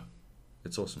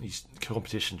 it's awesome. He's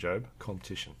competition, Job.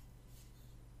 Competition.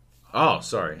 Oh,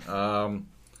 sorry. My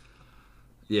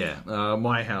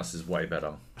house is way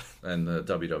better, and the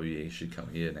WWE should come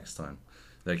here next time.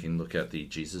 They can look at the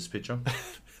Jesus picture,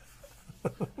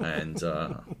 and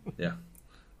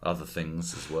other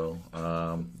things as well.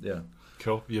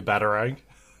 Cool. Your Batarang.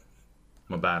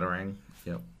 My Batarang.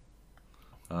 Yep.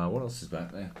 What else is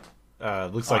back there?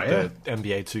 Looks like the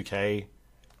NBA 2K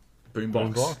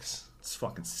boombox. It's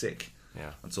fucking sick.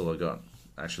 Yeah. That's all I got.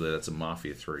 Actually, that's a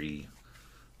Mafia 3.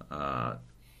 What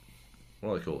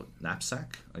do they call it?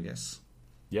 Knapsack, I guess.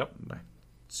 Yep.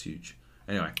 It's huge.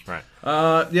 Anyway. Right.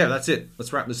 That's it.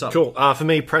 Let's wrap this up. Cool. For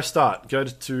me, press start. Go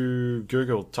to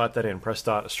Google. Type that in. Press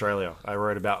start Australia. I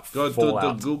wrote about Fallout.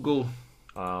 Go to Google.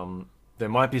 There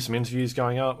might be some interviews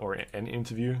going up, or an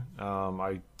interview.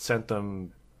 I sent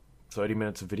them 30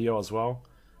 minutes of video as well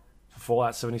for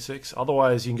Fallout 76.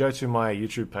 Otherwise, you can go to my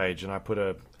YouTube page, and I put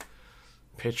a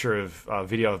picture of a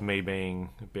video of me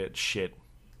being a bit shit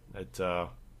at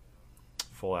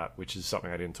Fallout, which is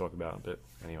something I didn't talk about. But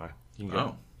anyway, you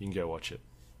can go watch it.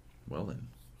 Well then.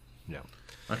 Yeah.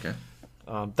 Okay.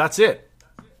 That's it.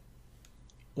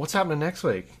 What's happening next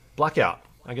week? Blackout.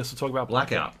 I guess we'll talk about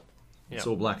Blackout. It's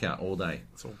all Blackout all day.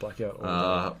 It's all Blackout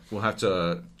all day. We'll have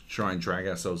to try and drag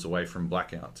ourselves away from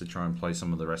Blackout to try and play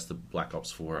some of the rest of Black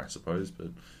Ops 4, I suppose, but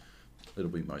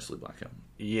it'll be mostly Blackout.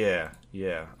 Yeah.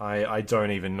 I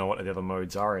don't even know what the other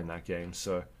modes are in that game,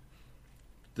 so...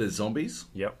 There's zombies?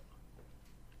 Yep.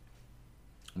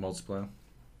 Multiplayer?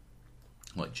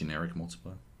 Like generic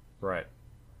multiplayer? Right.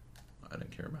 I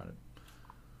don't care about it.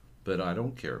 But I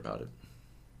don't care about it.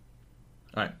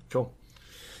 Alright. Cool.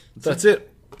 That's it.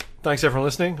 Thanks everyone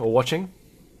listening or watching.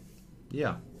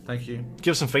 Yeah, thank you.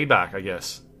 Give us some feedback, I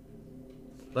guess.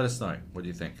 Let us know. What do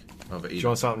you think of it? Do you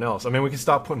want something else? I mean, we can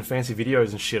start putting fancy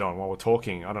videos and shit on while we're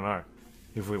talking. I don't know.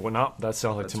 If we went up, that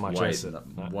sounds like too much hassle.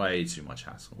 Way too much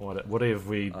hassle. What if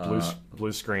we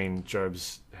blue screen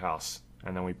Job's house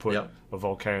and then we put a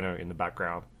volcano in the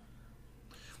background?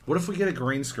 What if we get a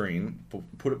green screen,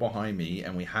 put it behind me,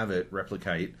 and we have it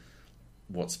replicate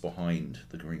what's behind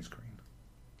the green screen?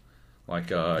 Like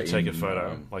take a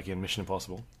photo, like in Mission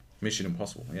Impossible. Mission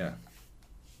Impossible, yeah.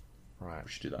 Right. We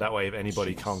should do that. That way, if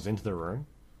anybody comes into the room,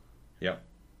 Yep.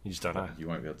 you just don't know. You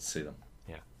won't be able to see them.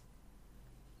 Yeah.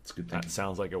 It's a good thing. That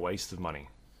sounds like a waste of money.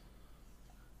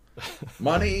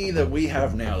 Money that we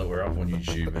have now that we're up on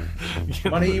YouTube.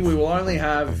 Money we will only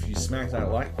have if you smack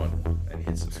that like button and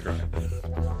hit subscribe.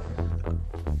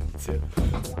 That's it.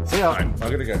 See ya. I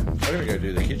gotta go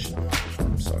do the kitchen.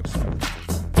 I'm so excited.